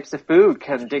specific types of food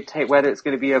can dictate whether it's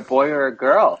going to be a boy or a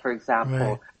girl, for example.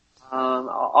 Right.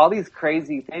 All these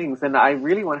crazy things, and I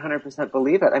really 100%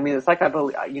 believe it. I mean, it's like I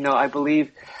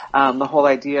believe the whole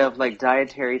idea of like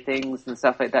dietary things and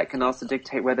stuff like that can also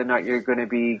dictate whether or not you're going to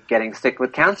be getting sick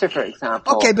with cancer, for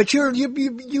example. Okay, but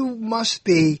you must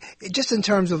be, just in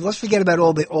terms of, let's forget about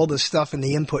all the stuff and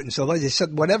the input and so like you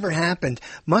said, whatever happened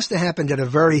must have happened at a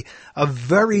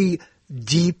very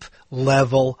deep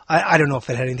level. I don't know if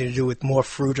it had anything to do with more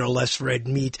fruit or less red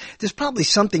meat. There's probably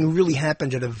something really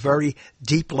happened at a very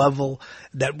deep level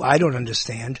that I don't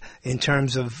understand in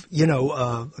terms of, you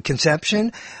know,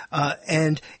 conception.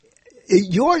 And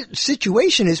your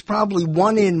situation is probably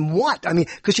one in what? I mean,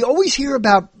 because you always hear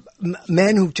about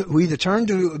men who either turn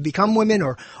to become women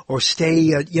or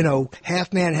stay, you know,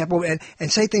 half man, half woman,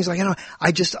 and say things like, you know,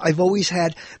 I've always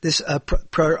had this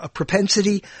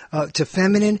propensity to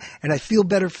feminine, and I feel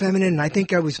better feminine, and I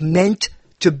think I was meant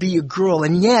to be a girl,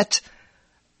 and yet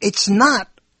it's not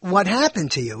what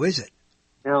happened to you, is it?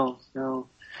 No.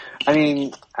 I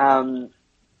mean,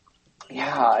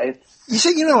 yeah, it's. You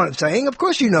see, you know what I'm saying? Of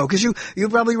course you know, because you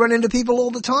probably run into people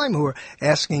all the time who are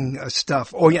asking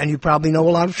stuff. And you probably know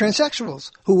a lot of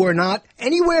transsexuals who are not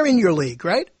anywhere in your league,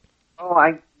 right? Oh,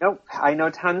 I know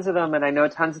tons of them, and I know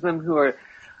tons of them who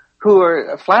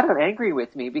are flat out angry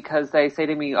with me because they say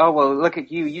to me, "Oh, well, look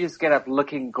at you. You just get up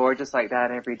looking gorgeous like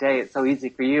that every day. It's so easy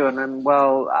for you." And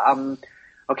I'm,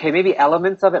 okay, maybe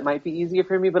elements of it might be easier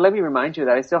for me, but let me remind you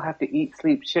that I still have to eat,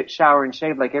 sleep, shit, shower, and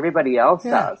shave like everybody else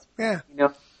does. Yeah. You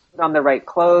know, put on the right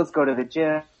clothes, go to the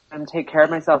gym, take care of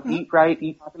myself, eat right,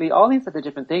 eat properly, all these other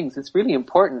different things. It's really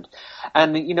important.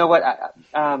 And you know what?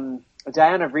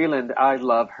 Diana Vreeland, I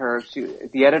love her. She,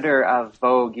 the editor of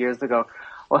Vogue years ago.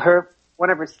 Well, one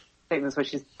of her statements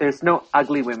was, "There's no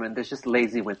ugly women, there's just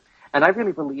lazy women." And I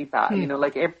really believe that. You know,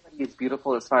 like everybody is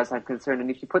beautiful as far as I'm concerned. And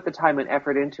if you put the time and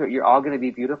effort into it, you're all going to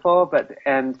be beautiful.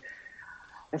 And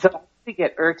so I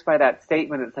get irked by that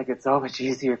statement. It's like, it's so much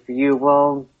easier for you.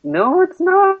 Well, no, it's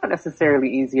not necessarily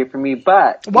easier for me.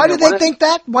 But why do they think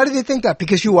that? Why do they think that?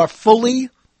 Because you are fully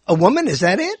a woman? Is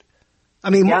that it? I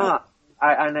mean, yeah.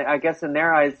 I guess in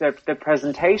their eyes, the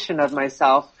presentation of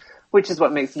myself, which is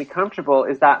what makes me comfortable,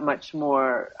 is that much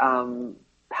more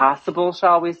passable,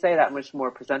 shall we say, that much more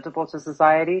presentable to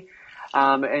society.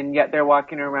 And yet they're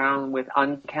walking around with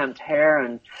unkempt hair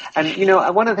and you know,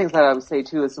 one of the things that I would say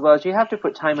too as well is you have to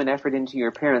put time and effort into your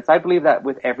appearance. I believe that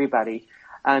with everybody.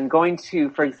 And going to,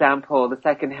 for example, the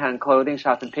secondhand clothing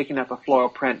shop and picking up a floral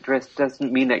print dress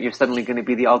doesn't mean that you're suddenly going to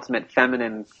be the ultimate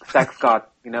feminine sex god,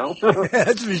 you know?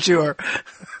 That's for sure.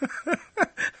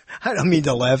 I don't mean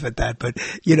to laugh at that, but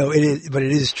it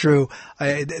is true.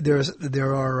 There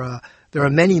are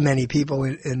many people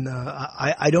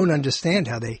I don't understand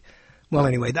how they. Well,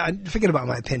 anyway, forget about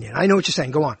my opinion. I know what you're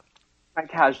saying. Go on. My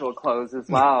casual clothes as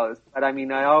well, but I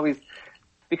mean, I always.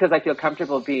 Because I feel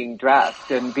comfortable being dressed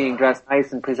and being dressed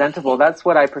nice and presentable. That's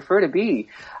what I prefer to be.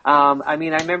 I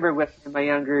mean, I remember in my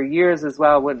younger years as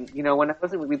well when I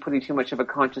wasn't really putting too much of a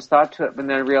conscious thought to it, but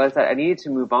then I realized that I needed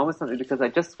to move on with something because I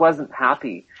just wasn't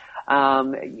happy.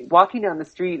 Walking down the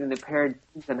street in a pair of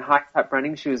jeans and high-top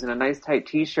running shoes and a nice tight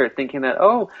t-shirt thinking that,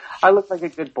 I look like a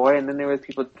good boy, and then there was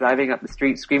people driving up the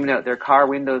street screaming out their car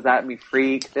windows at me,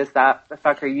 freak, this, that, the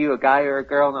fuck are you, a guy or a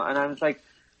girl? And I was like,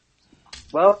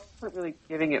 well, I wasn't really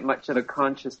giving it much of a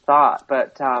conscious thought,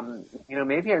 but,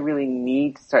 maybe I really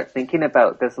need to start thinking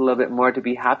about this a little bit more to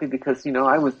be happy because,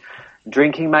 I was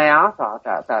drinking my ass off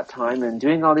at that time and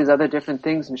doing all these other different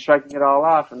things and shrugging it all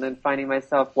off and then finding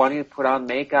myself wanting to put on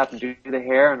makeup and do the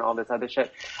hair and all this other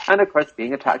shit. And of course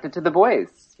being attracted to the boys,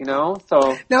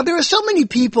 so. Now there are so many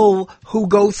people who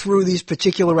go through these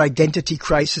particular identity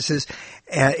crises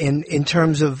in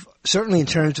terms of, certainly in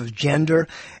terms of gender,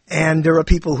 and there are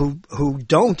people who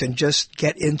don't and just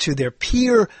get into their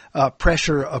peer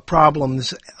pressure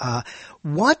problems.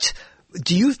 What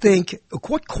do you think,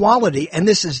 what quality, and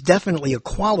this is definitely a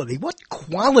quality, what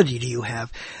quality do you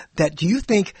have that do you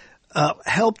think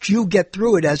helped you get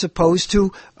through it as opposed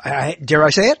to, dare I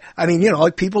say it? I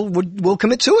mean, people will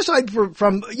commit suicide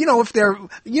from if they're,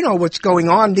 what's going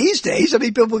on these days. I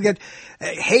mean, people get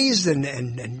hazed and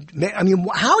I mean,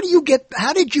 how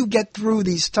did you get through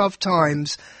these tough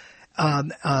times?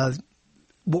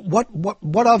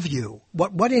 What of you?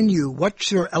 What in you?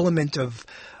 What's your element of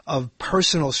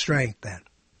personal strength then?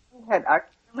 I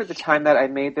remember the time that I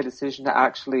made the decision to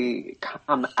actually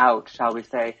come out, shall we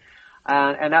say.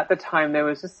 And at the time, there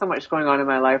was just so much going on in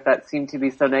my life that seemed to be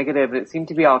so negative, and it seemed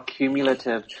to be all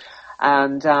cumulative.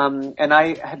 And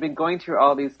I had been going through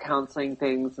all these counseling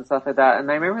things and stuff like that.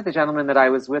 And I remember the gentleman that I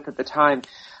was with at the time,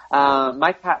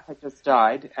 my cat had just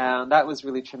died, and that was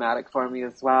really traumatic for me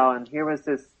as well. And here was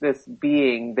this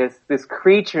being, this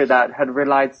creature that had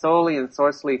relied solely and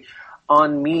sourcely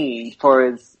on me for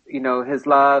his, his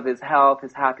love, his health,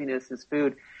 his happiness, his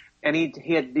food. And he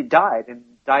died and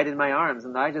died in my arms.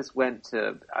 And I just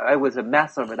I was a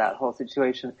mess over that whole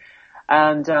situation.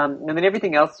 And then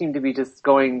everything else seemed to be just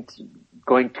going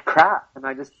to crap. And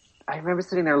I remember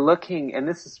sitting there looking, and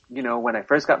this is, when I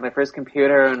first got my first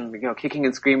computer and, kicking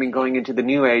and screaming, going into the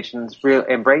new age and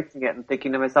embracing it and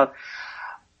thinking to myself,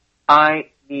 I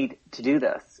need to do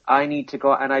this. I need to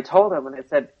go. And I told him, and I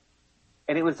said,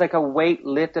 and it was like a weight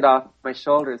lifted off my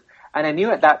shoulders. And I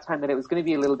knew at that time that it was going to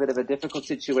be a little bit of a difficult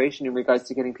situation in regards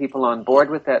to getting people on board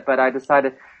with it. But I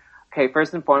decided, okay,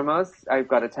 first and foremost, I've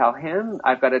got to tell him.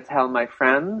 I've got to tell my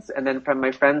friends. And then from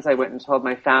my friends, I went and told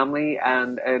my family.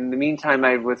 And in the meantime,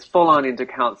 I was full on into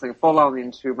counseling, full on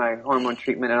into my hormone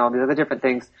treatment and all these other different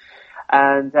things.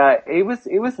 And it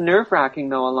was nerve-wracking,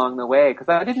 though, along the way, because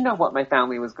I didn't know what my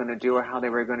family was going to do or how they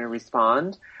were going to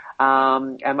respond.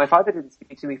 And my father didn't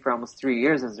speak to me for almost 3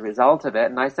 years as a result of it.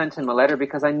 And I sent him a letter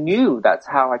because I knew that's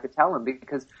how I could tell him,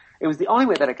 because it was the only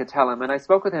way that I could tell him. And I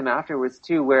spoke with him afterwards,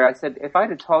 too, where I said, if I'd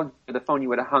have told you over the phone, you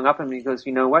would have hung up on me. He goes,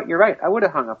 you know what? You're right. I would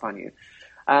have hung up on you.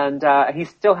 And he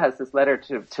still has this letter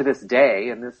to this day,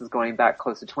 and this is going back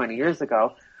close to 20 years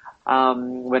ago,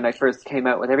 when I first came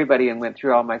out with everybody and went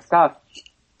through all my stuff.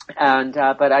 And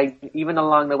but even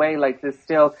along the way, like this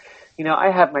still,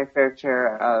 I have my fair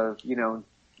share of,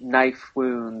 knife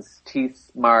wounds, teeth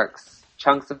marks,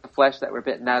 chunks of flesh that were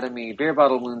bitten out of me, beer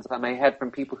bottle wounds on my head from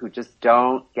people who just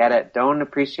don't get it, don't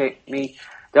appreciate me,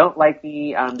 don't like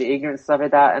me, the ignorance, stuff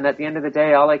like that. And at the end of the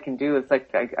day, all I can do is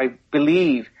I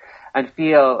believe and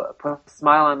feel, put a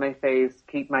smile on my face,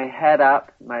 keep my head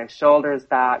up, my shoulders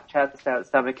back, chest out,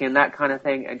 stomach in, that kind of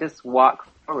thing, and just walk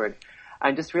forward.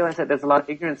 And just realize that there's a lot of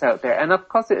ignorance out there. And of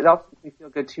course, it also makes me feel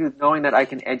good too, knowing that I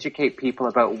can educate people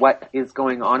about what is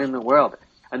going on in the world.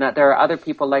 And that there are other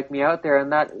people like me out there,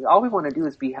 and that all we want to do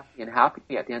is be happy and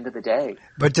happy at the end of the day.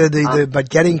 But but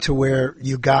getting to where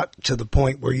you got to the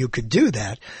point where you could do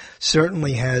that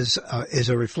certainly is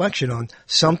a reflection on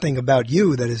something about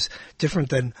you that is different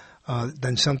than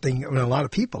something, a lot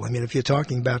of people. I mean, if you're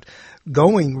talking about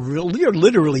you're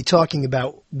literally talking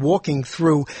about walking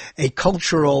through a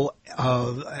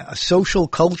social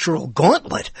cultural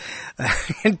gauntlet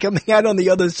and coming out on the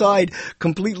other side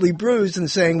completely bruised and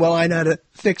saying, well, I know how to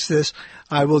fix this.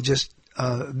 I will just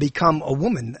become a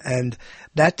woman. And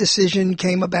that decision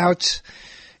came about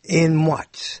in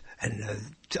what?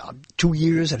 And 2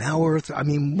 years, an hour? I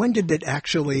mean, when did it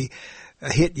actually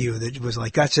hit you that it was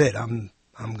like, that's it, I'm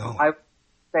going?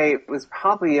 say it was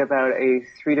probably about a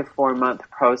 3 to 4 month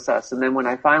process. And then when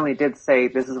I finally did say,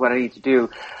 this is what I need to do,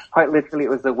 quite literally it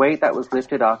was the weight that was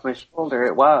lifted off my shoulder.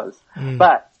 It was.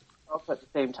 But also at the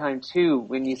same time too,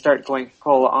 when you start going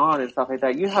full on and stuff like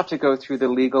that, you have to go through the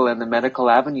legal and the medical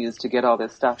avenues to get all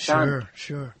this stuff done.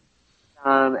 Sure.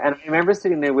 And I remember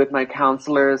sitting there with my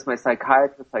counselors, my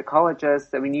psychiatrists,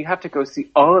 psychologists. I mean, you have to go see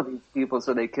all of these people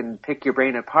so they can pick your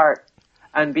brain apart,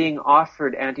 and being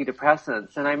offered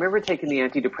antidepressants. And I remember taking the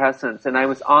antidepressants, and I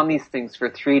was on these things for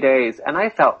 3 days, and I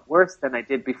felt worse than I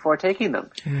did before taking them.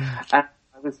 And I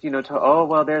was, told, oh,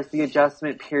 well, there's the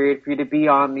adjustment period for you to be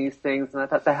on these things. And I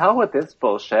thought, the hell with this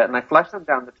bullshit. And I flushed them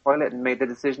down the toilet and made the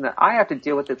decision that I have to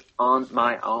deal with this on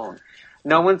my own.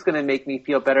 No one's going to make me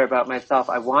feel better about myself.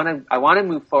 I want to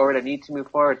move forward. I need to move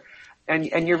forward.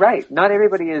 And you're right. Not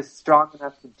everybody is strong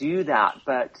enough to do that,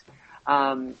 but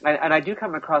and I do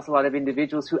come across a lot of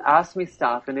individuals who ask me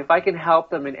stuff, and if I can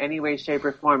help them in any way, shape,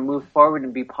 or form move forward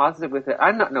and be positive with it.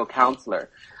 I'm not no counselor.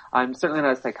 I'm certainly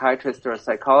not a psychiatrist or a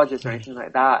psychologist or anything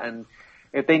like that. And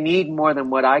if they need more than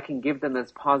what I can give them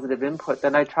as positive input,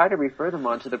 then I try to refer them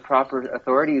on to the proper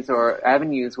authorities or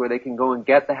avenues where they can go and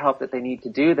get the help that they need to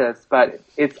do this. But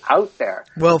it's out there.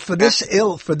 Well, for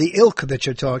the ilk that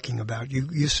you're talking about,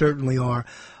 you certainly are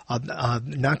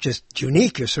not just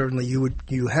unique.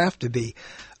 You have to be.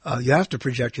 You have to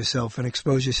project yourself and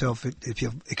expose yourself, if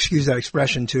you excuse that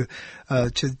expression, to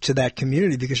that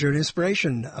community, because you're an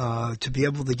inspiration to be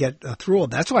able to get through all.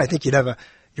 That's why I think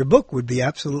your book would be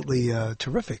absolutely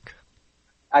terrific.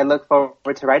 I look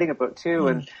forward to writing a book too,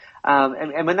 and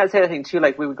when that's the other thing too,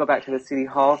 like we would go back to the City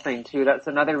Hall thing too. That's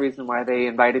another reason why they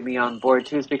invited me on board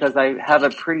too, is because I have a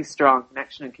pretty strong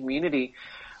connection and community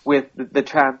with the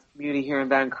trans community here in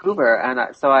Vancouver,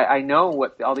 and so I know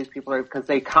what all these people are, because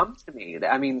they come to me.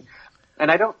 I mean,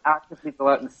 and I don't actively go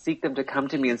out and seek them to come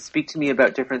to me and speak to me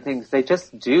about different things. They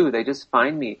just do. They just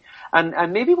find me.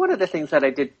 And maybe one of the things that I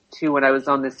did too when I was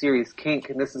on the series Kink,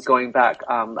 and this is going back,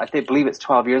 I believe it's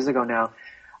 12 years ago now.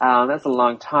 That's a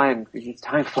long time, because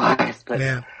time flies, but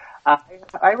yeah.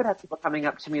 I would have people coming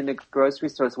up to me in the grocery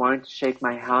stores wanting to shake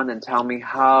my hand and tell me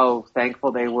how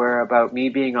thankful they were about me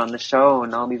being on the show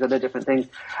and all these other different things.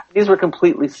 These were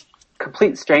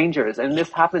complete strangers, and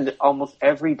this happened almost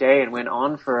every day and went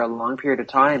on for a long period of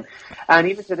time. And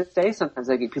even to this day, sometimes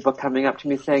I get people coming up to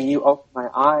me saying, you opened my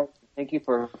eyes. Thank you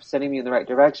for sending me in the right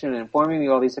direction and informing me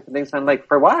all these different things. And I'm like,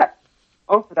 for what?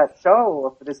 Oh, for that show,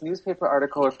 or for this newspaper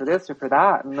article, or for this, or for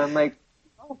that. And I'm like,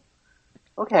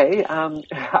 okay.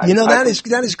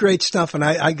 That is great stuff. And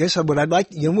I guess what I'd like,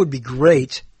 would be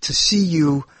great to see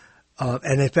you,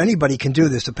 and if anybody can do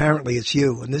this, apparently it's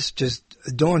you. And this just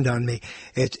dawned on me.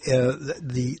 It's,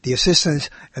 the assistance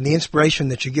and the inspiration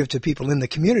that you give to people in that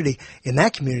community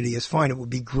is fine. It would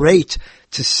be great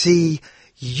to see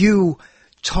you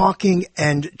talking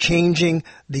and changing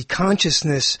the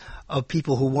consciousness of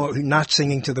people who are not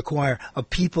singing to the choir, of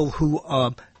people who,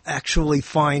 actually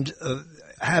find,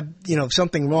 have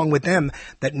something wrong with them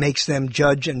that makes them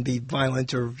judge and be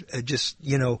violent, or just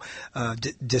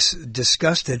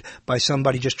disgusted by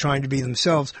somebody just trying to be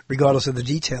themselves, regardless of the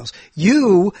details.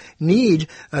 You need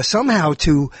somehow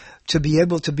to be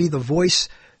able to be the voice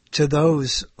to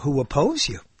those who oppose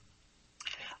you.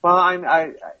 Well,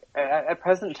 at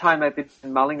present time, I've been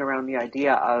mulling around the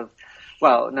idea of,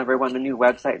 well, number one, the new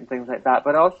website and things like that,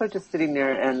 but also just sitting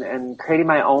there and creating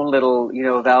my own little,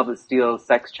 Velvet Steele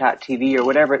Sex Chat TV or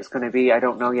whatever it's going to be. I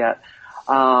don't know yet.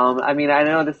 I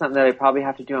know this is something that I probably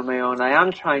have to do on my own. I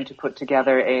am trying to put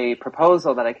together a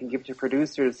proposal that I can give to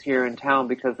producers here in town,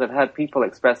 because I've had people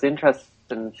express interest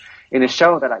in a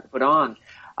show that I put on.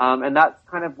 And that's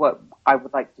kind of what I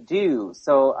would like to do.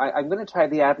 So I'm going to try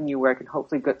the avenue where I can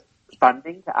hopefully get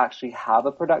funding to actually have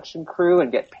a production crew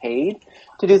and get paid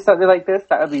to do something like this.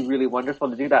 That would be really wonderful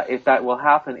to do that, if that will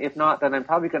happen. If not, then I'm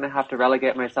probably going to have to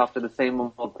relegate myself to the same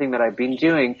old thing that I've been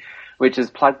doing, which is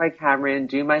plug my camera in,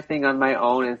 do my thing on my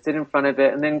own, and sit in front of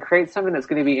it, and then create something that's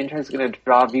going to be interesting, going to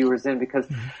draw viewers in, because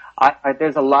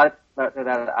there's a lot out there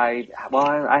that I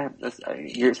have this,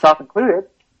 yourself included,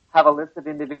 have a list of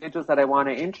individuals that I want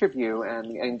to interview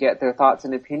and get their thoughts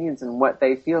and opinions and what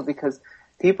they feel, because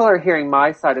people are hearing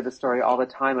my side of the story all the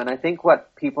time, and I think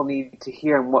what people need to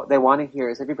hear and what they want to hear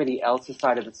is everybody else's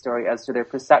side of the story as to their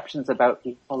perceptions about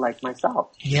people like myself.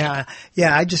 Yeah.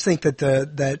 I just think that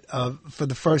for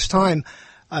the first time,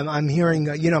 I'm hearing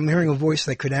a voice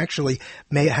that could actually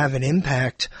may have an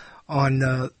impact on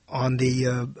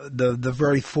the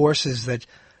very forces that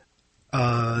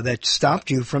that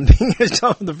stopped you from being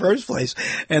yourself in the first place,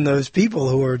 and those people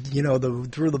who are,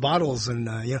 through the bottles and,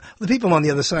 the people on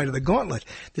the other side of the gauntlet.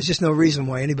 There's just no reason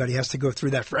why anybody has to go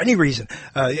through that for any reason,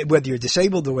 whether you're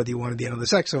disabled or whether you want to be another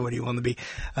sex or whether you want to be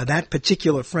that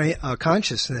particular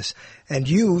consciousness. And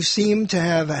you seem to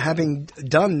having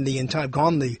done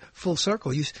gone the full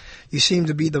circle. You seem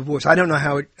to be the voice. I don't know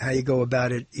how you go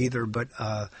about it either, but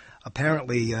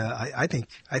apparently, I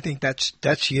think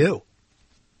that's you.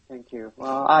 Thank you.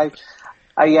 Well,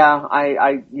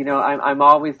 I'm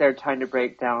always there trying to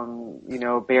break down,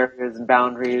 barriers and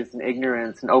boundaries and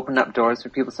ignorance and open up doors for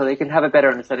people so they can have a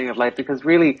better understanding of life, because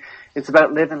really it's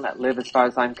about live and let live as far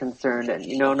as I'm concerned. And,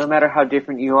 no matter how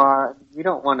different you are, you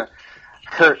don't want to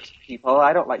hurt people.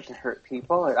 I don't like to hurt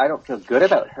people. I don't feel good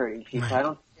about hurting people. Right. I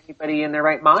don't think anybody in their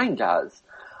right mind does.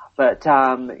 But,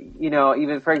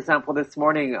 even for example, this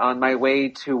morning on my way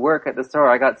to work at the store,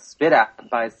 I got spit at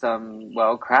by some,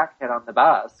 crackhead on the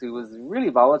bus who was really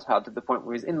volatile to the point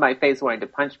where he was in my face wanting to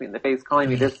punch me in the face, calling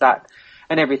me this, that,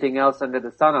 and everything else under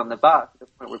the sun on the bus, to the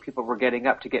point where people were getting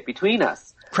up to get between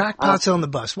us. Crackpots on the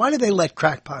bus. Why do they let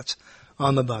crackpots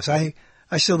on the bus? I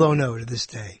still don't know to this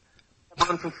day.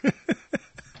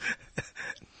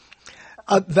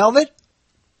 Velvet?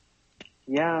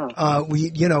 Yeah.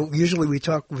 Usually we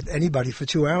talk with anybody for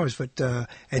 2 hours, but, and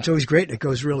it's always great and it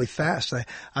goes really fast.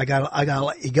 I gotta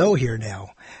let you go here now.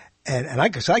 And I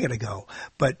guess I gotta go.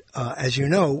 But, as you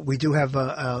know, we do have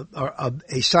a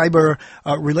cyber,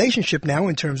 relationship now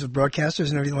in terms of broadcasters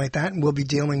and everything like that. And we'll be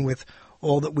dealing with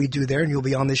all that we do there. And you'll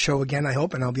be on this show again, I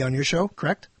hope, and I'll be on your show,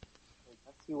 correct?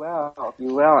 You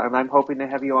will, and I'm hoping to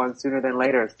have you on sooner than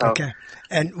later. So. Okay,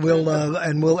 and we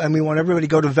want everybody to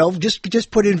go to Velvet.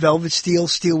 Just put in Velvet Steele,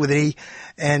 Steele with an E,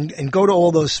 and go to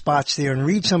all those spots there and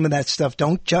read some of that stuff.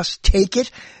 Don't just take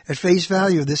it at face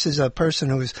value. This is a person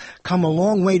who has come a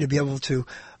long way to be able to,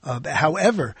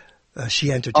 however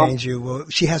she entertains you.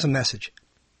 She has a message.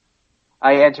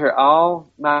 I answer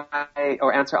all my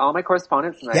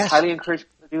correspondence, and I highly encourage you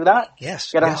to do that.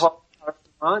 Yes.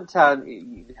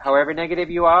 However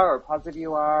negative you are or positive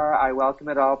you are, I welcome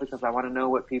it all because I want to know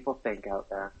what people think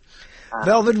out there.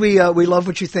 Velvet, we love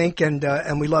what you think, and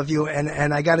we love you.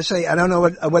 And I got to say, I don't know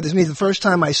what this means. The first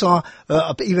time I saw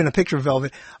even a picture of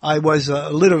Velvet, I was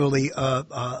literally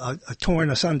torn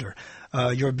asunder.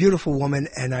 You're a beautiful woman,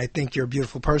 and I think you're a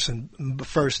beautiful person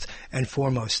first and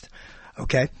foremost.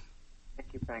 Okay.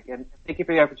 Thank you, Frank, and thank you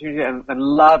for the opportunity, and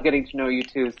love getting to know you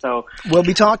too. So we'll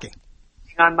be talking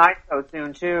on my show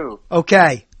soon too.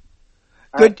 Okay.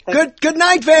 Good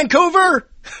night, Vancouver.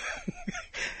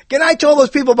 Good night to all those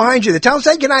people behind you. Tell them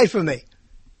say good night for me.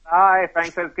 Bye.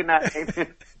 Frank says good night.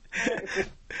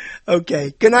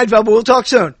 Okay. Good night, Velvet. We'll talk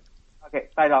soon. Okay.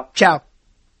 Bye, doll. Ciao.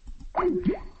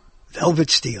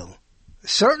 Velvet Steele.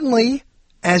 Certainly,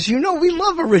 as you know, we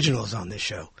love originals on this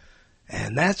show.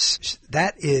 And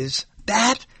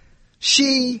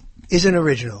she is an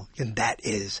original. And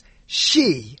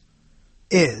she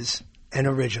is an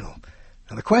original.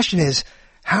 Now the question is,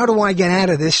 how do I get out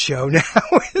of this show now?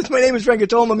 My name is Frank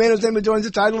Cotolo. My man whose name joins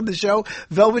the title of the show,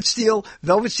 Velvet Steele,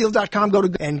 velvetsteele.com. Go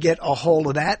to and get a hold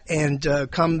of that and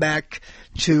come back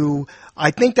to,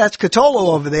 I think that's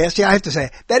Cotolo over there. See, I have to say,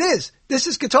 this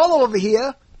is Cotolo over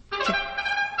here.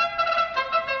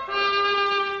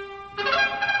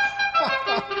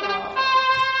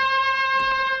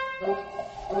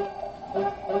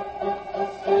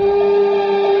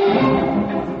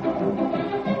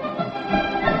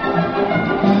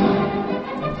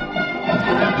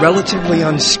 Relatively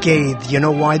unscathed. You know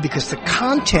why? Because the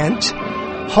content,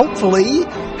 hopefully,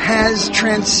 has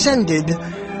transcended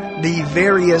the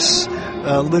various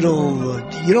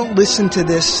you don't listen to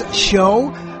this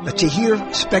show to hear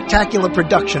spectacular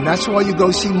production. That's why you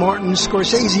go see Martin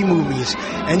Scorsese movies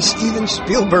and Steven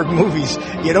Spielberg movies.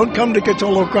 You don't come to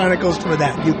Cotolo Chronicles for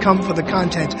that. You come for the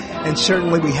content. And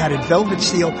certainly we had it, Velvet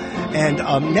Steele. And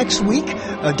next week,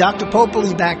 Dr. Pope will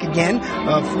be back again.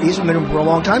 He's been for a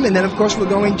long time. And then, of course, we're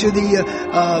going to the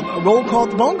Roll Call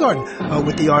at the Bone Garden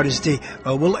with the Artist D.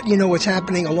 We'll let you know what's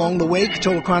happening along the way.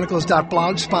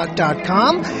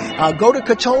 CotoloChronicles.blogspot.com. Go to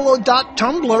Cotolo.tumblr,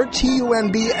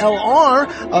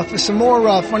 Tumblr, for some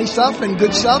more funny stuff and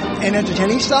good stuff and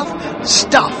entertaining stuff.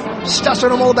 Stuff's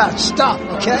what I'm all about. Stuff,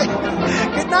 okay?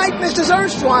 Good night, Mrs.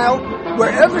 Erstwhile,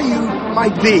 wherever you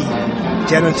might be.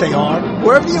 Dare I say are?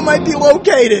 Wherever you might be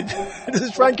located. This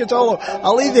is Frank Cotolo.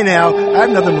 I'll leave you now. I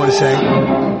have nothing more to say.